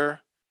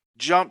Linkletter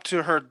jumped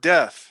to her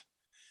death.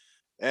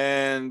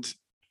 And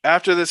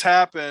after this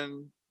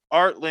happened,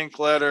 Art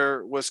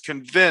Linkletter was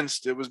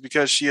convinced it was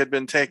because she had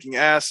been taking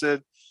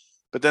acid.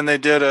 But then they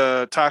did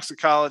a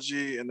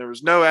toxicology, and there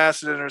was no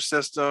acid in her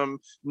system,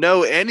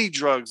 no any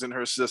drugs in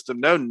her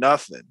system, no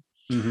nothing.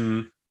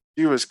 Mm-hmm.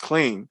 She was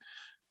clean.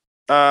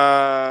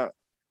 But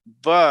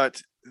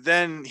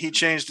then he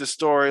changed the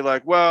story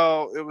like,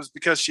 well, it was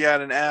because she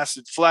had an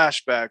acid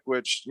flashback,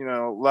 which,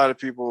 a lot of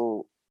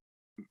people,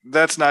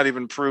 that's not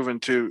even proven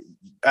to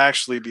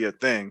actually be a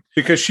thing.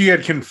 Because she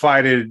had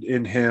confided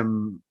in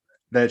him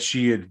that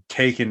she had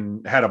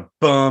had a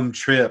bum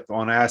trip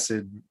on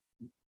acid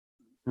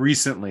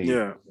recently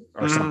or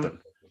something,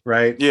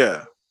 right?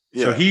 Yeah.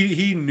 So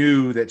he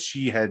knew that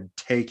she had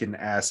taken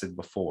acid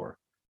before.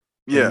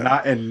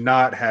 Yeah. And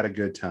not had a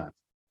good time.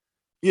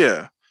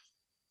 Yeah.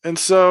 And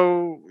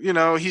so,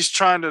 he's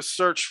trying to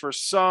search for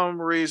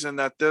some reason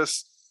that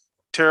this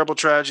terrible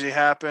tragedy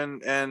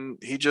happened, and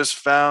he just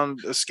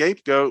found a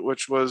scapegoat,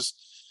 which was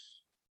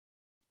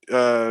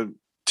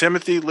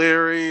Timothy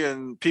Leary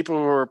and people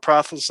who were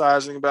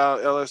prophesizing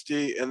about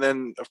LSD, and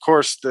then, of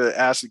course, the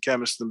acid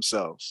chemists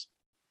themselves.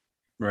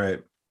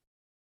 Right.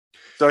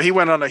 So he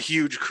went on a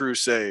huge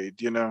crusade,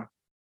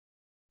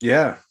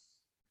 Yeah.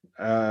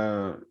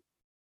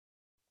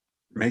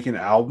 Making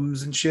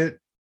albums and shit.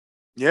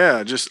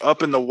 Yeah, just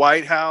up in the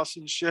White House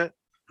and shit.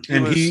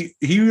 He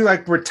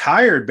like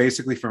retired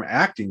basically from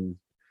acting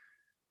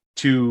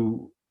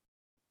to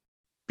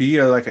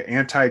be like an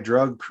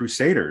anti-drug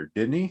crusader,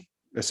 didn't he?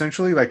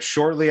 Essentially, like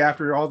shortly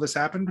after all this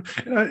happened.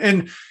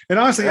 And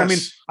honestly, yes. I mean,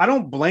 I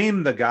don't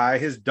blame the guy.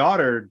 His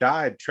daughter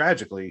died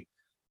tragically.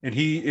 And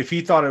if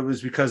he thought it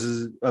was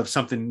because of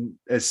something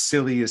as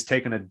silly as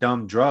taking a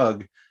dumb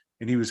drug,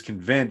 and he was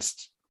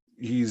convinced,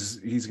 he's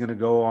going to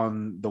go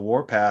on the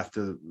warpath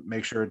to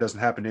make sure it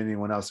doesn't happen to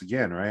anyone else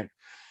again, right?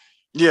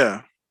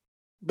 Yeah,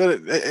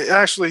 but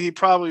actually, he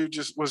probably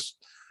just was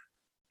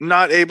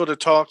not able to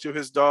talk to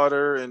his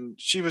daughter, and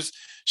she was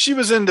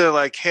into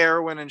like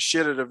heroin and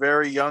shit at a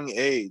very young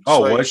age.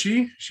 Oh, like, was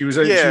she? She was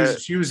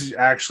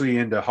actually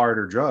into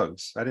harder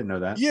drugs. I didn't know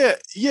that.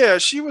 Yeah,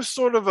 she was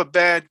sort of a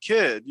bad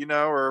kid,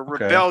 or a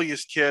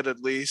rebellious kid at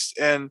least,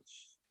 and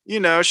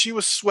she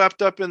was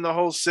swept up in the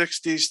whole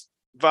 60s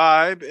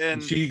vibe,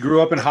 and she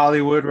grew up in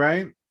Hollywood,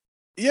 right?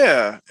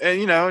 Yeah,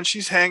 and and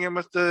she's hanging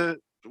with the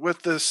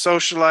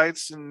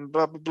socialites and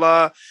blah blah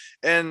blah,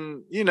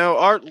 and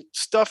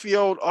stuffy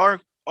old Art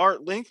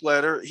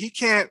Linkletter, he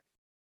can't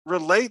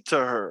relate to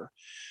her,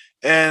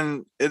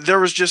 and there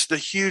was just a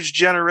huge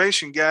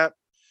generation gap,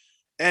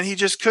 and he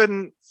just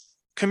couldn't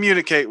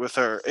communicate with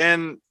her,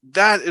 and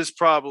that is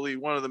probably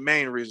one of the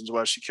main reasons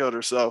why she killed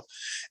herself.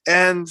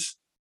 And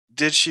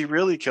did she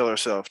really kill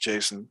herself,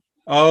 Jason?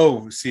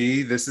 Oh,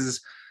 see, this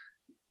is,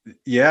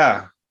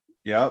 yeah,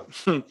 yep.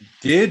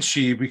 Did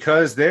she?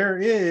 Because there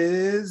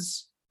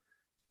is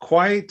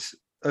quite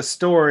a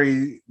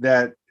story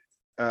that,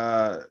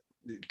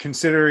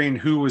 considering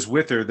who was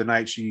with her the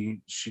night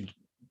she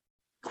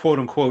quote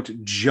unquote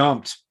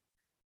jumped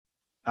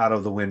out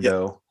of the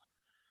window. Yep.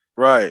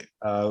 Right.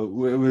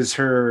 Was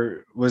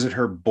it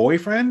her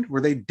boyfriend?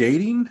 Were they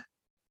dating,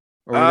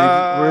 or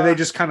were they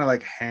just kind of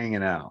like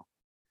hanging out?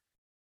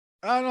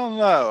 I don't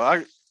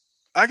know.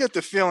 I get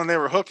the feeling they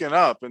were hooking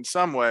up in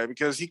some way,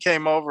 because he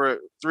came over at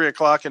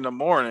 3:00 in the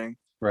morning.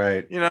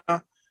 Right.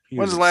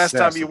 When's the last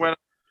time you went?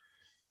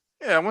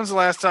 Yeah. When's the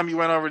last time you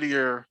went over to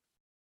your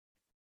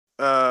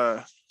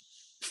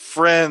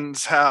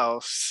friend's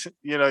house?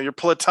 Your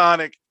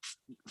platonic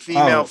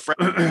female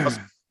friend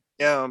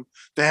to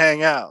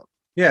hang out.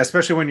 Yeah,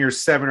 especially when you're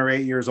 7 or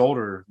 8 years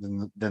older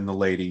than the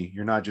lady.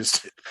 You're not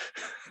just.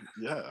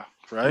 Yeah.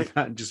 Right.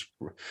 Not just.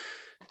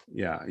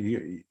 Yeah.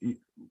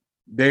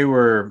 They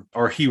were,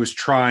 or he was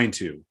trying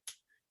to.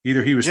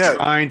 Either he was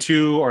trying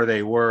to, or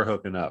they were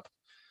hooking up.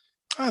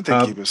 I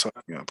think he was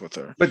hooking up with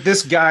her. But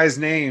this guy's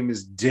name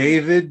is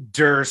David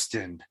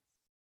Durston.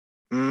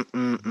 You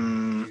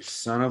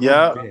son of a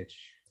bitch.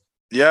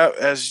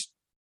 Yeah,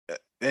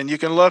 and you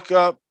can look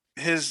up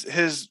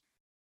his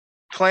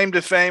claim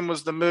to fame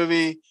was the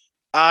movie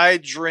I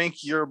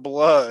Drink Your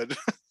Blood,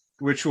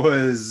 which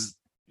was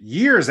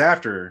years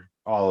after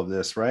all of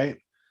this, right?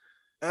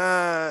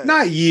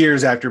 Not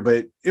years after,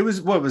 but it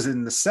was, what was it,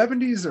 in the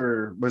 70s,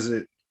 or was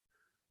it?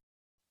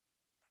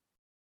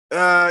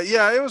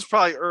 Yeah, it was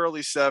probably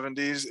early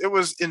 70s. It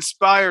was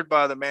inspired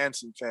by the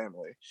Manson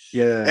family.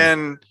 Yeah.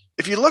 And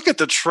if you look at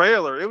the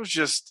trailer, it was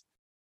just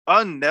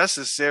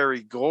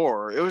unnecessary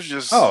gore. It was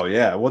just, oh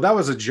yeah. Well, that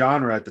was a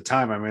genre at the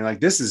time. I mean,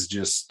 like, this is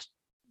just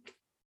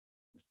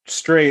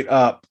straight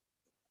up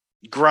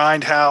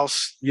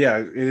grindhouse. Yeah,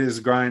 it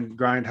is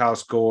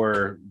grindhouse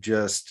gore,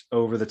 just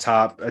over the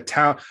top.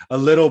 A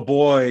little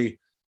boy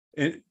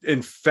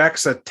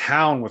infects a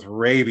town with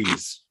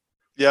rabies.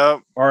 Yeah.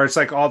 Or it's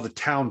like all the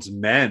town's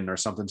men or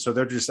something. So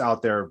they're just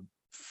out there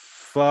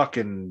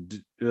fucking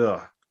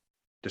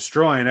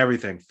destroying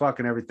everything,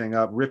 fucking everything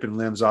up, ripping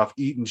limbs off,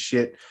 eating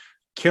shit,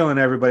 killing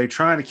everybody,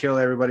 trying to kill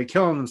everybody,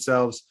 killing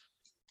themselves.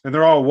 And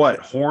they're all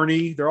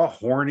horny? They're all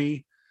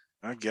horny.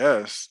 I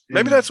guess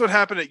maybe that's what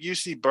happened at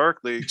UC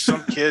Berkeley.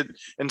 Some kid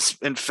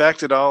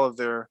infected all of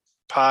their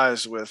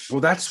pies with. Well,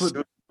 that's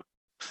what.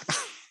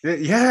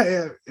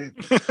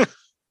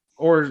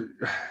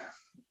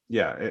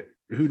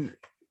 Who?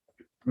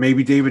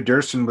 Maybe David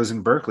Durston was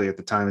in Berkeley at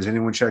the time. Has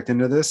anyone checked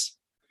into this?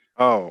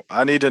 Oh,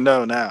 I need to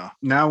know now.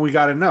 Now we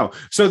got to know.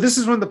 So this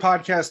is when the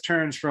podcast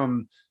turns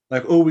from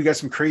like, oh, we got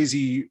some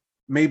crazy,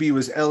 maybe it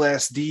was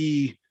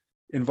LSD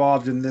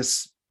involved in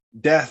this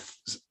death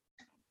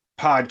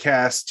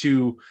podcast,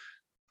 to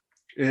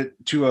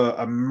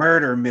a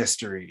murder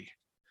mystery.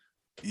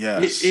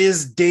 Yes.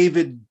 Is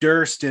David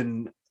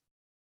Durston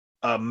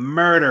a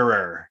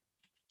murderer?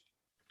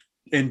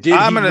 And did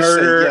he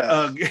murder?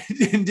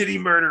 And did he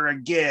murder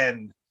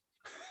again?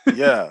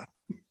 Yeah,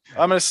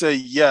 I'm gonna say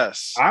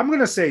yes. I'm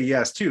gonna say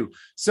yes too.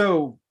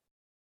 So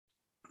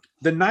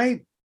the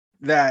night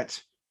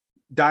that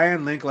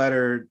Diane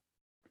Linkletter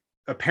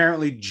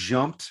apparently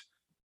jumped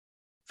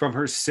from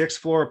her 6th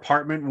floor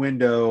apartment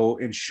window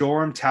in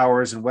Shoreham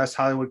Towers in West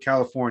Hollywood,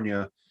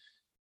 California,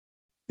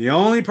 the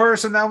only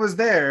person that was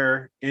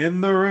there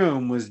in the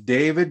room was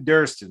David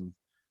Durston.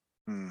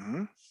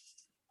 Mm-hmm.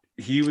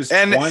 He was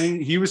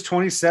 20. He was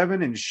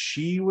 27, and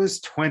she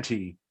was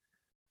 20.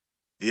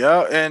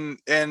 Yeah,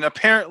 and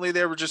apparently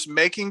they were just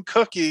making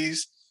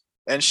cookies,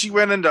 and she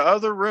went into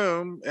other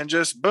room and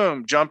just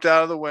boom, jumped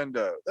out of the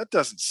window. That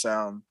doesn't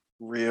sound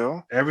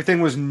real.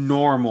 Everything was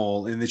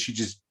normal, and then she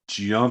just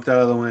jumped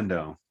out of the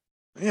window.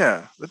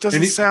 Yeah, that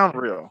doesn't sound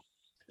real.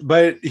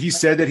 But he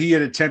said that he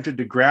had attempted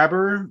to grab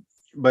her,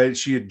 but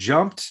she had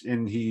jumped,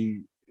 and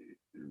he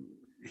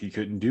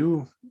couldn't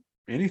do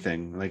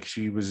anything. Like,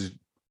 she was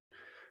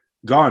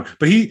gone.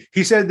 But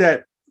he said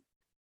that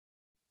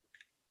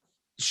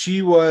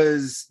she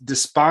was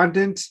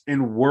despondent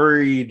and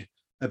worried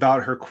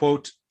about her,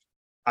 quote,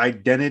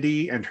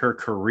 identity and her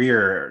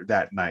career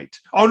that night.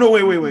 Oh, no,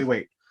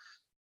 wait.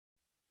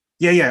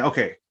 Yeah.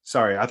 Okay.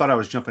 Sorry. I thought I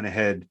was jumping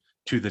ahead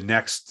to the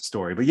next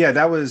story. But yeah,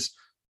 that was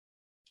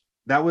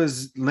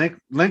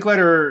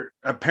Linkletter,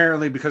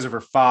 apparently because of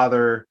her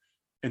father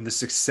and the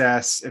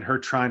success and her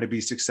trying to be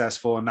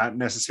successful and not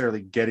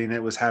necessarily getting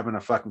it, was having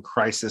a fucking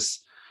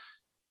crisis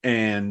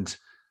and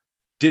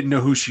didn't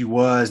know who she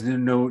was,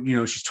 didn't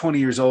know, she's 20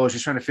 years old.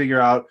 She's trying to figure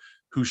out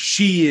who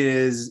she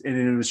is.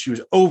 And she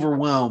was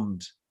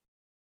overwhelmed.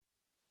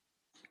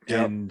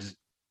 Yep. And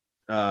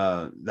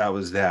that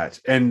was that.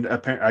 And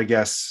I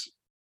guess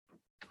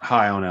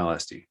high on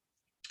LSD.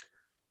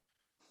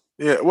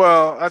 Yeah,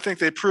 well, I think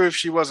they proved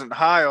she wasn't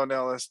high on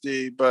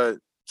LSD, but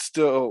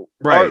still,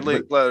 right. Art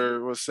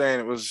Linkletter was saying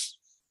it was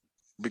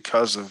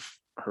because of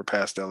her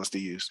past LSD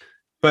use.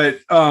 But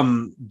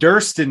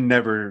Durston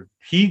never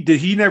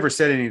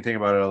said anything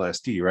about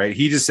LSD, right?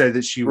 He just said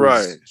that she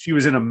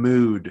was in a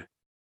mood.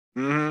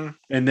 Mm-hmm.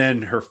 And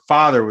then her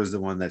father was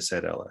the one that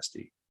said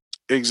LSD.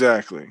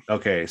 Exactly.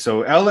 Okay,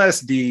 so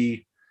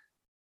LSD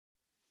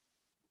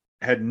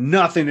had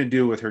nothing to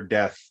do with her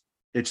death.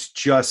 It's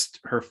just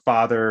her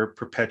father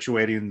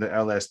perpetuating the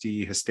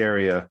LSD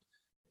hysteria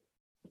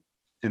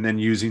and then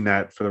using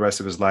that for the rest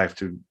of his life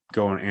to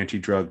go on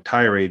anti-drug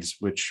tirades,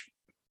 which,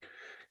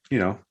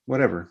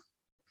 whatever.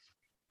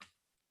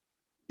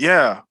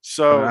 Yeah.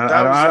 So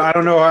I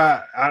don't know.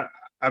 I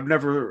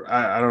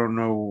don't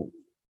know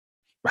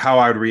how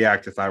I would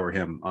react if I were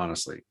him,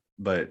 honestly.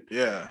 But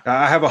yeah,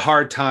 I have a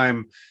hard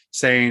time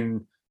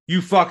saying,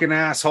 you fucking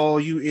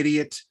asshole, you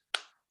idiot.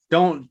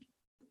 Don't,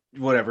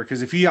 whatever.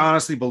 Because if he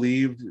honestly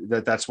believed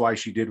that that's why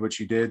she did what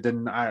she did,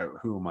 then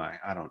who am I?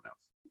 I don't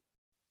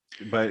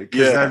know. But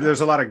because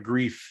there's a lot of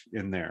grief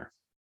in there.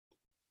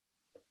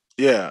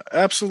 Yeah,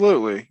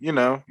 absolutely. He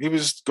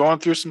was going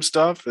through some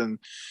stuff and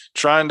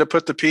trying to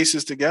put the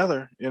pieces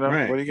together.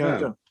 Right. What are you going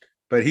to do?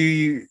 But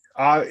he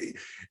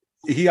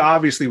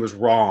obviously was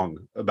wrong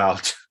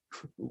about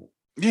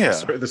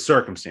the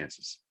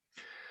circumstances.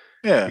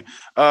 Yeah.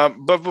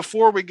 But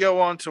before we go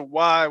on to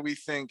why we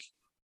think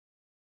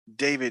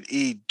David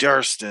E.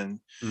 Durston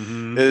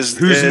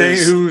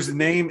whose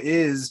name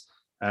is,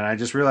 and I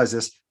just realized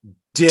this,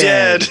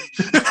 dead.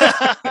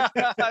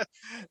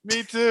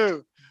 Me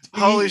too.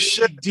 Holy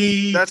shit.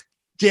 That's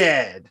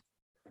dead.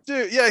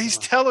 Dude, yeah, he's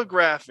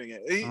telegraphing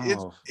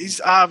it.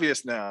 He's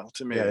obvious now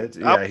to me.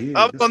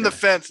 I'm on the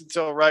fence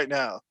until right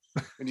now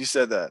when you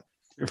said that.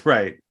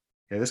 Right.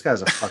 Yeah, this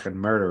guy's a fucking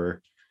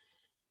murderer.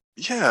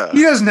 Yeah.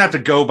 He doesn't have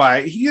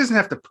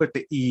to put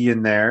the E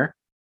in there.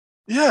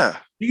 Yeah.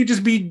 He could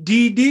just be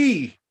DD.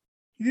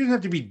 He doesn't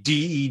have to be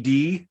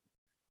DED.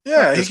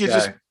 Yeah,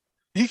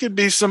 he could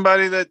be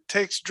somebody that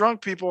takes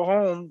drunk people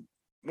home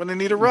when they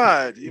need a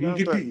ride.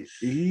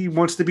 He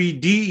wants to be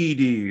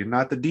DED,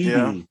 not the DD.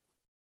 Yeah.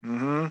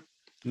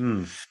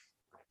 Mm-hmm.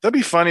 That'd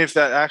be funny if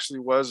that actually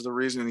was the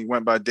reason he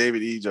went by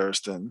David E.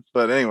 Durston.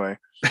 But anyway,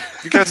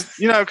 because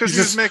he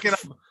was making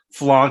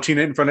flaunting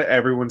it in front of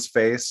everyone's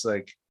face,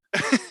 like.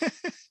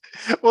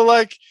 Well,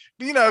 like,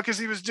 because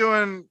he was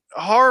doing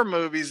horror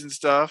movies and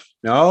stuff.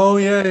 Oh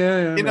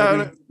yeah.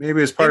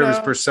 Maybe as part of his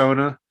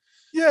persona.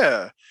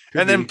 Yeah,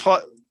 and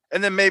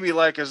then maybe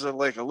like as a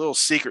little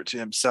secret to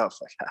himself.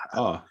 Like,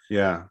 oh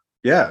yeah.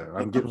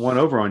 I'm getting one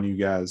over on you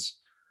guys.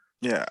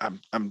 Yeah,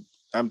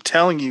 I'm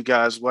telling you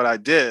guys what I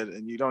did,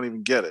 and you don't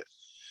even get it.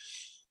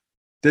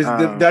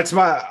 That's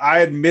I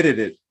admitted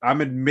it.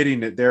 I'm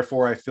admitting it.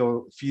 Therefore, I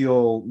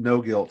feel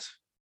no guilt.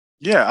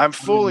 Yeah, I'm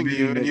fooling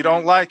you, and you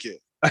don't like it.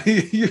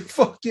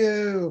 Fuck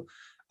you.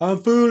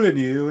 I'm fooling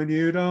you, and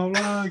you don't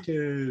like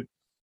it.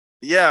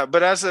 Yeah,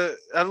 but as a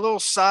little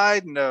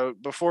side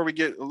note, before we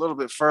get a little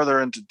bit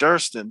further into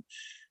Durston,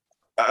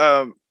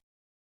 um,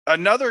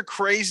 another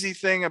crazy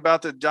thing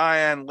about the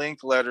Diane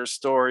Linkletter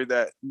story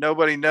that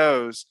nobody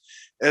knows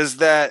is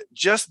that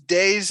just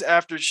days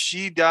after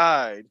she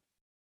died,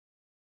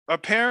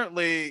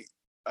 apparently,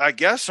 I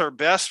guess her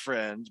best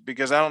friend,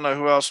 because I don't know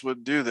who else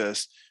would do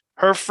this,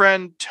 her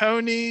friend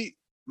Tony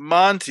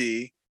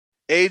Monty,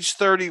 age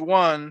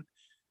 31,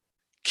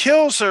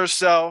 kills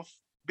herself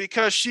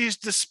because she's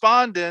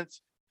despondent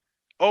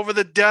over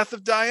the death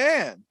of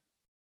Diane.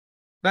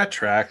 That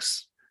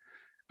tracks.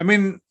 I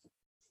mean,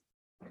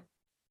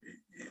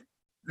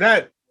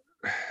 that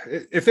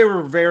if they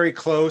were very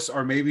close,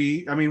 or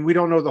maybe, I mean, we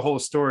don't know the whole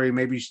story.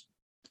 Maybe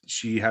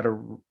she had a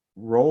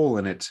role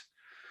in it.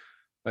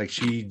 Like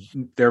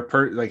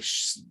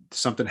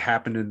something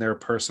happened in their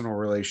personal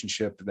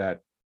relationship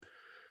that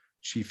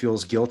she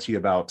feels guilty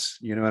about.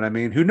 You know what I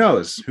mean? Who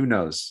knows?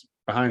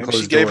 Behind Maybe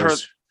closed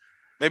doors.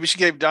 Maybe she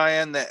gave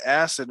Diane the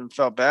acid and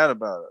felt bad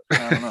about it.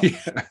 I don't know.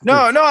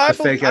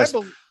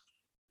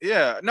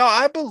 Yeah,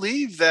 I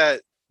believe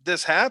that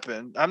this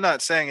happened. I'm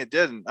not saying it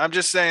didn't. I'm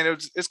just saying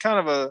it's kind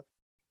of a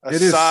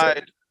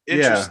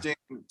interesting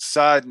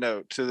side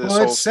note to this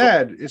whole it's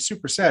sad. It's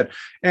super sad.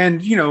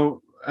 And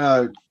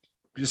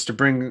just to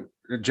bring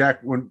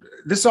Jack, when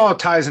this all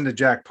ties into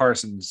Jack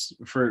Parsons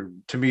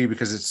to me,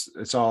 because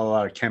it's all a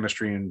lot of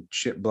chemistry and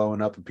shit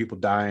blowing up and people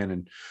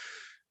dying,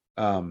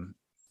 and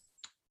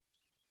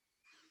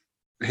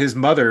his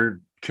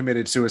mother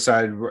committed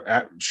suicide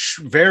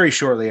very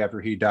shortly after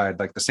he died,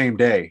 like the same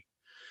day.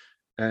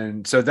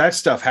 And so that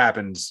stuff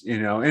happens,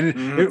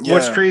 and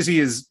what's crazy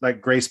is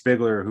like Grace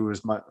Bigler, who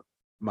is my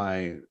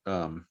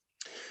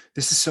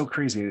this is so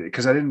crazy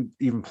because I didn't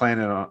even plan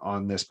it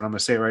on this, but I'm gonna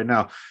say it right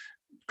now.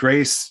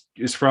 Grace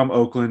is from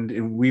Oakland,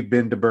 and we've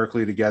been to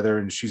Berkeley together,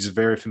 and she's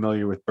very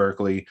familiar with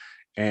Berkeley,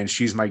 and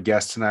she's my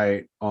guest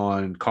tonight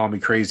on Call Me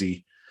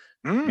Crazy.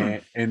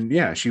 And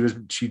yeah, she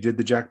did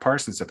the Jack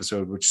Parsons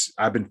episode, which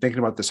I've been thinking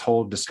about this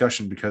whole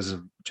discussion because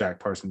of Jack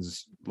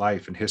Parsons'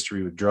 life and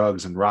history with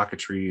drugs and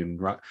rocketry and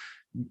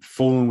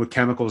fooling with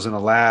chemicals in a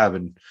lab,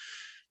 and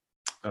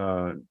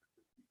and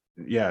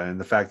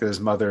the fact that his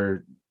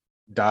mother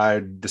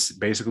died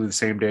basically the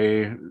same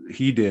day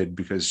he did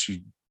because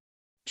she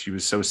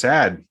was so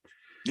sad.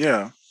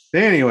 Yeah.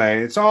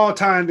 Anyway, it's all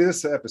tying to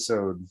this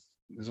episode.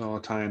 It's all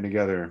tying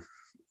together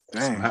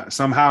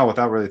somehow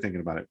without really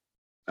thinking about it.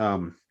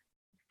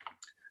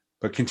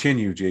 But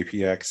continue,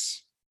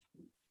 JPX.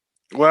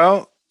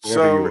 Well,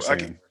 so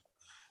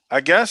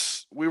I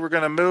guess we were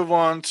going to move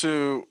on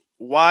to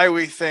why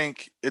we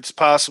think it's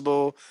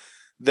possible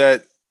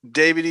that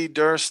David E.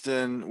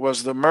 Durston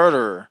was the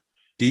murderer.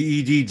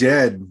 DED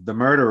dead, the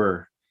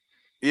murderer.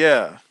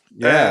 Yeah.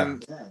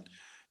 And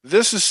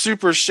this is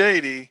super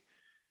shady.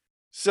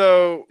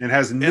 So it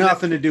has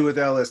nothing to do with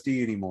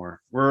LSD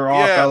anymore. We're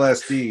off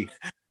LSD.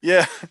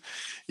 Yeah.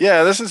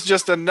 Yeah, this is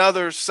just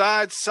another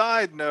side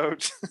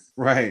note.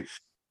 Right.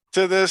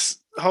 To this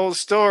whole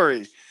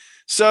story.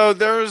 So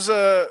there's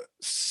a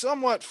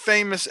somewhat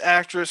famous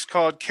actress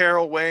called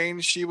Carol Wayne.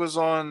 She was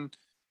on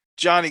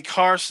Johnny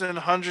Carson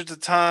hundreds of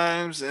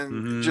times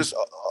and just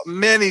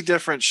many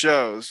different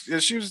shows.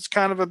 She was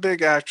kind of a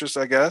big actress,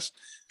 I guess.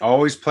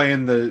 Always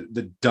playing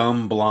the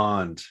dumb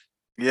blonde.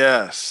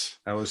 Yes.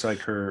 That was like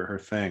her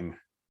thing.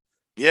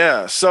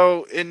 Yeah.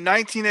 So in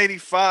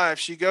 1985,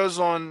 she goes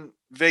on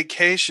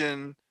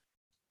vacation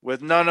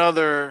with none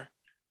other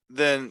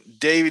than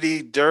David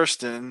E.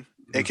 Durston,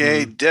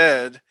 aka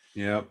Dead.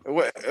 Yep.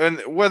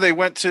 And where they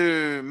went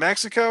to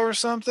Mexico or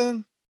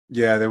something?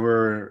 Yeah, they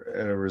were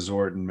at a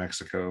resort in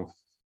Mexico.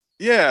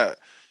 Yeah.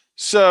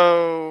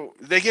 So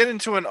they get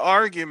into an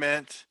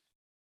argument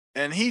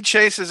and he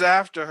chases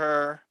after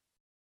her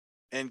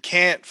and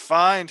can't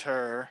find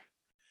her.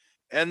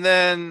 And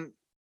then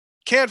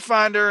can't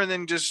find her and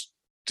then just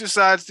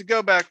decides to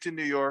go back to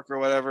New York or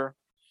whatever.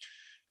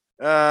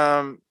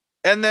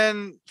 And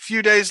then a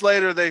few days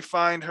later, they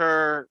find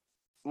her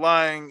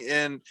lying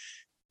in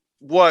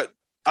what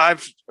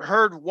I've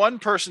heard one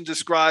person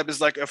describe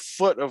as like a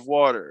foot of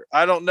water.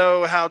 I don't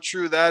know how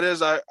true that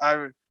is. I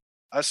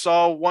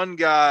saw one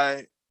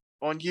guy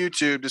on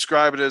YouTube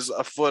describe it as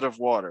a foot of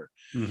water.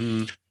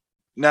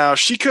 Now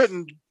she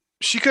couldn't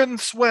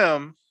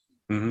swim,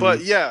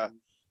 but yeah,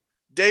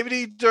 David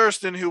E.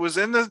 Durston, who was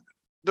in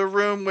the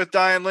room with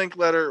Diane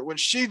Linkletter when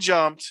she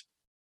jumped,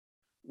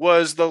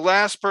 was the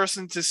last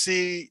person to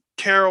see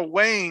Carol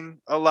Wayne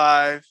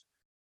alive,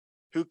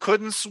 who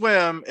couldn't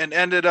swim and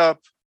ended up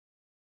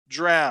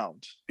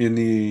drowned in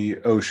the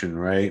ocean,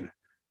 right?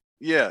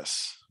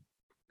 Yes.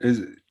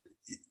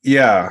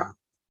 Yeah,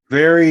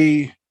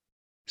 very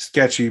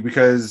sketchy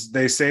because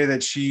they say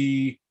that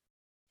she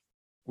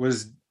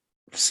was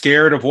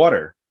scared of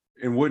water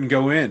and wouldn't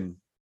go in,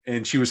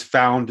 and she was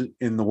found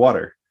in the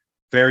water,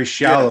 very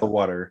shallow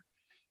water,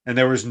 and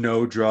there was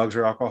no drugs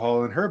or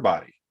alcohol in her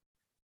body.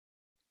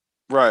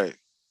 Right.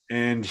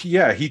 And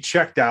he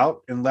checked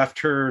out and left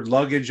her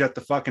luggage at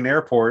the fucking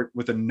airport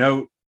with a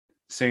note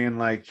saying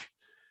like,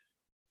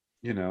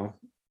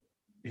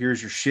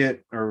 here's your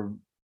shit, or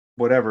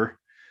whatever.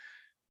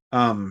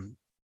 But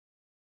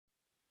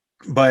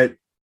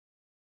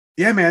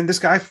yeah, man, this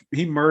guy,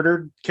 he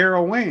murdered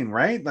Carol Wayne,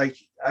 right? Like,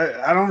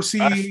 I don't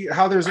see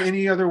how there's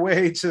any other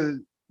way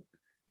to.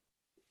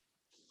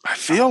 I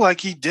feel like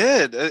he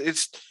did.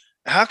 It's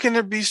how can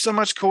there be so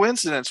much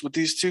coincidence with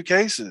these two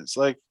cases?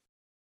 Like,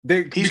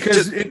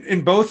 because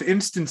in both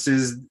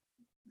instances,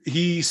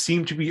 he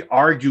seemed to be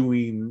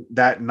arguing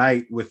that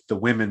night with the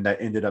women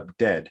that ended up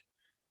dead.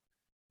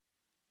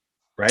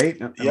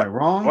 Right? Am I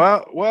wrong?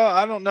 Well,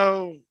 I don't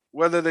know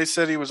whether they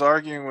said he was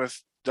arguing with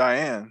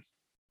Diane.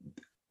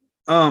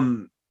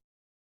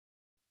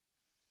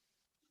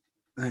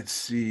 Let's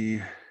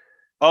see.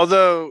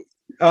 Although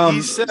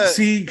he said,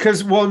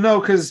 because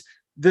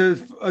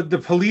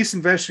the police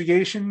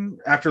investigation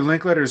after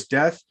Linkletter's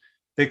death,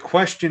 they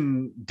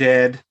questioned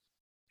Dead,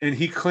 and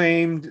he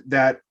claimed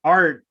that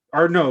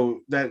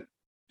that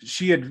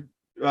she had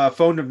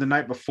phoned him the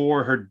night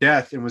before her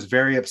death and was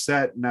very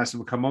upset and asked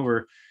him to come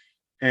over,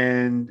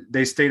 and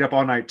they stayed up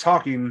all night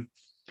talking.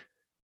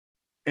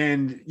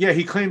 And yeah,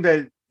 he claimed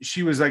that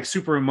she was like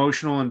super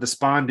emotional and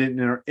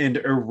despondent and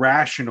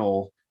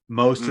irrational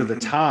most of the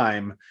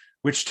time,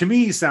 which to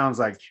me sounds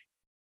like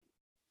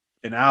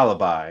an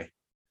alibi.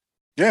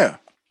 Yeah.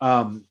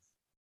 And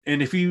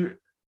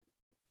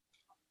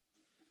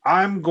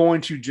I'm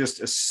going to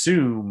just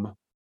assume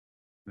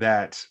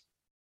that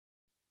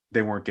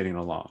they weren't getting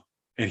along.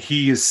 And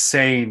he is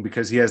saying,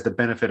 because he has the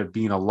benefit of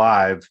being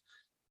alive,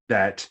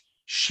 that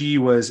she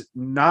was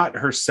not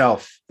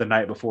herself the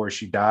night before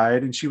she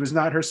died, and she was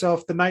not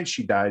herself the night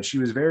she died. She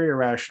was very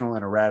irrational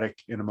and erratic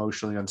and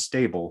emotionally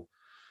unstable.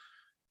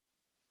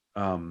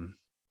 And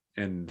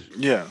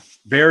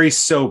very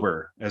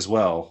sober as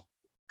well.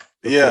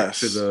 Yes.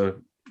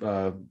 To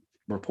the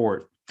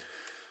report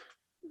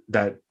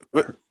that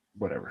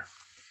whatever.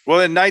 Well,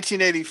 in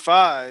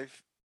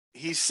 1985,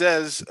 he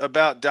says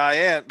about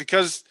Diane,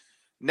 because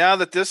now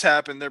that this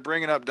happened, they're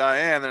bringing up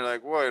Diane. They're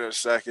like, wait a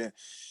second.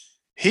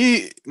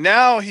 He's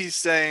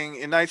saying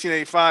in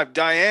 1985,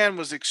 Diane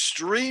was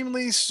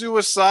extremely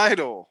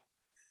suicidal.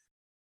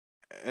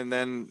 And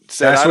then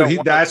said,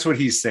 that's what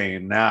he's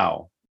saying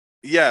now.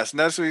 Yes, and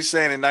that's what he's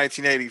saying in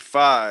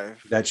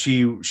 1985. That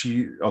she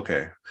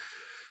okay.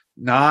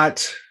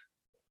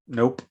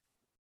 Nope.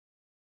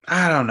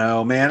 I don't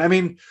know, man. I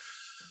mean,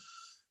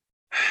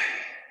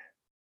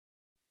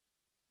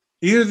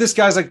 either this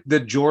guy's like the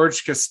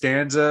George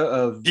Costanza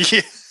of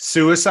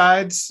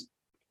suicides,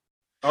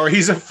 or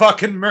he's a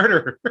fucking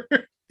murderer.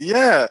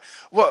 Yeah.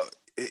 Well,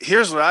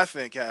 here's what I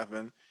think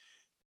happened.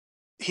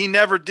 He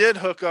never did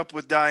hook up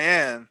with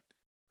Diane,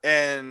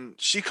 and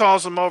she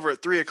calls him over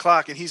at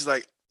 3:00, and he's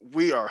like,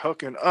 we are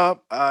hooking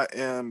up. I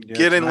am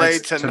getting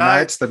laid tonight.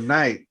 Tonight's the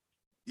night.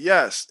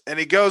 Yes. And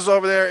he goes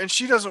over there, and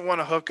she doesn't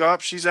want to hook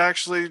up. She's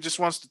actually just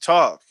wants to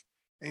talk.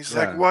 And he's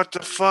like, what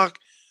the fuck?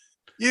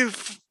 You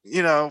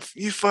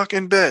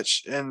fucking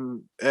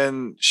bitch.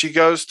 And she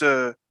goes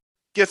to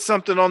get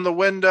something on the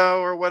window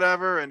or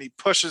whatever, and he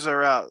pushes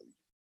her out.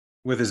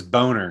 With his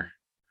boner.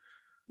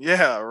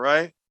 Yeah,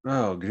 right?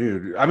 Oh,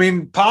 dude. I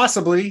mean,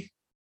 possibly,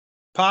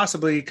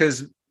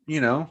 because,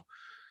 men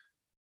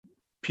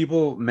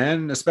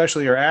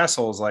especially, are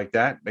assholes like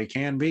that. They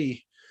can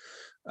be.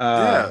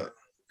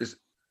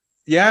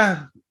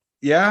 Yeah.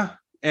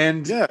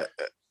 And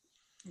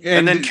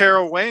then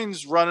Carol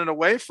Wayne's running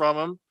away from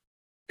him.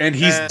 And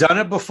he's done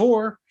it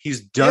before. He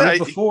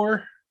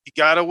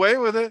got away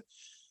with it.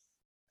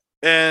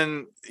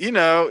 And,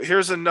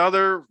 here's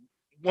another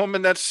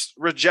woman that's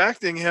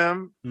rejecting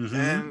him,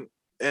 and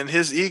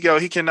his ego,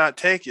 he cannot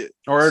take it.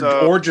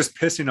 Or just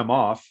pissing him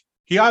off.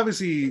 He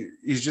obviously,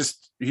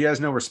 he has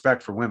no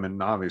respect for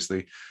women,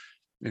 obviously.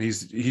 And he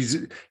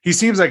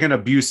seems like an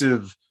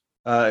abusive,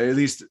 at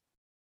least,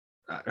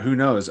 who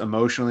knows,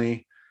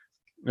 emotionally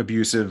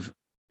abusive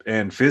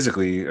and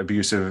physically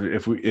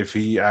abusive if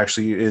he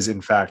actually is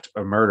in fact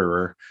a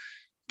murderer.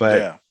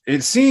 But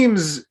it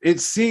seems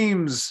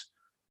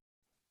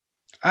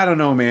I don't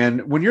know,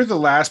 man, when you're the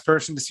last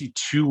person to see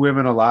two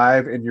women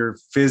alive and you're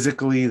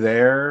physically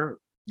there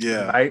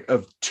the night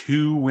of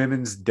two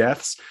women's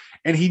deaths,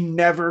 and he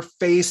never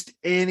faced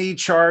any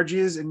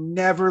charges and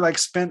never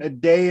spent a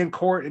day in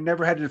court and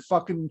never had to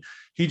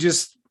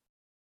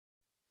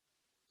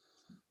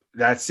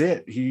that's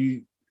it.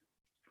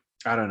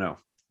 I don't know.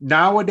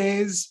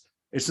 Nowadays,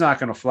 it's not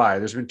going to fly.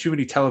 There's been too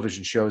many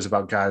television shows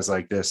about guys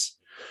like this.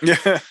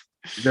 Yeah.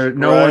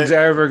 No one's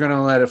ever going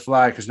to let it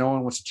fly because no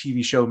one wants a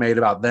TV show made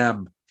about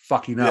them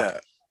fucking up. Yeah.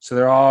 So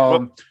they're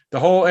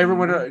all,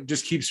 everyone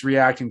just keeps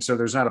reacting. So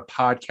there's not a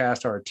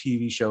podcast or a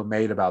TV show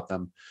made about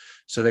them.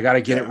 So they got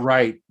to get it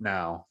right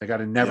now. They got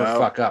to never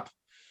fuck up.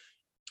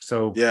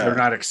 So they're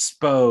not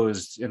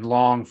exposed in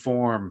long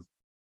form.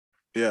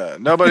 Yeah.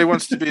 Nobody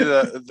wants to be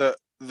the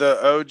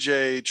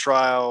OJ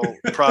trial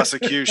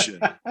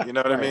prosecution. You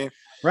know what I mean?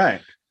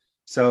 Right.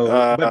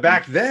 So, but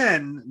back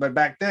then,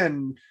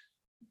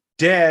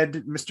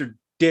 dead Mr.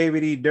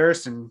 David E.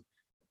 Durston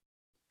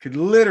could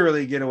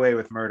literally get away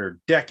with murder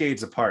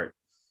decades apart.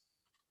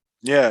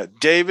 Yeah.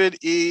 David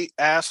E.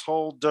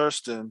 Asshole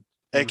Durston,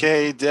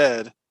 aka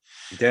Dead.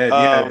 Dead.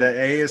 Yeah, the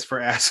A is for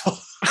asshole.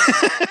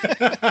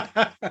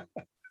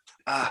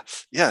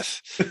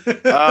 Yes.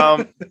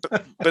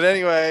 But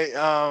anyway,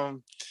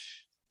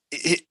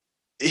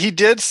 he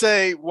did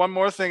say one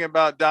more thing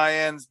about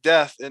Diane's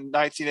death in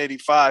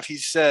 1985. He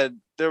said,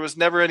 there was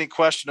never any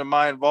question of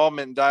my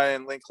involvement in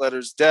Diane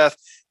Linkletter's death.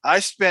 I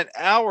spent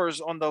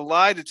hours on the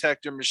lie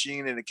detector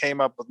machine and it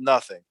came up with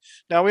nothing.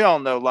 Now, we all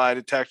know lie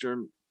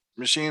detector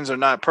machines are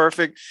not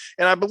perfect.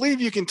 And I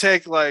believe you can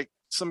take like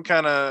some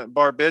kind of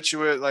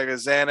barbiturate, like a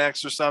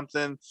Xanax or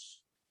something,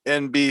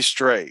 and be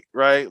straight,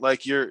 right?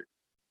 Like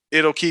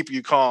it'll keep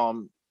you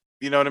calm.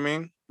 You know what I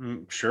mean?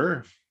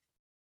 Sure.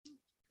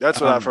 That's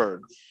what I've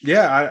heard.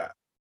 Yeah,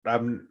 I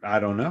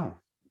don't know.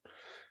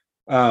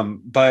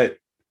 But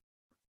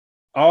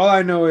all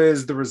I know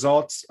is the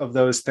results of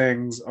those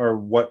things are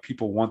what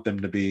people want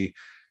them to be,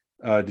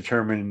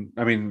 determined.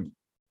 I mean,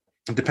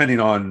 depending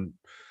on,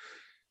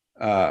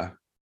 like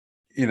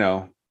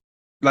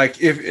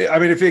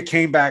if it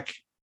came back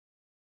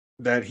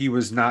that he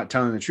was not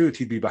telling the truth,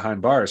 he'd be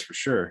behind bars for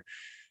sure.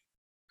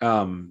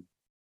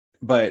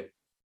 But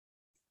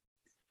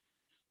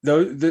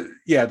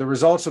the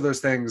results of those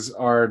things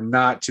are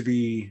not to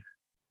be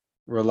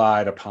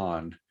relied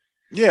upon.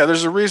 Yeah,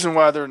 there's a reason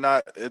why they're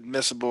not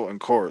admissible in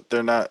court.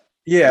 They're not.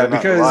 Yeah, they're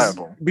not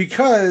reliable.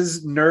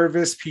 Because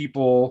nervous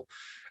people,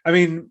 I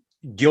mean,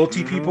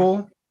 guilty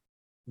people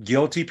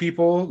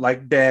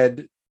like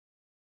dead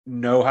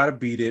know how to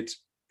beat it,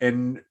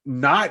 and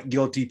not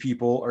guilty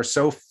people are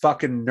so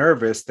fucking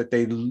nervous that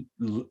they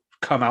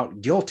come out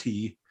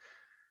guilty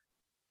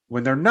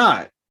when they're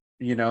not.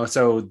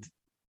 So.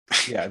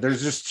 Yeah,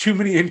 there's just too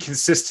many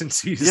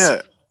inconsistencies.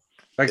 Yeah.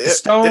 Like the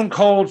stone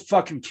cold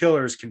fucking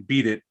killers can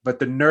beat it, but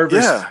the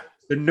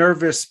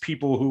nervous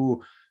people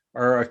who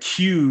are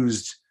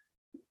accused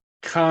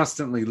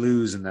constantly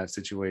lose in that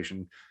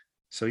situation.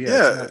 So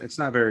it's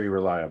not very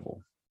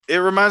reliable. It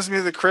reminds me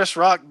of the Chris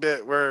Rock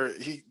bit where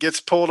he gets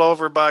pulled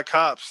over by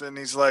cops and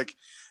he's like,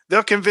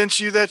 they'll convince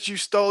you that you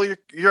stole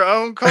your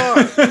own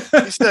car.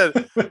 He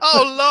said,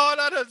 oh Lord,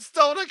 I done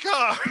stole a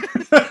car.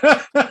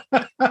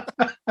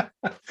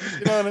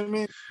 You know what I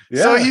mean?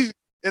 Yeah. So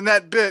in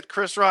that bit,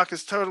 Chris Rock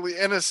is totally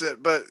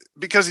innocent, but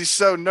because he's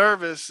so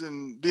nervous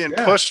and being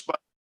pushed by,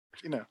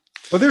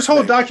 Well, there's a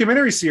whole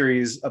documentary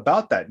series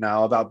about that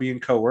now, about being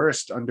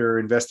coerced under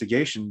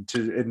investigation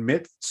to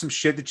admit some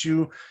shit that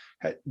you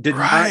did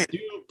not do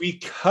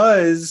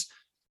because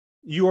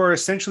you are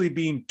essentially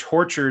being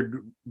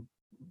tortured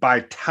by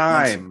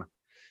time.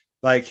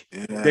 Like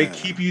they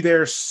keep you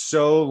there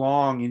so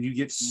long and you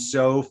get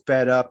so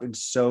fed up and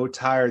so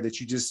tired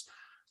that you just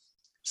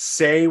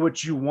say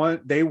what you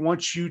want. They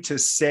want you to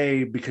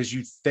say because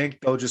you think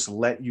they'll just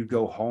let you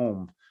go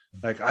home.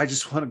 Like, I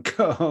just want to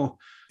go.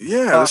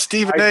 Yeah, the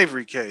Stephen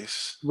Avery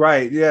case.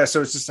 Right. Yeah.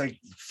 So it's just like,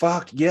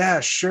 fuck, yeah,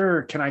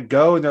 sure. Can I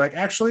go? And they're like,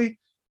 actually,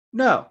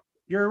 no,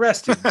 you're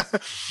arrested.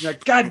 You're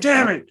like, God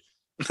damn it.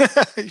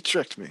 You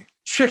tricked me.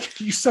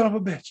 You son of a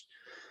bitch.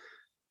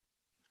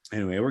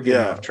 Anyway, we're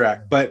getting off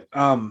track. But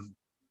David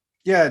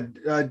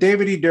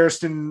E.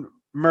 Durston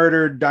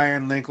murdered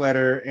Diane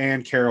Linkletter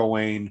and Carol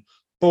Wayne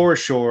for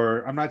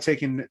sure. I'm not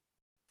taking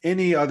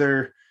any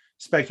other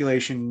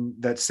speculation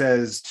that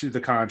says to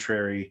the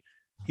contrary.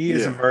 He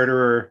is a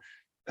murderer.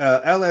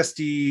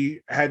 LSD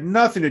had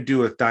nothing to do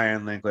with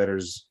Diane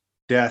Linkletter's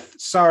death.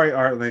 Sorry,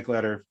 Art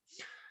Linkletter.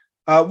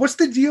 What's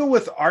the deal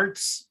with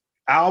Art's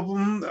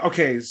album?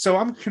 Okay, so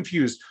I'm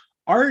confused.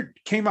 Art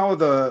came out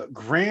with a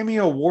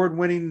Grammy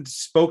award-winning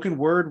spoken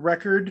word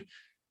record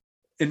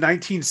in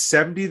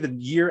 1970, the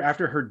year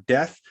after her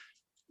death.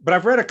 But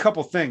I've read a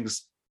couple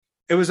things.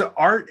 It was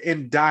Art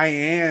and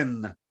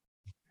Diane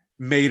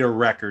made a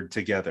record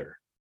together.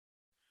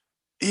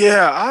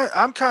 Yeah,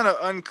 I'm kind of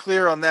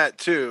unclear on that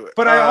too.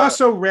 But I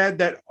also read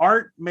that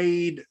Art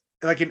made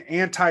like an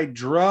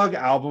anti-drug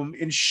album,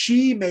 and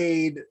she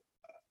made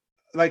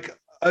like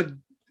a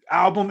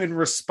album in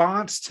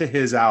response to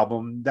his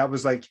album that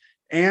was like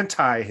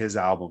anti his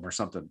album or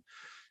something.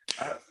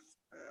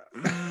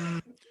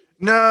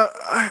 No,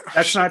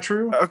 that's not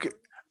true. Okay,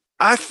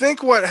 I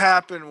think what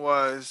happened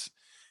was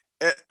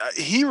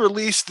he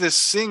released this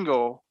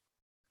single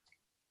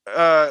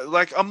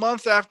like a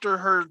month after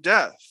her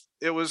death.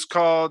 It was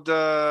called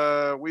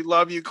 "We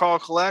Love You, Call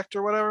Collect"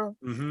 or whatever.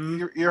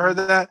 Mm-hmm. You heard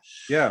that?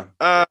 Yeah.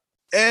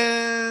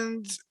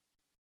 And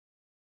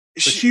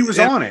she was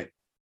on it.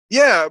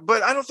 Yeah,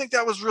 but I don't think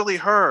that was really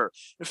her.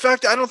 In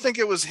fact, I don't think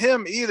it was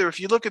him either. If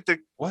you look at the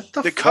fuck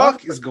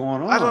cover, is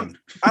going on?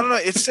 I don't know.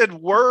 It said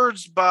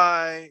words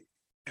by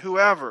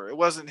whoever. It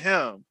wasn't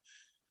him.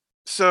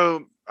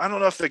 So I don't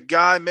know if the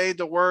guy made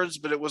the words,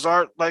 but it was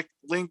Art like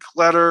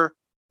Linkletter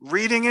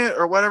reading it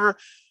or whatever.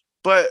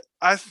 But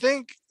I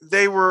think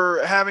they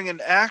were having an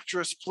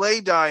actress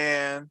play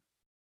Diane.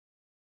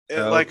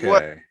 Okay. Like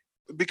what?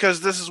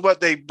 Because this is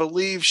what they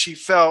believe she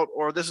felt,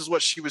 or this is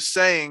what she was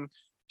saying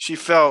she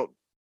felt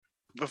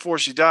before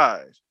she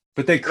died.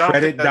 But they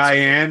credit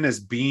Diane as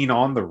being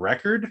on the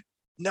record?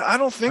 No, I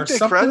don't think they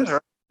credit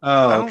her.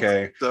 Oh,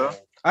 okay. So.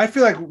 I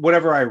feel like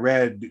whatever I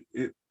read,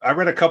 I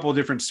read a couple of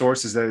different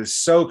sources that is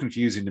so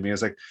confusing to me.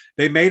 It's like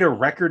they made a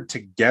record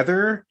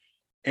together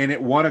and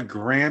it won a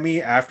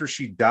Grammy after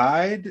she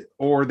died,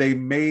 or they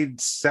made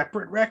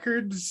separate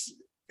records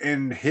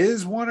and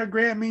his won a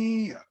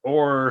Grammy,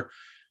 or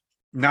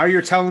now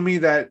you're telling me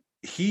that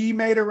he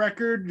made a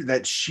record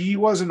that she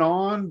wasn't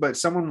on, but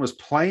someone was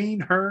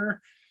playing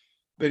her.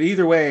 But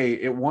either way,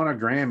 it won a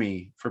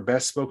Grammy for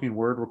Best Spoken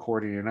Word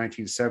Recording in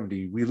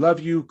 1970. We Love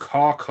You,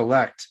 Call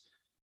Collect.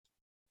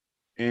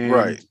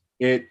 And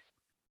it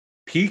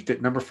peaked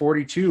at number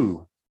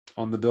 42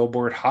 on the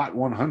Billboard Hot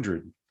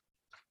 100.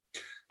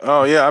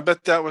 Oh, yeah. I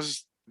bet that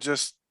was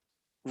just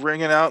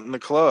ringing out in the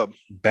club.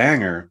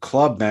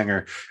 Club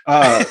banger.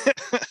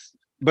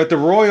 But the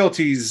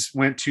royalties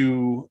went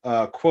to,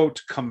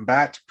 quote,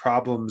 combat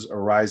problems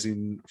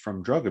arising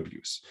from drug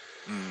abuse.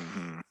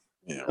 Mm-hmm.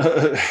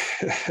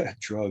 Yeah.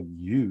 Drug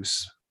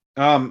use.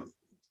 All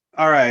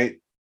right.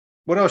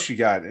 What else you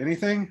got?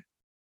 Anything?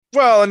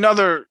 Well,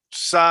 another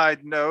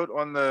side note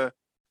on the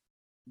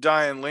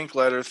Diane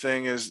Linkletter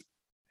thing is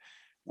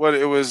what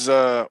it was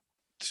 2,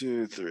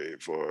 3,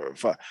 4,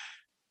 5.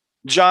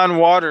 John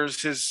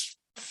Waters, his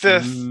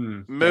fifth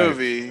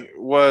movie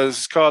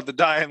was called The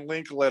Diane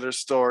Linkletter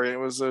Story. It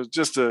was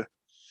just a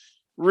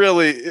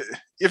really,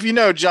 if you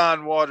know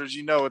John Waters,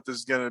 you know what this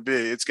is going to be.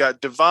 It's got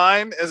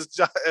Divine as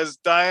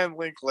Diane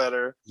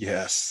Linkletter.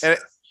 Yes.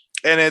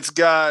 And it's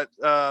got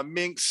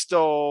Mink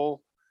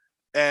Stole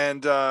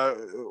and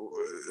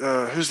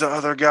who's the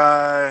other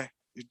guy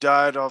who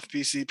died off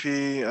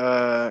PCP?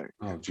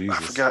 Oh,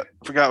 Jesus. I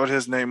forgot what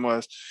his name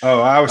was. Oh,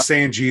 I was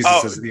saying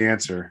Jesus is the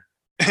answer.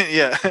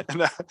 Yeah.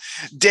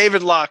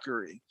 David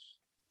Lockery.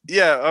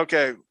 Yeah.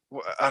 Okay.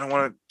 I don't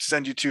want to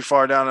send you too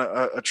far down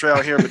a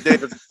trail here,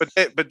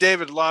 but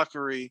David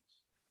Lockery,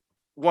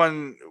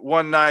 one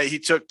night he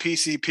took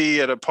PCP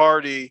at a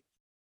party,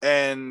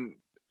 and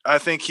I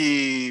think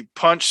he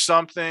punched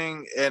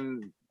something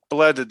and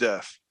bled to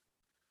death.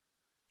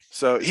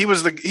 So he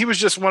was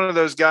just one of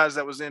those guys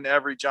that was in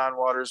every John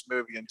Waters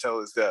movie until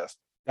his death.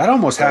 That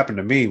almost happened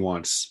to me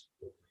once.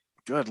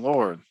 Good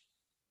Lord.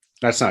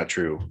 That's not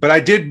true. But I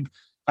did.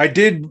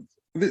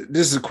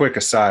 This is a quick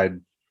aside,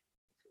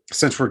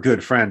 since we're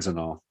good friends and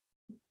all,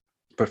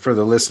 but for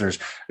the listeners,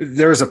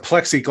 there was a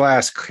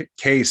plexiglass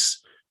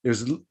case.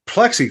 There's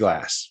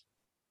plexiglass.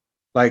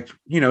 Like,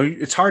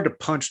 it's hard to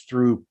punch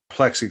through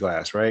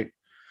plexiglass, right?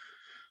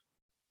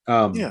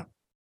 Yeah.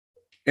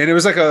 And it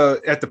was like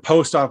at the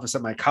post office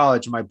at my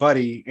college, my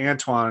buddy,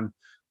 Antoine,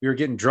 we were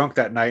getting drunk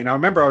that night. And I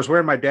remember I was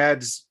wearing my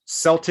dad's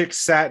Celtics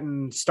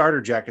satin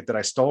starter jacket that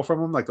I stole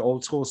from him, like the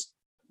old school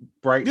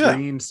bright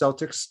green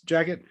Celtics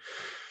jacket.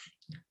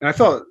 And I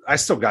thought I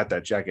still got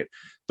that jacket,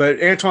 but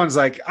Antoine's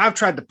like, I've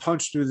tried to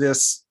punch through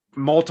this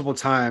multiple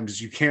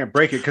times. You can't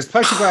break it because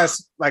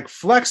plexiglass like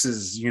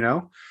flexes,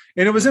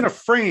 and it was in a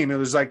frame. It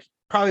was like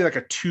probably like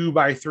a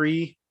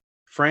 2x3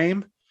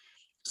 frame.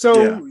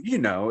 So,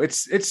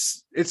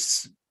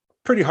 it's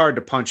pretty hard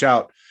to punch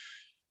out.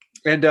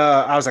 And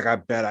I was like, I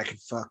bet I can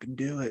fucking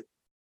do it.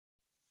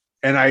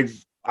 And I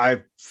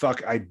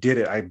did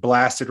it. I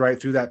blasted right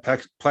through that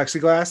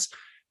plexiglass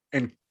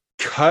and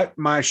cut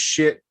my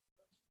shit.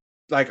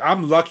 Like,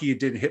 I'm lucky it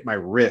didn't hit my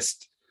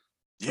wrist.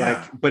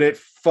 Yeah. But it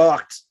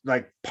fucked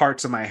like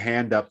parts of my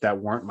hand up that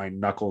weren't my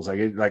knuckles. Like,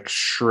 it like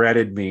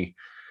shredded me.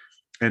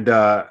 And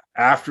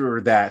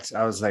after that,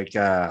 I was like,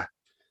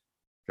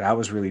 that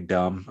was really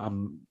dumb.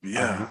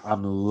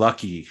 I'm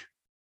lucky.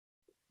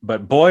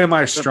 But boy, am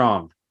I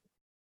strong.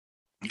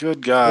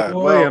 Good God.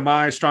 Boy, am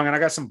I strong. And I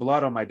got some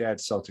blood on my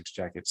dad's Celtics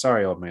jacket.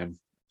 Sorry, old man.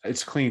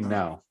 It's clean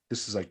now.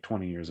 This is like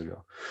 20 years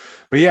ago.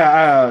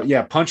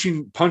 But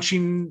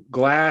punching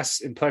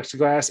glass and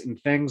plexiglass and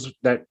things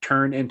that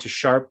turn into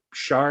sharp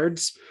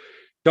shards.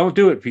 Don't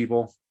do it,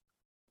 people.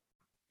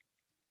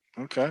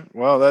 Okay.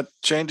 Well, that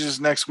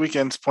changes next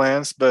weekend's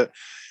plans. But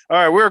all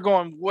right, we're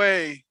going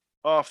way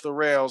off the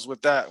rails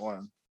with that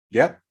one.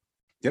 Yep.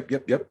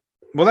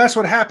 Well, that's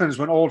what happens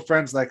when old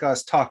friends like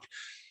us talk.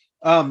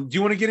 Do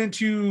you want to get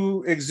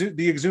into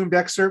the exhumed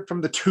excerpt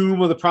from the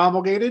Tomb of the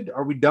Promulgated?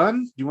 Are we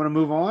done? Do you want to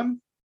move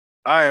on?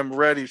 I am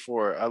ready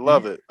for it. I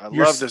love it. I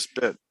love this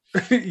bit.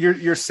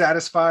 You're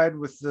satisfied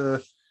with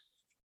the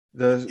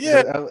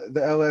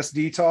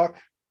LSD talk?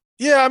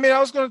 Yeah, I mean, I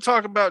was going to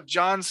talk about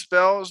John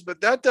Spells,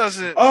 but that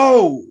doesn't.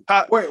 Oh,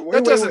 that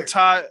doesn't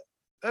tie.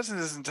 That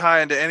doesn't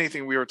tie into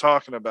anything we were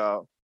talking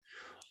about.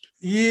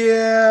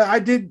 Yeah, I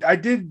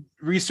did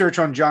research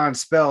on John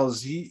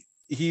Spells. He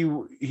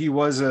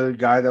was a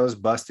guy that was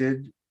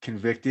busted,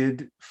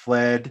 convicted,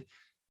 fled,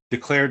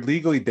 declared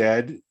legally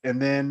dead,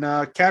 and then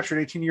captured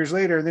 18 years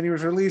later, and then he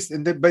was released.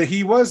 But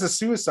he was a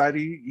suicide.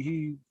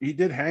 He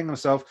did hang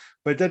himself,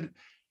 but that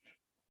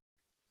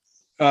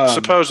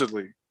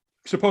supposedly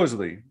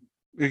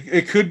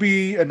it could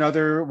be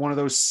another one of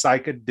those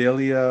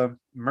psychedelia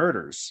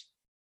murders.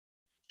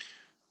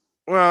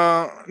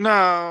 Well,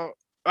 no,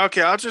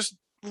 okay. I'll just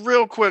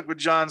real quick with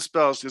John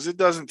Spells because it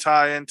doesn't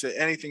tie into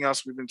anything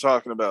else we've been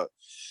talking about.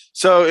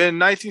 So in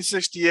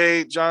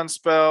 1968, John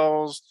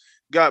Spells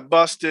got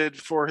busted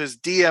for his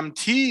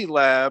DMT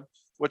lab,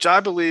 which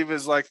I believe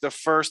is like the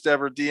first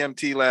ever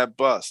DMT lab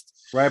bust.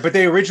 Right, but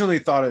they originally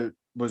thought it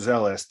was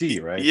LSD,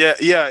 right?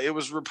 Yeah, it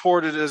was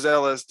reported as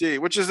LSD,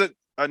 which is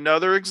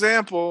another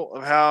example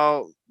of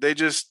how they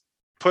just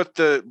put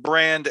the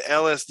brand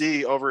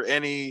LSD over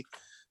any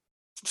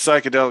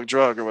psychedelic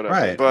drug or whatever.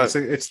 Right, But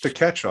it's the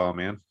catch-all,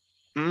 man.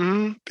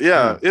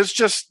 Yeah, it's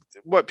just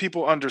what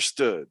people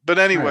understood. But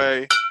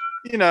anyway,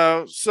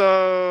 right.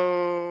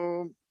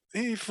 So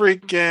he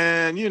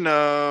freaking,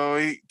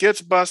 he gets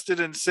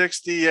busted in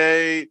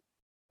 68.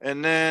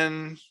 And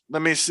then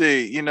let me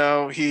see,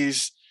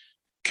 he's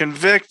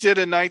convicted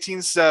in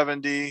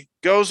 1970,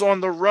 goes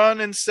on the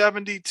run in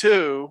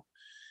 72.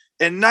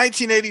 In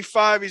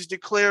 1985, he's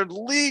declared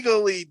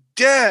legally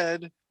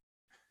dead.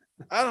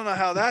 I don't know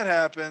how that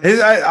happened.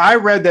 I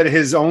read that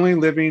his only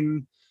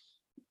living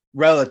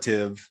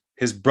relative,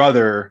 his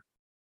brother,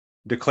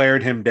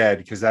 declared him dead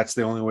because that's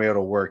the only way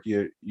it'll work.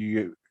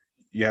 You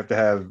have to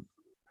have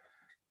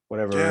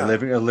whatever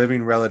a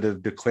living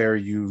relative declare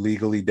you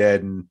legally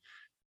dead, and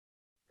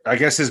I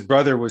guess his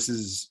brother was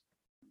his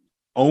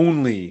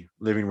only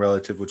living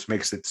relative, which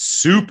makes it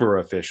super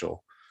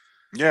official.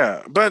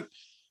 Yeah, but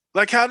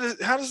like, how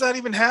does that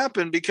even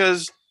happen?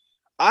 Because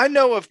I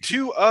know of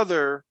two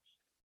other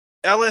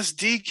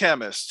LSD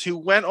chemists who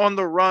went on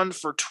the run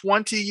for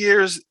 20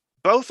 years.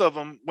 Both of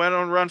them went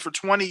on run for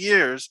 20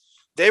 years.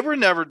 They were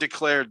never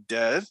declared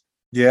dead.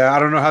 Yeah, I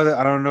don't know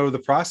I don't know the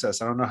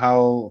process. I don't know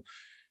how.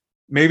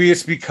 Maybe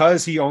it's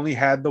because he only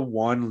had the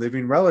one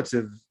living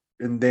relative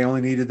and they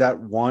only needed that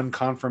one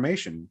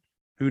confirmation.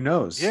 Who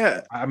knows?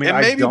 Yeah. I mean,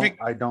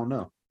 I don't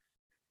know.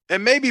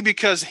 And maybe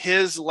because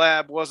his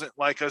lab wasn't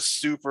like a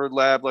super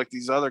lab like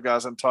these other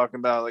guys I'm talking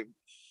about. Like,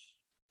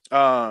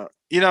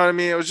 you know what I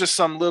mean? It was just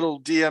some little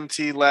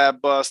DMT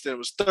lab bust. And it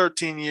was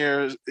 13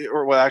 years,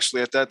 or well,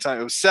 actually at that time,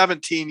 it was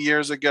 17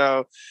 years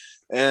ago.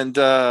 And,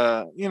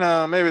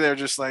 maybe they're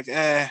just like,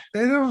 They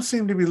don't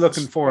seem to be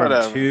looking for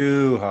him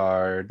too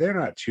hard. They're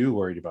not too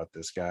worried about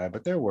this guy,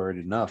 but they're worried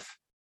enough.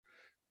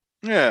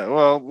 Yeah,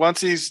 well,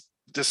 once he's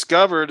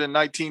discovered in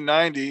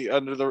 1990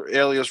 under the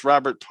alias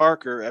Robert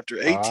Parker,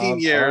 after 18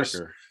 years,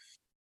 Parker.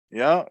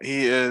 Yeah,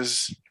 he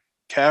is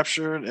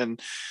captured, and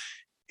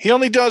he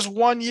only does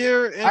 1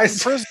 year in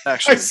prison.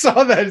 Actually, I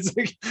saw that. It's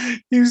like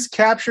he was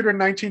captured in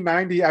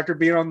 1990 after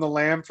being on the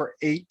lam for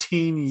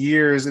 18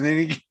 years, and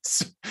then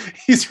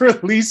he's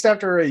released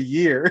after a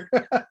year.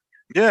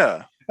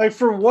 Yeah, like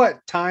for what?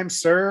 Time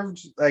served,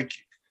 like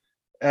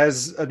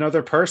as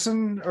another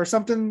person or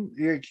something.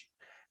 Like,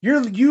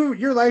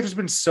 your life has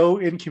been so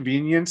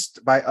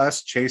inconvenienced by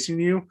us chasing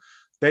you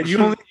that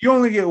you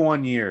only get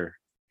 1 year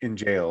in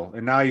jail,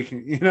 and now you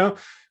can,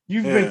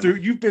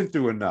 you've been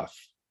through enough.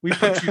 We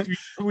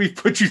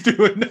put you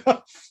through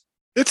enough.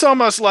 It's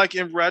almost like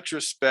in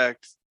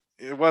retrospect,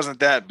 it wasn't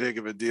that big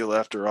of a deal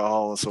after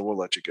all, so we'll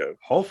let you go.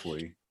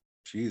 Hopefully,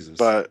 Jesus.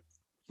 But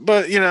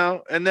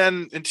and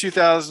then in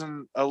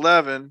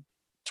 2011,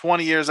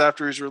 20 years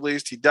after he's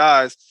released, he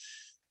dies,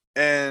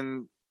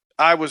 and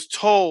I was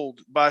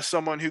told by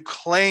someone who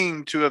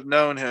claimed to have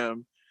known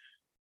him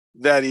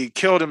that he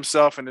killed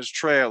himself in his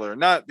trailer,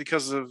 not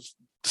because of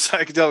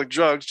psychedelic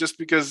drugs, just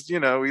because,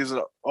 he's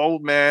an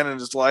old man and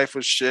his life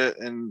was shit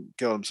and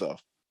killed himself.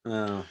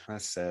 Oh,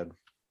 that's sad.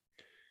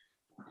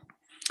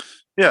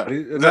 Yeah.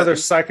 Another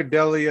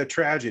psychedelia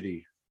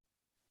tragedy.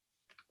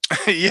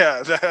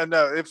 Yeah.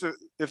 No,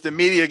 if the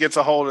media gets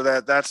a hold of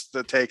that, that's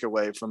the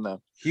takeaway from them.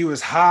 He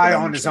was high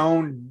on his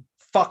own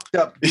fucked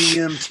up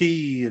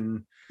DMT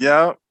and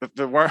yeah, if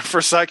it weren't for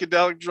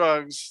psychedelic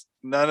drugs,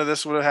 none of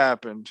this would have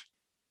happened.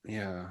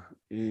 Yeah.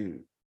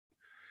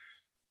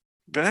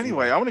 But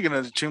anyway, I want to get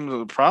into the Tombs of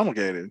the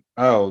Promulgated.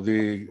 Oh,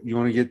 you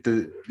want to get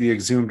the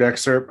exhumed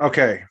excerpt?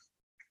 Okay.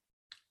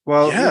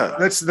 Well, yeah.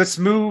 Let's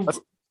move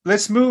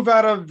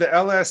out of the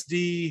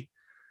LSD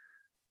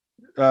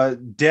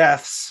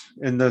deaths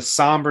and the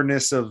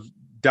somberness of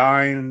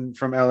dying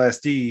from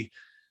LSD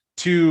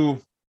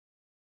to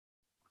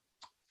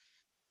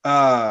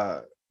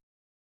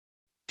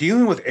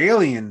dealing with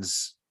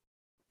aliens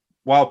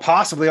while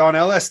possibly on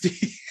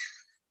LSD.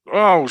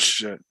 Oh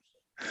shit.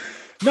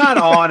 Not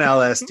on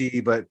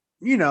LSD, but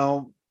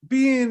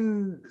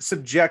being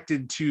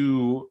subjected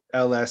to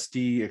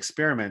LSD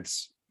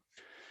experiments.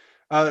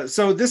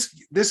 So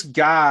this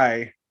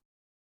guy,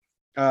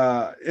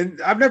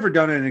 and I've never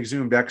done an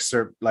exhumed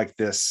excerpt like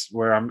this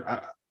where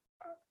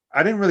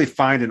I didn't really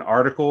find an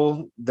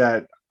article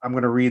that I'm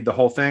going to read the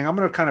whole thing. I'm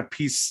going to kind of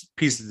piece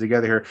it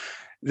together here.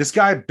 This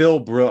guy, Bill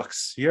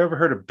Brooks. You ever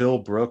heard of Bill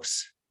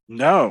Brooks?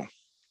 No.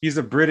 He's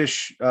a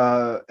British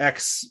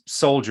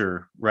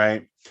ex-soldier,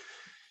 right?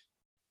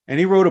 And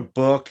he wrote a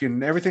book,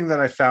 and everything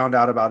that I found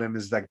out about him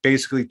is like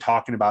basically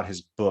talking about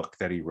his book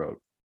that he wrote,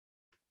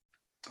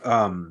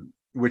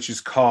 which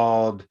is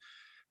called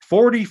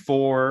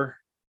 44,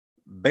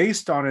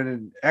 based on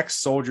an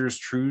ex-soldier's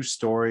true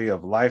story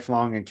of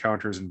lifelong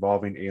encounters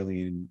involving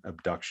alien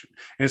abduction.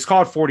 And it's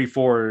called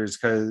 44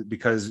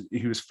 because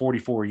he was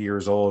 44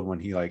 years old when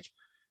he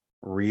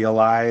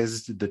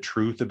realized the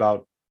truth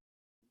about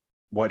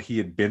what he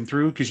had been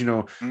through. Because,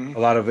 a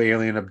lot of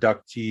alien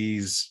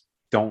abductees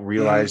don't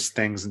realize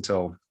things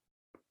until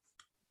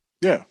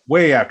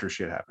way after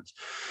shit happens.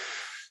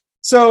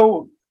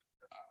 So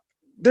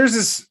there's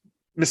this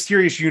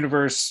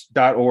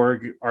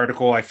mysteriousuniverse.org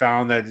article I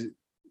found that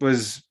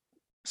was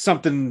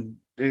something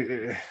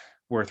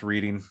worth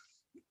reading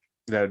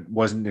that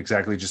wasn't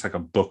exactly just like a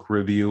book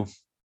review.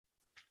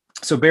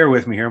 So bear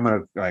with me here. I'm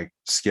gonna like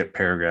skip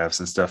paragraphs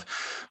and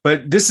stuff,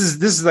 but this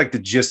is like the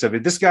gist of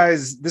it. This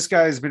guy's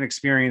been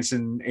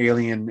experiencing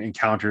alien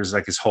encounters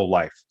like his whole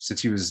life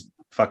since he was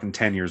fucking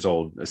 10 years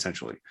old,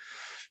 essentially.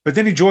 But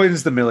then he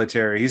joins the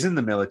military. He's in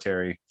the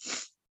military,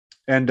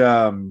 and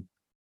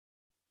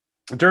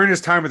during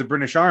his time with the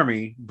British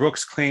Army,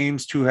 Brooks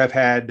claims to have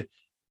had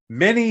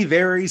many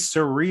very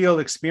surreal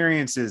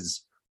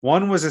experiences.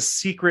 One was a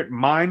secret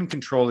mind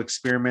control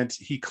experiment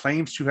he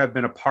claims to have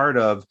been a part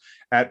of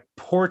at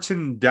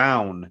Porton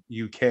Down,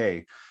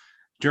 UK,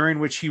 during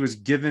which he was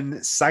given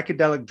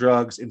psychedelic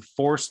drugs and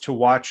forced to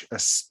watch a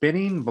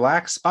spinning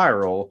black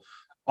spiral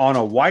on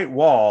a white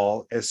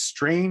wall as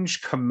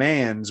strange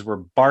commands were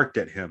barked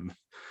at him.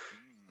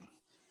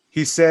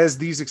 He says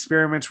these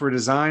experiments were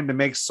designed to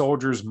make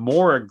soldiers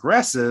more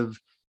aggressive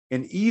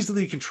and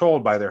easily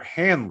controlled by their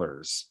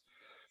handlers.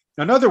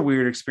 Another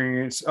weird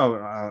experience.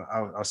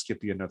 I'll skip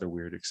the another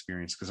weird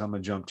experience because I'm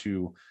going to jump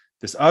to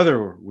this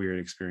other weird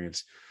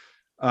experience.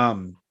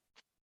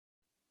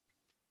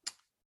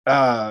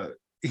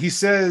 He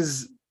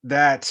says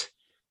that,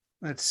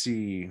 let's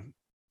see,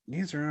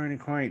 these are already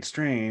quite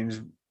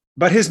strange,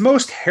 but his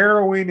most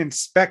harrowing and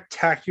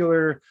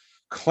spectacular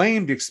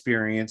claimed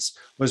experience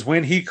was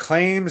when he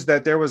claims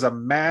that there was a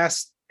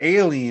mass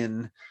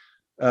alien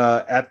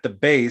at the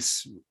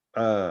base.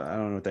 I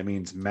don't know what that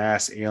means.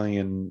 Mass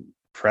alien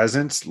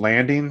presence,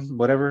 landing,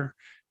 whatever.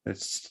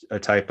 It's a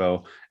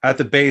typo. At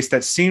the base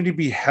that seemed to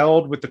be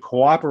held with the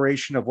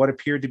cooperation of what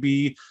appeared to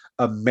be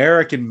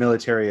American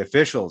military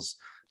officials.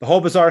 The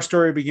whole bizarre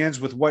story begins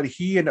with what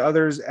he and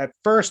others at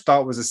first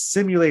thought was a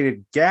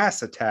simulated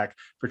gas attack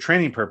for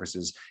training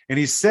purposes. And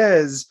he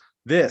says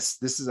this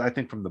is, I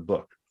think, from the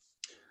book.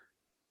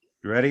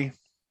 You ready?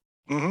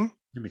 Mm-hmm.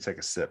 Let me take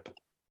a sip.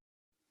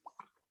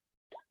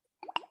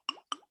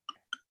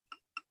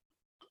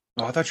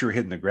 Oh, I thought you were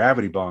hitting the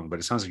gravity bong, but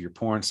it sounds like you're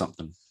pouring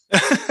something.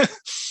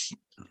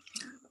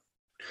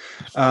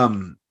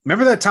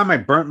 Remember that time I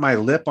burnt my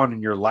lip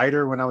on your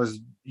lighter when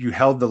you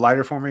held the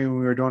lighter for me when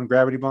we were doing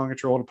gravity bong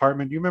at your old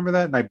apartment? Do you remember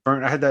that? And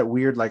I had that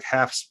weird like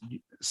half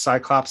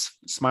Cyclops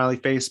smiley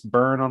face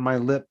burn on my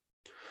lip.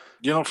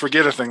 You don't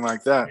forget a thing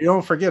like that. You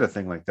don't forget a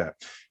thing like that.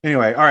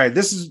 Anyway, all right.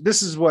 This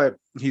is what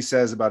he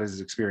says about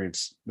his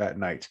experience that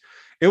night.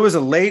 It was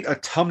a late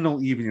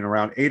autumnal evening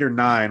around 8 or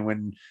 9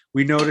 when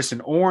we noticed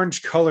an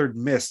orange colored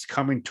mist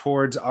coming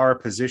towards our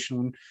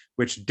position,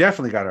 which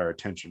definitely got our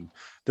attention.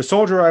 The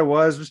soldier I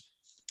was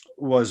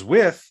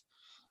with,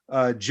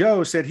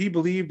 Joe, said he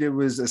believed it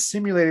was a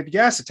simulated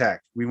gas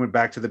attack. We went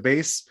back to the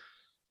base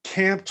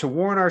camp to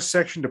warn our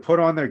section to put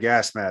on their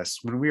gas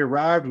masks. When we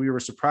arrived, we were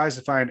surprised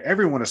to find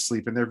everyone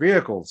asleep in their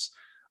vehicles.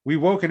 We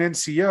woke an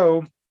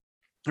NCO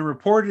and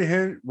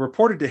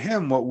reported to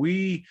him what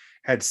we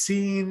had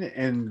seen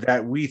and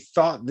that we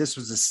thought this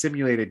was a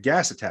simulated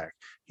gas attack.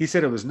 He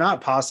said it was not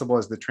possible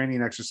as the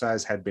training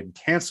exercise had been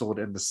canceled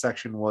and the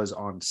section was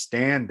on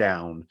stand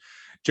down.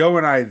 Joe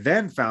and I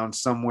then found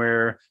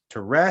somewhere to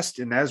rest,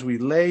 and as we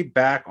lay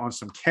back on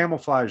some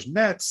camouflage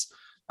nets,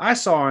 I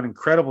saw an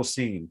incredible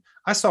scene.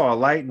 I saw a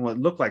light and what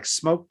looked like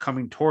smoke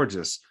coming towards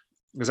us.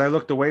 As I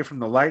looked away from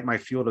the light, my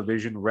field of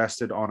vision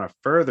rested on a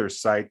further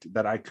sight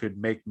that I could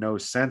make no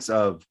sense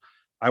of.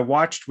 I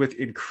watched with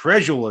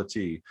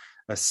incredulity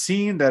a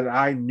scene that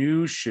I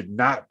knew should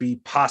not be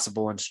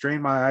possible and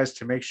strained my eyes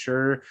to make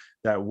sure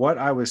that what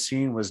I was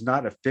seeing was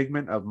not a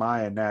figment of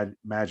my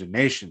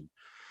imagination.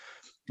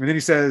 And then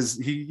he says,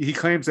 he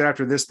claims that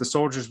after this, the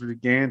soldiers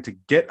began to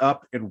get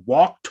up and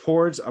walk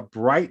towards a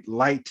bright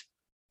light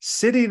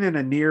sitting in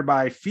a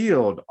nearby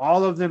field,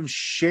 all of them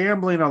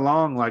shambling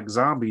along like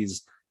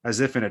zombies as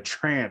if in a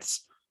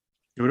trance.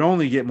 It would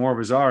only get more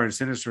bizarre and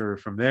sinister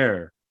from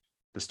there,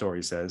 the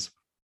story says.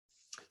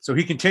 So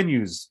he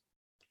continues.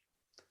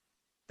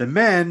 The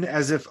men,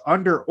 as if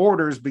under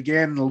orders,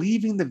 began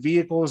leaving the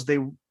vehicles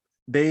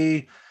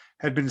they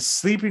had been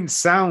sleeping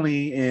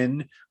soundly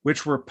in,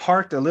 which were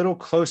parked a little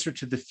closer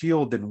to the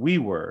field than we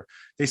were.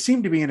 They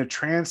seemed to be in a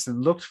trance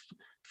and looked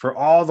for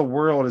all the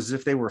world as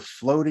if they were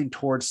floating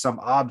towards some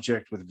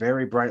object with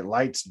very bright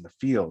lights in the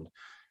field.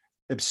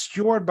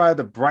 Obscured by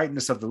the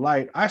brightness of the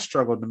light, I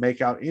struggled to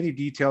make out any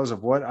details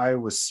of what I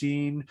was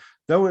seeing,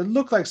 though it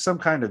looked like some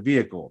kind of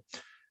vehicle.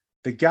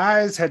 The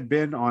guys had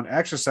been on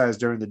exercise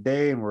during the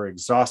day and were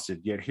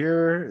exhausted, yet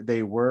here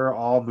they were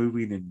all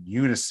moving in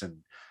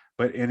unison,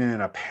 but in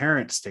an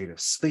apparent state of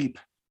sleep.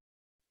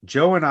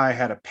 Joe and I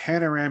had a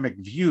panoramic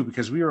view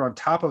because we were on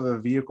top of a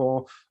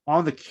vehicle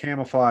on the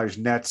camouflage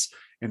nets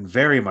and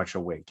very much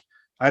awake.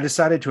 I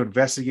decided to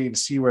investigate and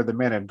see where the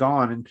men had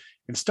gone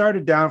and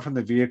started down from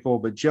the vehicle,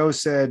 but Joe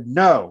said,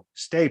 "No,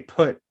 stay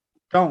put.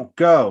 Don't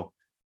go."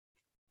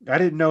 I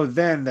didn't know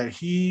then that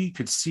he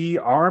could see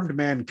armed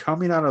men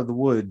coming out of the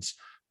woods,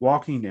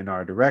 walking in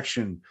our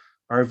direction.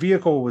 Our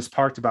vehicle was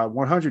parked about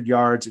 100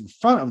 yards in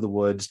front of the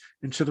woods,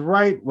 and to the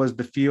right was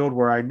the field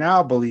where I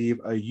now believe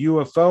a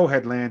UFO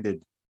had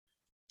landed.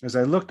 As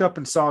I looked up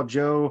and saw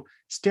Joe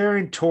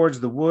staring towards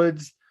the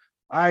woods,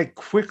 I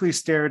quickly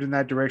stared in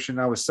that direction.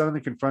 I was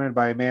suddenly confronted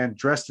by a man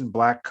dressed in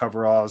black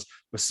coveralls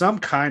with some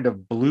kind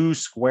of blue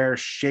square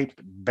shaped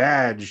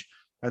badge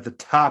at the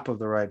top of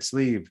the right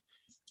sleeve.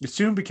 It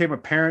soon became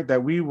apparent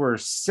that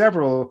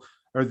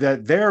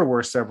there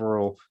were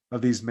several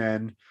of these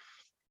men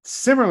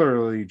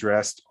similarly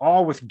dressed,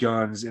 all with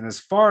guns, and as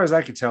far as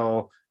I could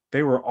tell,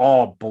 they were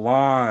all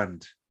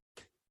blonde.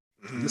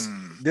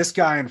 This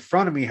guy in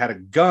front of me had a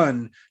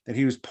gun that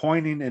he was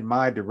pointing in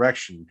my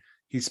direction.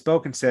 He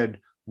spoke and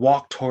said,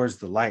 "Walk towards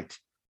the light."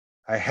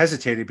 I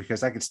hesitated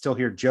because I could still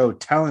hear Joe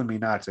telling me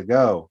not to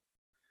go.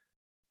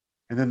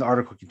 And then the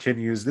article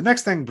continues. The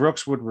next thing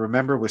Brooks would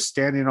remember was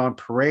standing on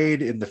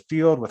parade in the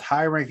field with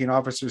high-ranking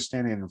officers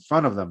standing in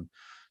front of them.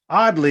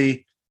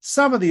 Oddly,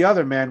 some of the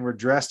other men were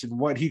dressed in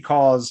what he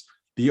calls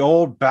the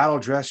old battle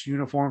dress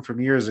uniform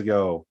from years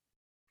ago.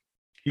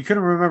 He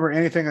couldn't remember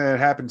anything that had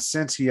happened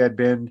since he had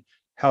been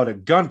held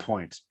at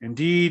gunpoint.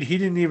 Indeed, he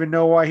didn't even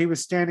know why he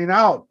was standing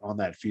out on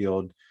that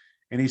field,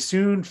 and he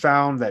soon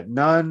found that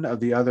none of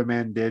the other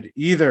men did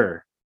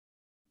either.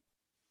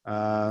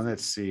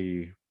 Let's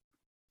see.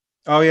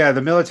 Oh, yeah,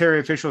 the military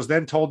officials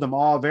then told them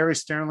all very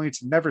sternly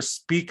to never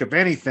speak of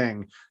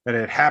anything that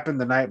had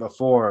happened the night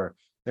before.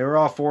 They were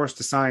all forced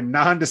to sign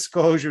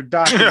non-disclosure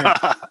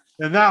documents,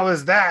 and that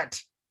was that.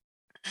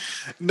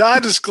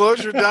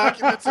 Non-disclosure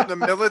documents in the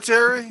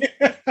military?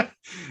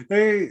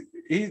 They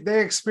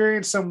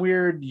experienced some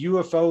weird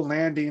UFO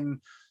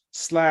landing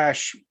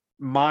 /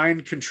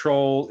 mind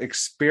control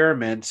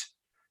experiment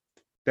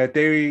that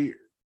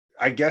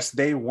I guess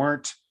they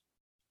weren't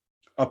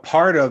a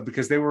part of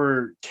because they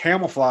were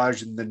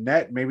camouflaged in the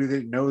net. Maybe they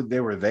didn't know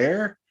they were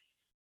there.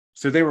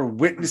 So they were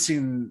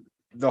witnessing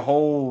their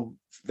whole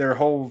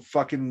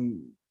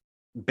fucking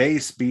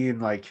base being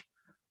like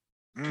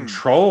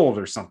controlled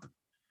or something.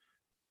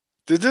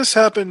 Did this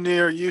happen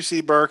near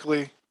UC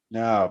Berkeley?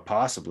 No,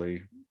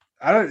 possibly.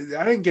 I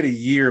didn't get a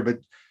year,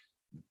 but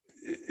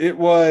it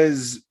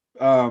was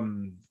back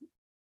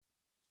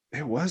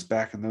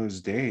in those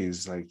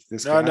days. Like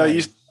this. No,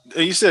 you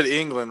said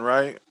England,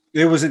 right?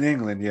 It was in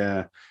England,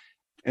 yeah.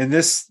 And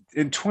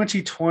in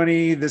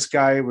 2020, this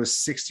guy was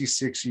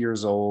 66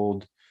 years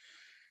old.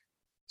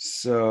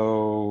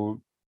 So,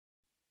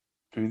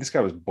 I mean, this guy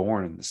was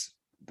born in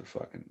the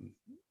fucking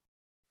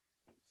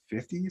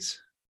 50s,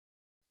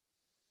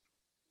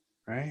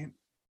 right?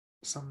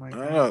 Something like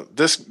that. I don't know.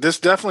 This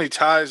definitely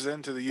ties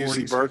into the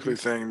UC Berkeley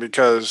thing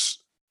because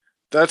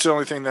that's the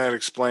only thing that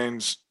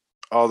explains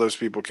all those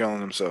people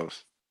killing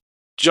themselves,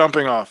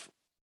 jumping off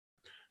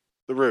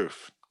the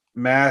roof.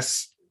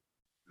 Mass,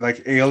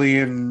 like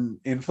alien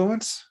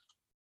influence.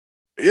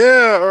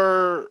 Yeah,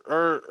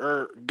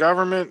 or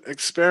government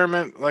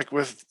experiment, like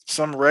with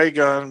some ray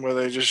gun where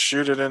they just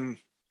shoot it in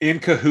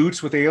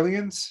cahoots with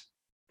aliens.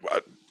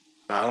 What?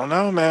 I don't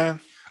know, man.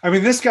 I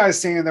mean, this guy's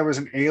saying there was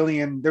a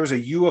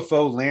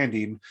UFO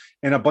landing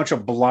and a bunch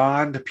of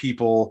blonde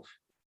people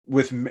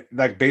with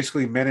like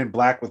basically men in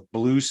black with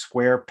blue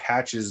square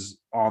patches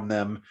on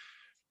them,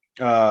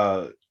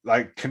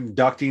 like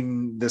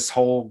conducting this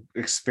whole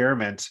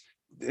experiment.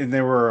 And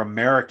they were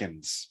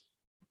Americans.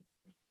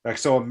 Like,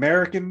 so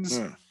Americans,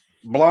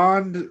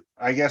 blonde,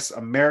 I guess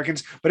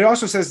Americans, but it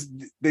also says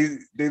they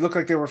look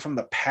like they were from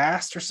the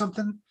past or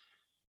something.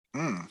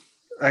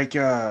 Like,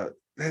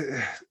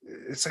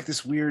 it's like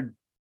this weird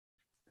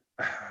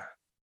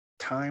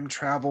time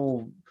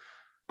travel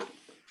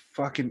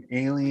fucking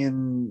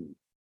alien.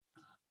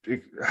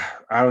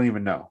 I don't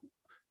even know.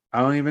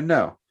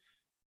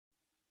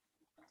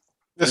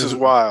 This is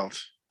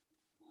wild.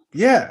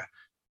 Yeah.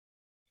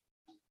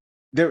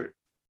 The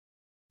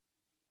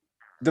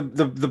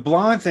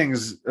blonde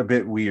thing's a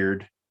bit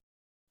weird.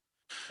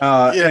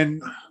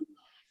 And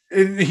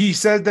he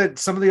said that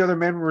some of the other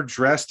men were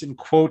dressed in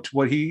quote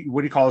what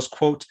he calls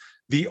quote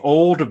the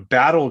old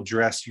battle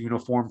dress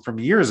uniform from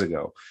years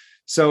ago.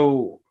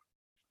 So,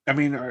 I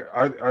mean,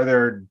 are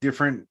there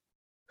different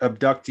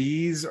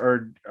abductees,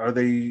 or are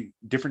they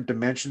different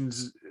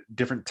dimensions,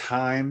 different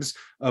times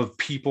of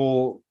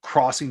people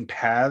crossing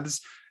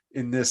paths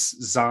in this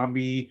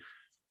zombie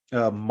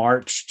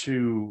march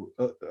to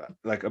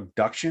like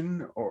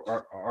abduction,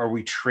 or are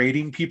we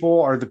trading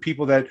people? Are the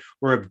people that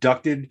were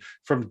abducted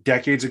from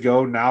decades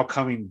ago now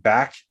coming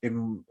back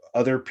and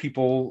other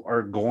people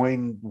are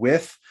going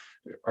with,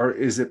 or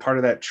is it part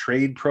of that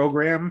trade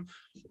program?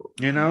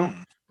 You know,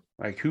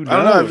 like who knows?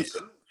 I don't know.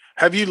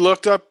 Have you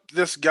looked up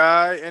this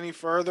guy any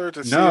further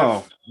to see?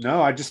 No,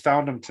 I just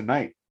found him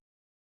tonight.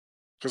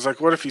 Because like,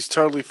 what if he's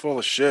totally full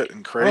of shit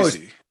and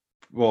crazy?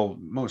 Well,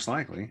 most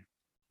likely.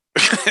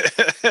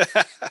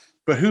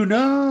 But who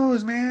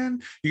knows,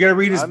 man? You got to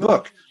read his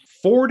book,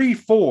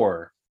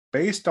 44,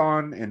 based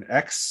on an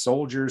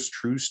ex-soldier's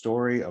true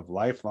story of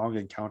lifelong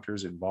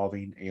encounters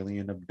involving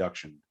alien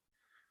abduction.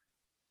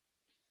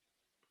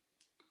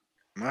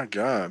 My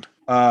God.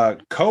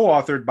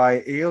 Co-authored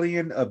by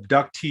alien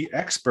abductee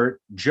expert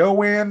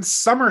Joanne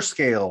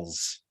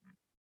Summerscales.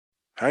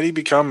 How do you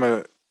become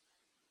a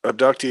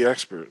abductee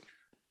expert?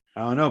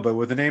 I don't know, but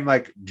with a name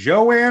like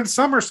Joanne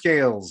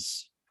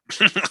Summerscales,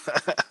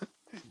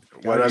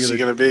 What else are you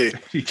going to be?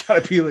 You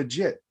gotta be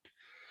legit.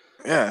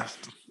 Yeah,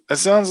 that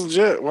sounds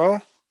legit.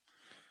 Well,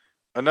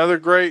 another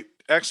great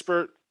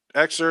excerpt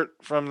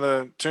from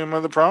the Tomb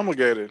of the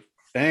Promulgated.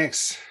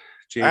 Thanks,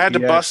 JPX. I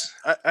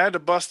had to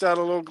bust out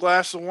a little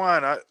glass of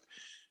wine.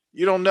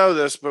 You don't know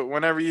this, but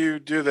whenever you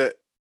do the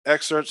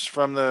excerpts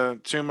from the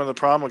Tomb of the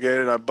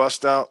Promulgated, I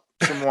bust out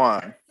some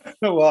wine.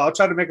 Well, I'll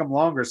try to make them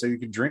longer so you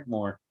can drink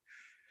more.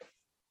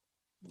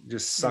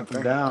 Just suck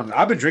them down.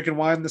 I've been drinking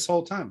wine this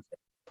whole time.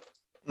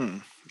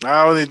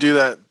 I only do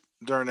that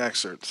during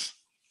excerpts.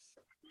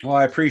 Well,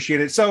 I appreciate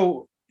it.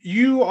 So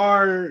you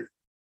are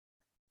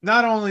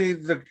not only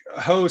the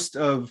host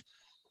of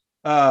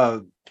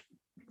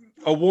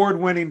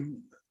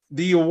award-winning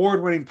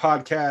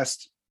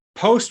podcast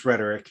Post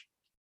Rhetoric.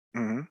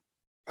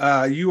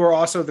 Mm-hmm. You are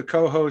also the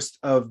co-host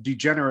of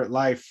Degenerate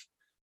Life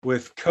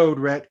with Code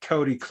Ret,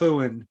 Cody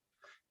Cluin,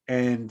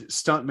 and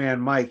Stuntman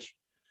Mike.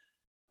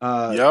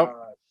 Yep.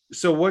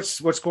 So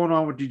what's going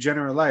on with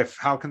Degenerate Life?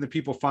 How can the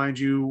people find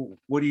you?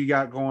 What do you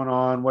got going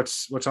on?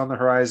 What's on the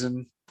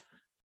horizon?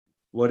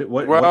 What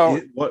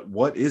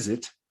is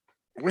it?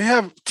 We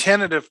have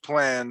tentative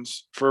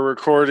plans for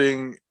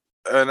recording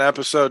an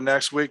episode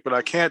next week, but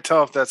I can't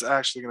tell if that's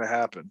actually going to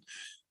happen.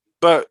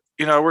 But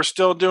we're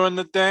still doing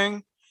the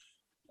thing,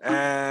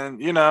 and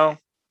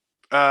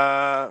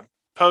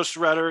Post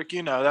Rhetoric,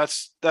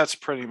 that's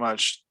pretty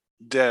much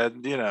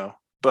dead,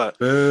 But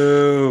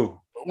boo.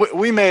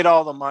 We made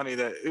all the money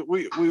that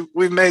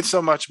we've made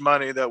so much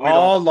money that we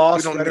don't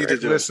need to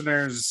do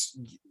listeners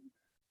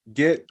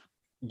get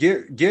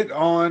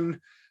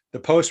on the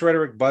Post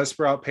Rhetoric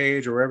Buzzsprout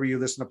page or wherever you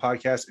listen to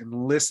podcasts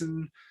and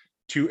listen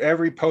to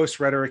every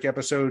Post Rhetoric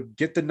episode.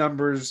 Get the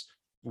numbers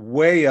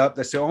way up.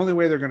 That's the only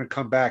way they're going to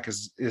come back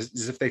is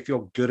if they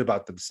feel good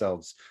about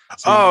themselves.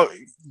 So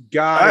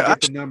gotta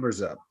get the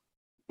numbers up.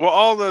 Well,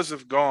 all those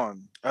have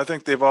gone. I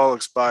think they've all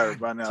expired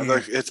by now.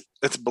 Like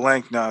it's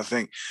blank now, I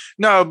think.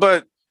 No,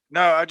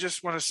 I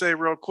just want to say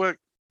real quick.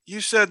 You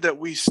said that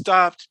we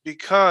stopped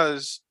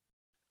because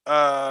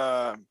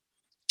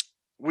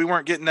we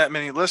weren't getting that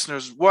many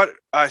listeners. What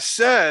I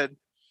said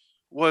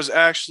was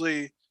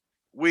actually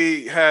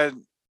we had,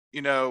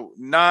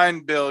 9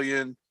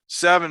 billion,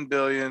 7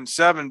 billion,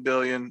 7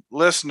 billion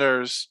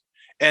listeners.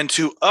 And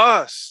to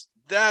us,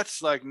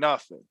 that's like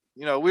nothing.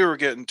 We were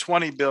getting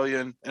 20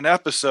 billion an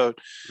episode.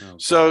 Oh,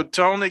 so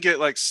to only get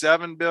like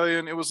 7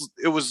 billion, it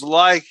was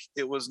like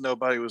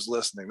nobody was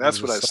listening.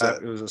 That's what I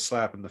said. It was a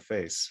slap in the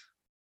face.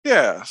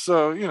 Yeah.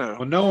 So,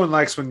 Well, no one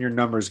likes when your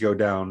numbers go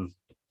down.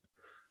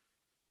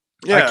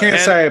 Yeah. I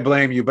can't say I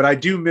blame you, but I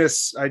do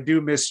miss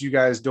you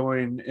guys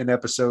doing an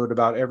episode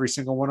about every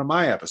single one of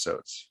my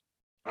episodes.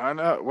 I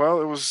know.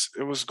 Well, it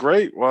was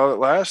great while it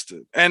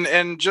lasted.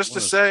 And just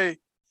to say,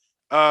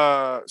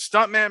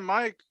 Stuntman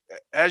Mike,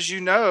 as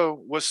you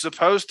know, was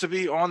supposed to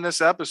be on this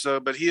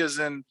episode, but he is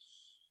in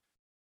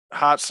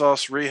hot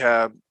sauce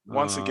rehab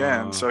once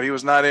again. So he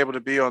was not able to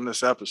be on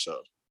this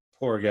episode.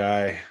 Poor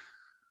guy.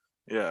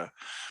 Yeah.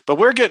 But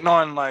we're getting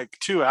on like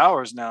 2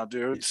 hours now,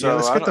 dude. So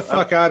let's get the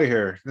fuck out of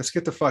here. Let's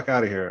get the fuck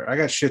out of here. I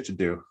got shit to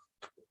do.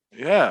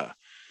 Yeah.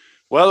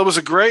 Well, it was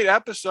a great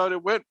episode.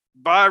 It went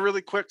by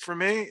really quick for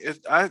me.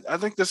 I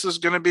think this is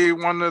going to be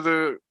one of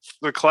the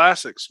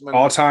classics.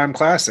 All-time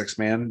classics,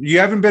 man. You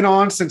haven't been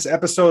on since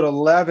episode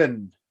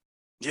 11.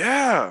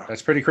 Yeah.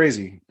 That's pretty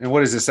crazy. And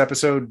what is this,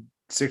 episode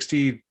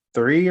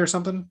 63 or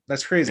something?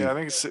 That's crazy. Yeah, I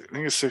think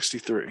it's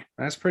 63.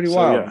 That's pretty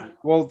wild. Yeah.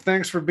 Well,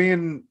 thanks for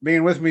being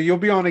with me. You'll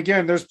be on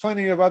again. There's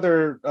plenty of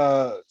other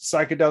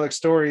psychedelic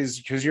stories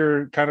because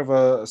you're kind of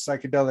a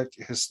psychedelic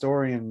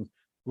historian.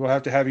 We'll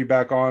have to have you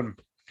back on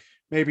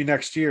maybe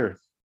next year.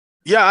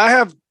 Yeah, I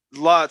have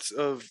lots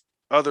of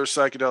other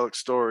psychedelic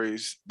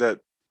stories that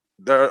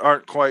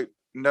aren't quite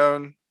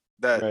known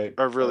that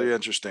are really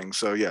interesting.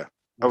 So yeah,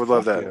 I would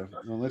love that. Yeah.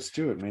 Well, let's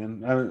do it,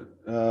 man.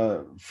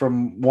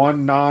 From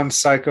one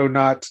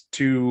non-psychonaut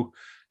to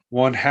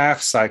one half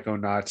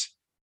psychonaut,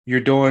 you're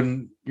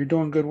doing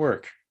good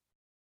work.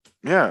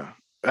 Yeah,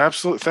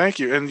 absolutely. Thank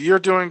you. And you're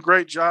doing a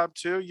great job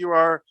too. You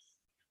are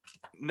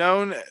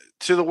known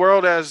to the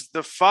world as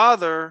the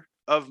father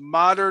of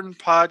modern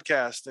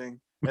podcasting.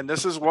 And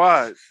this is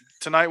why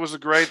tonight was a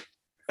great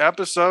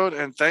episode.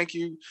 And thank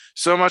you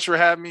so much for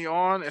having me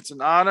on. It's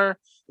an honor.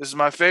 This is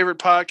my favorite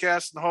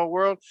podcast in the whole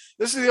world.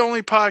 This is the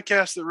only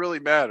podcast that really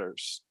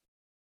matters.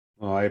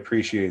 Well, I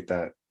appreciate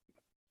that.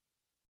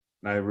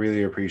 I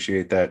really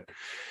appreciate that.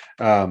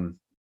 I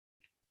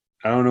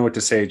don't know what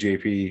to say,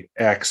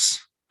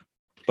 JPX,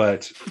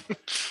 but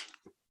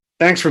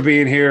thanks for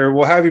being here.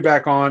 We'll have you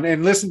back on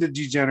and listen to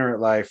Degenerate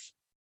Life.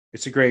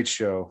 It's a great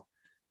show.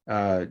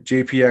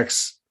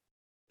 JPX,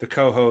 the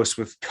co-host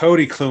with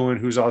Cody Cluin,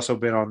 who's also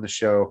been on the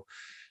show,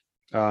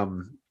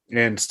 and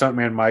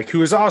Stuntman Mike, who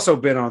has also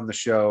been on the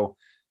show.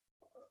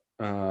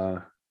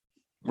 We're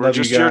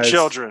just your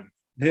children.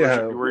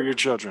 Yeah. We're your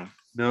children.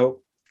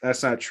 Nope,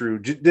 that's not true.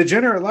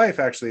 Degenerate Life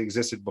actually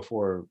existed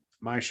before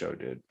my show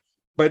did,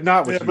 but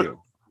not with you.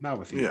 Not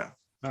with you. Yeah.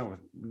 Not with.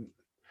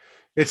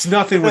 It's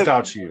nothing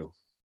without you.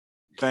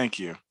 Thank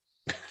you.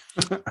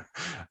 All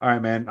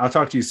right, man. I'll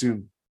talk to you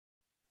soon.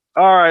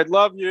 All right.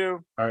 Love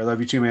you. All right. Love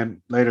you too,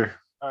 man. Later.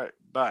 All right.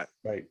 Bye.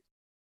 Bye.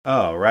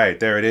 Oh, right.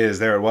 There it is.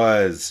 There it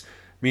was.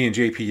 Me and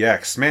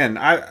JPX. Man,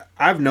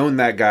 I've known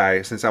that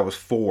guy since I was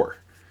 4.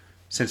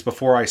 Since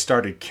before I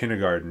started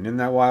kindergarten. Isn't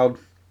that wild?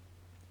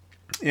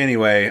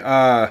 Anyway,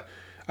 I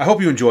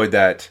hope you enjoyed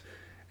that.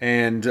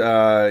 And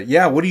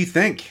yeah, what do you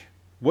think?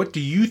 What do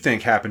you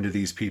think happened to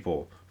these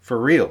people? For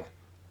real?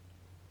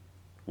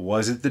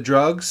 Was it the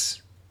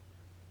drugs?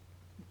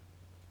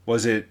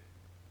 Was it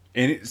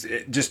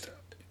just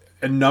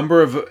a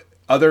number of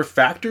other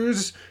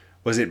factors?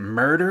 Was it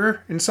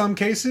murder in some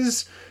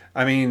cases?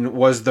 I mean,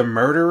 was the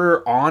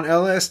murderer on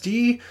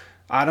LSD?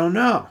 I don't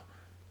know.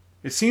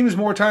 It seems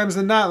more times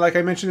than not, like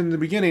I mentioned in the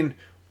beginning,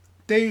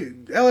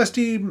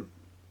 LSD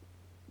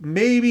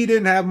maybe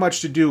didn't have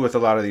much to do with a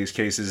lot of these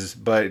cases,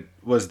 but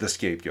was the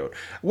scapegoat.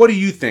 What do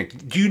you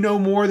think? Do you know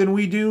more than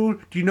we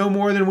do? Do you know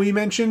more than we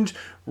mentioned?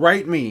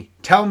 Write me.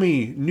 Tell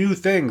me new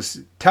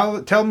things.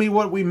 Tell me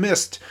what we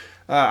missed.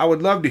 I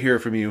would love to hear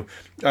from you.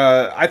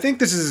 I think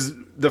this is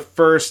the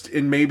first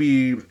in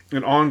maybe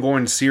an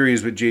ongoing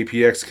series with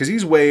JPX because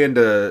he's way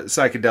into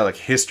psychedelic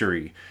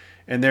history.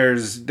 And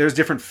there's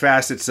different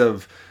facets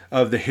of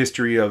the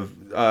history of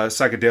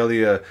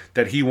psychedelia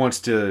that he wants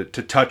to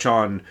touch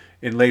on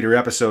in later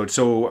episodes.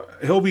 So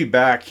he'll be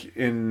back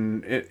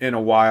in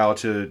a while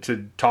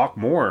to talk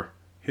more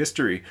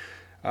history.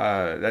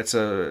 It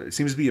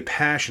seems to be a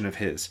passion of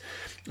his.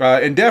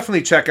 And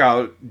definitely check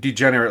out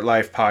Degenerate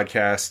Life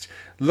podcast.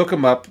 Look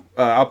him up.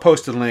 I'll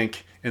post a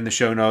link in the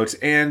show notes.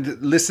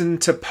 And listen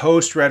to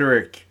Post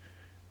Rhetoric.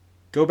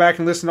 Go back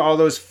and listen to all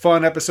those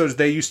fun episodes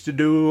they used to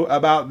do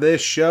about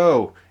this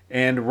show.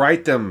 And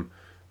write them.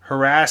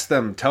 Harass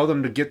them. Tell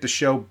them to get the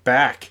show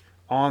back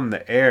on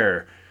the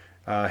air.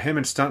 Him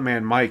and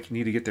Stuntman Mike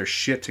need to get their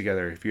shit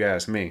together, if you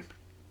ask me.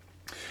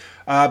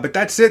 But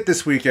that's it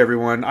this week,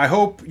 everyone. I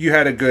hope you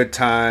had a good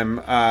time.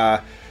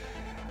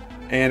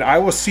 And I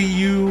will see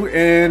you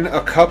in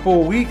a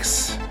couple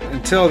weeks.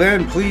 Until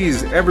then,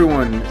 please,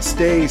 everyone,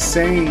 stay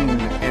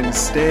sane and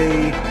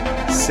stay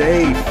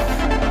safe.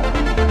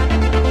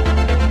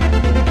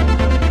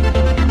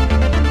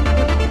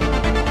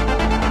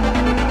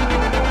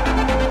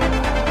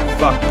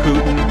 Fuck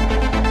Putin.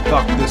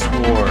 Fuck this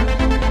war.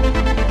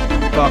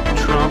 Fuck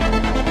Trump.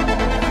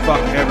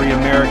 Fuck every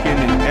American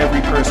and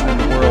every person in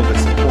the world that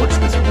supports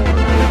this war.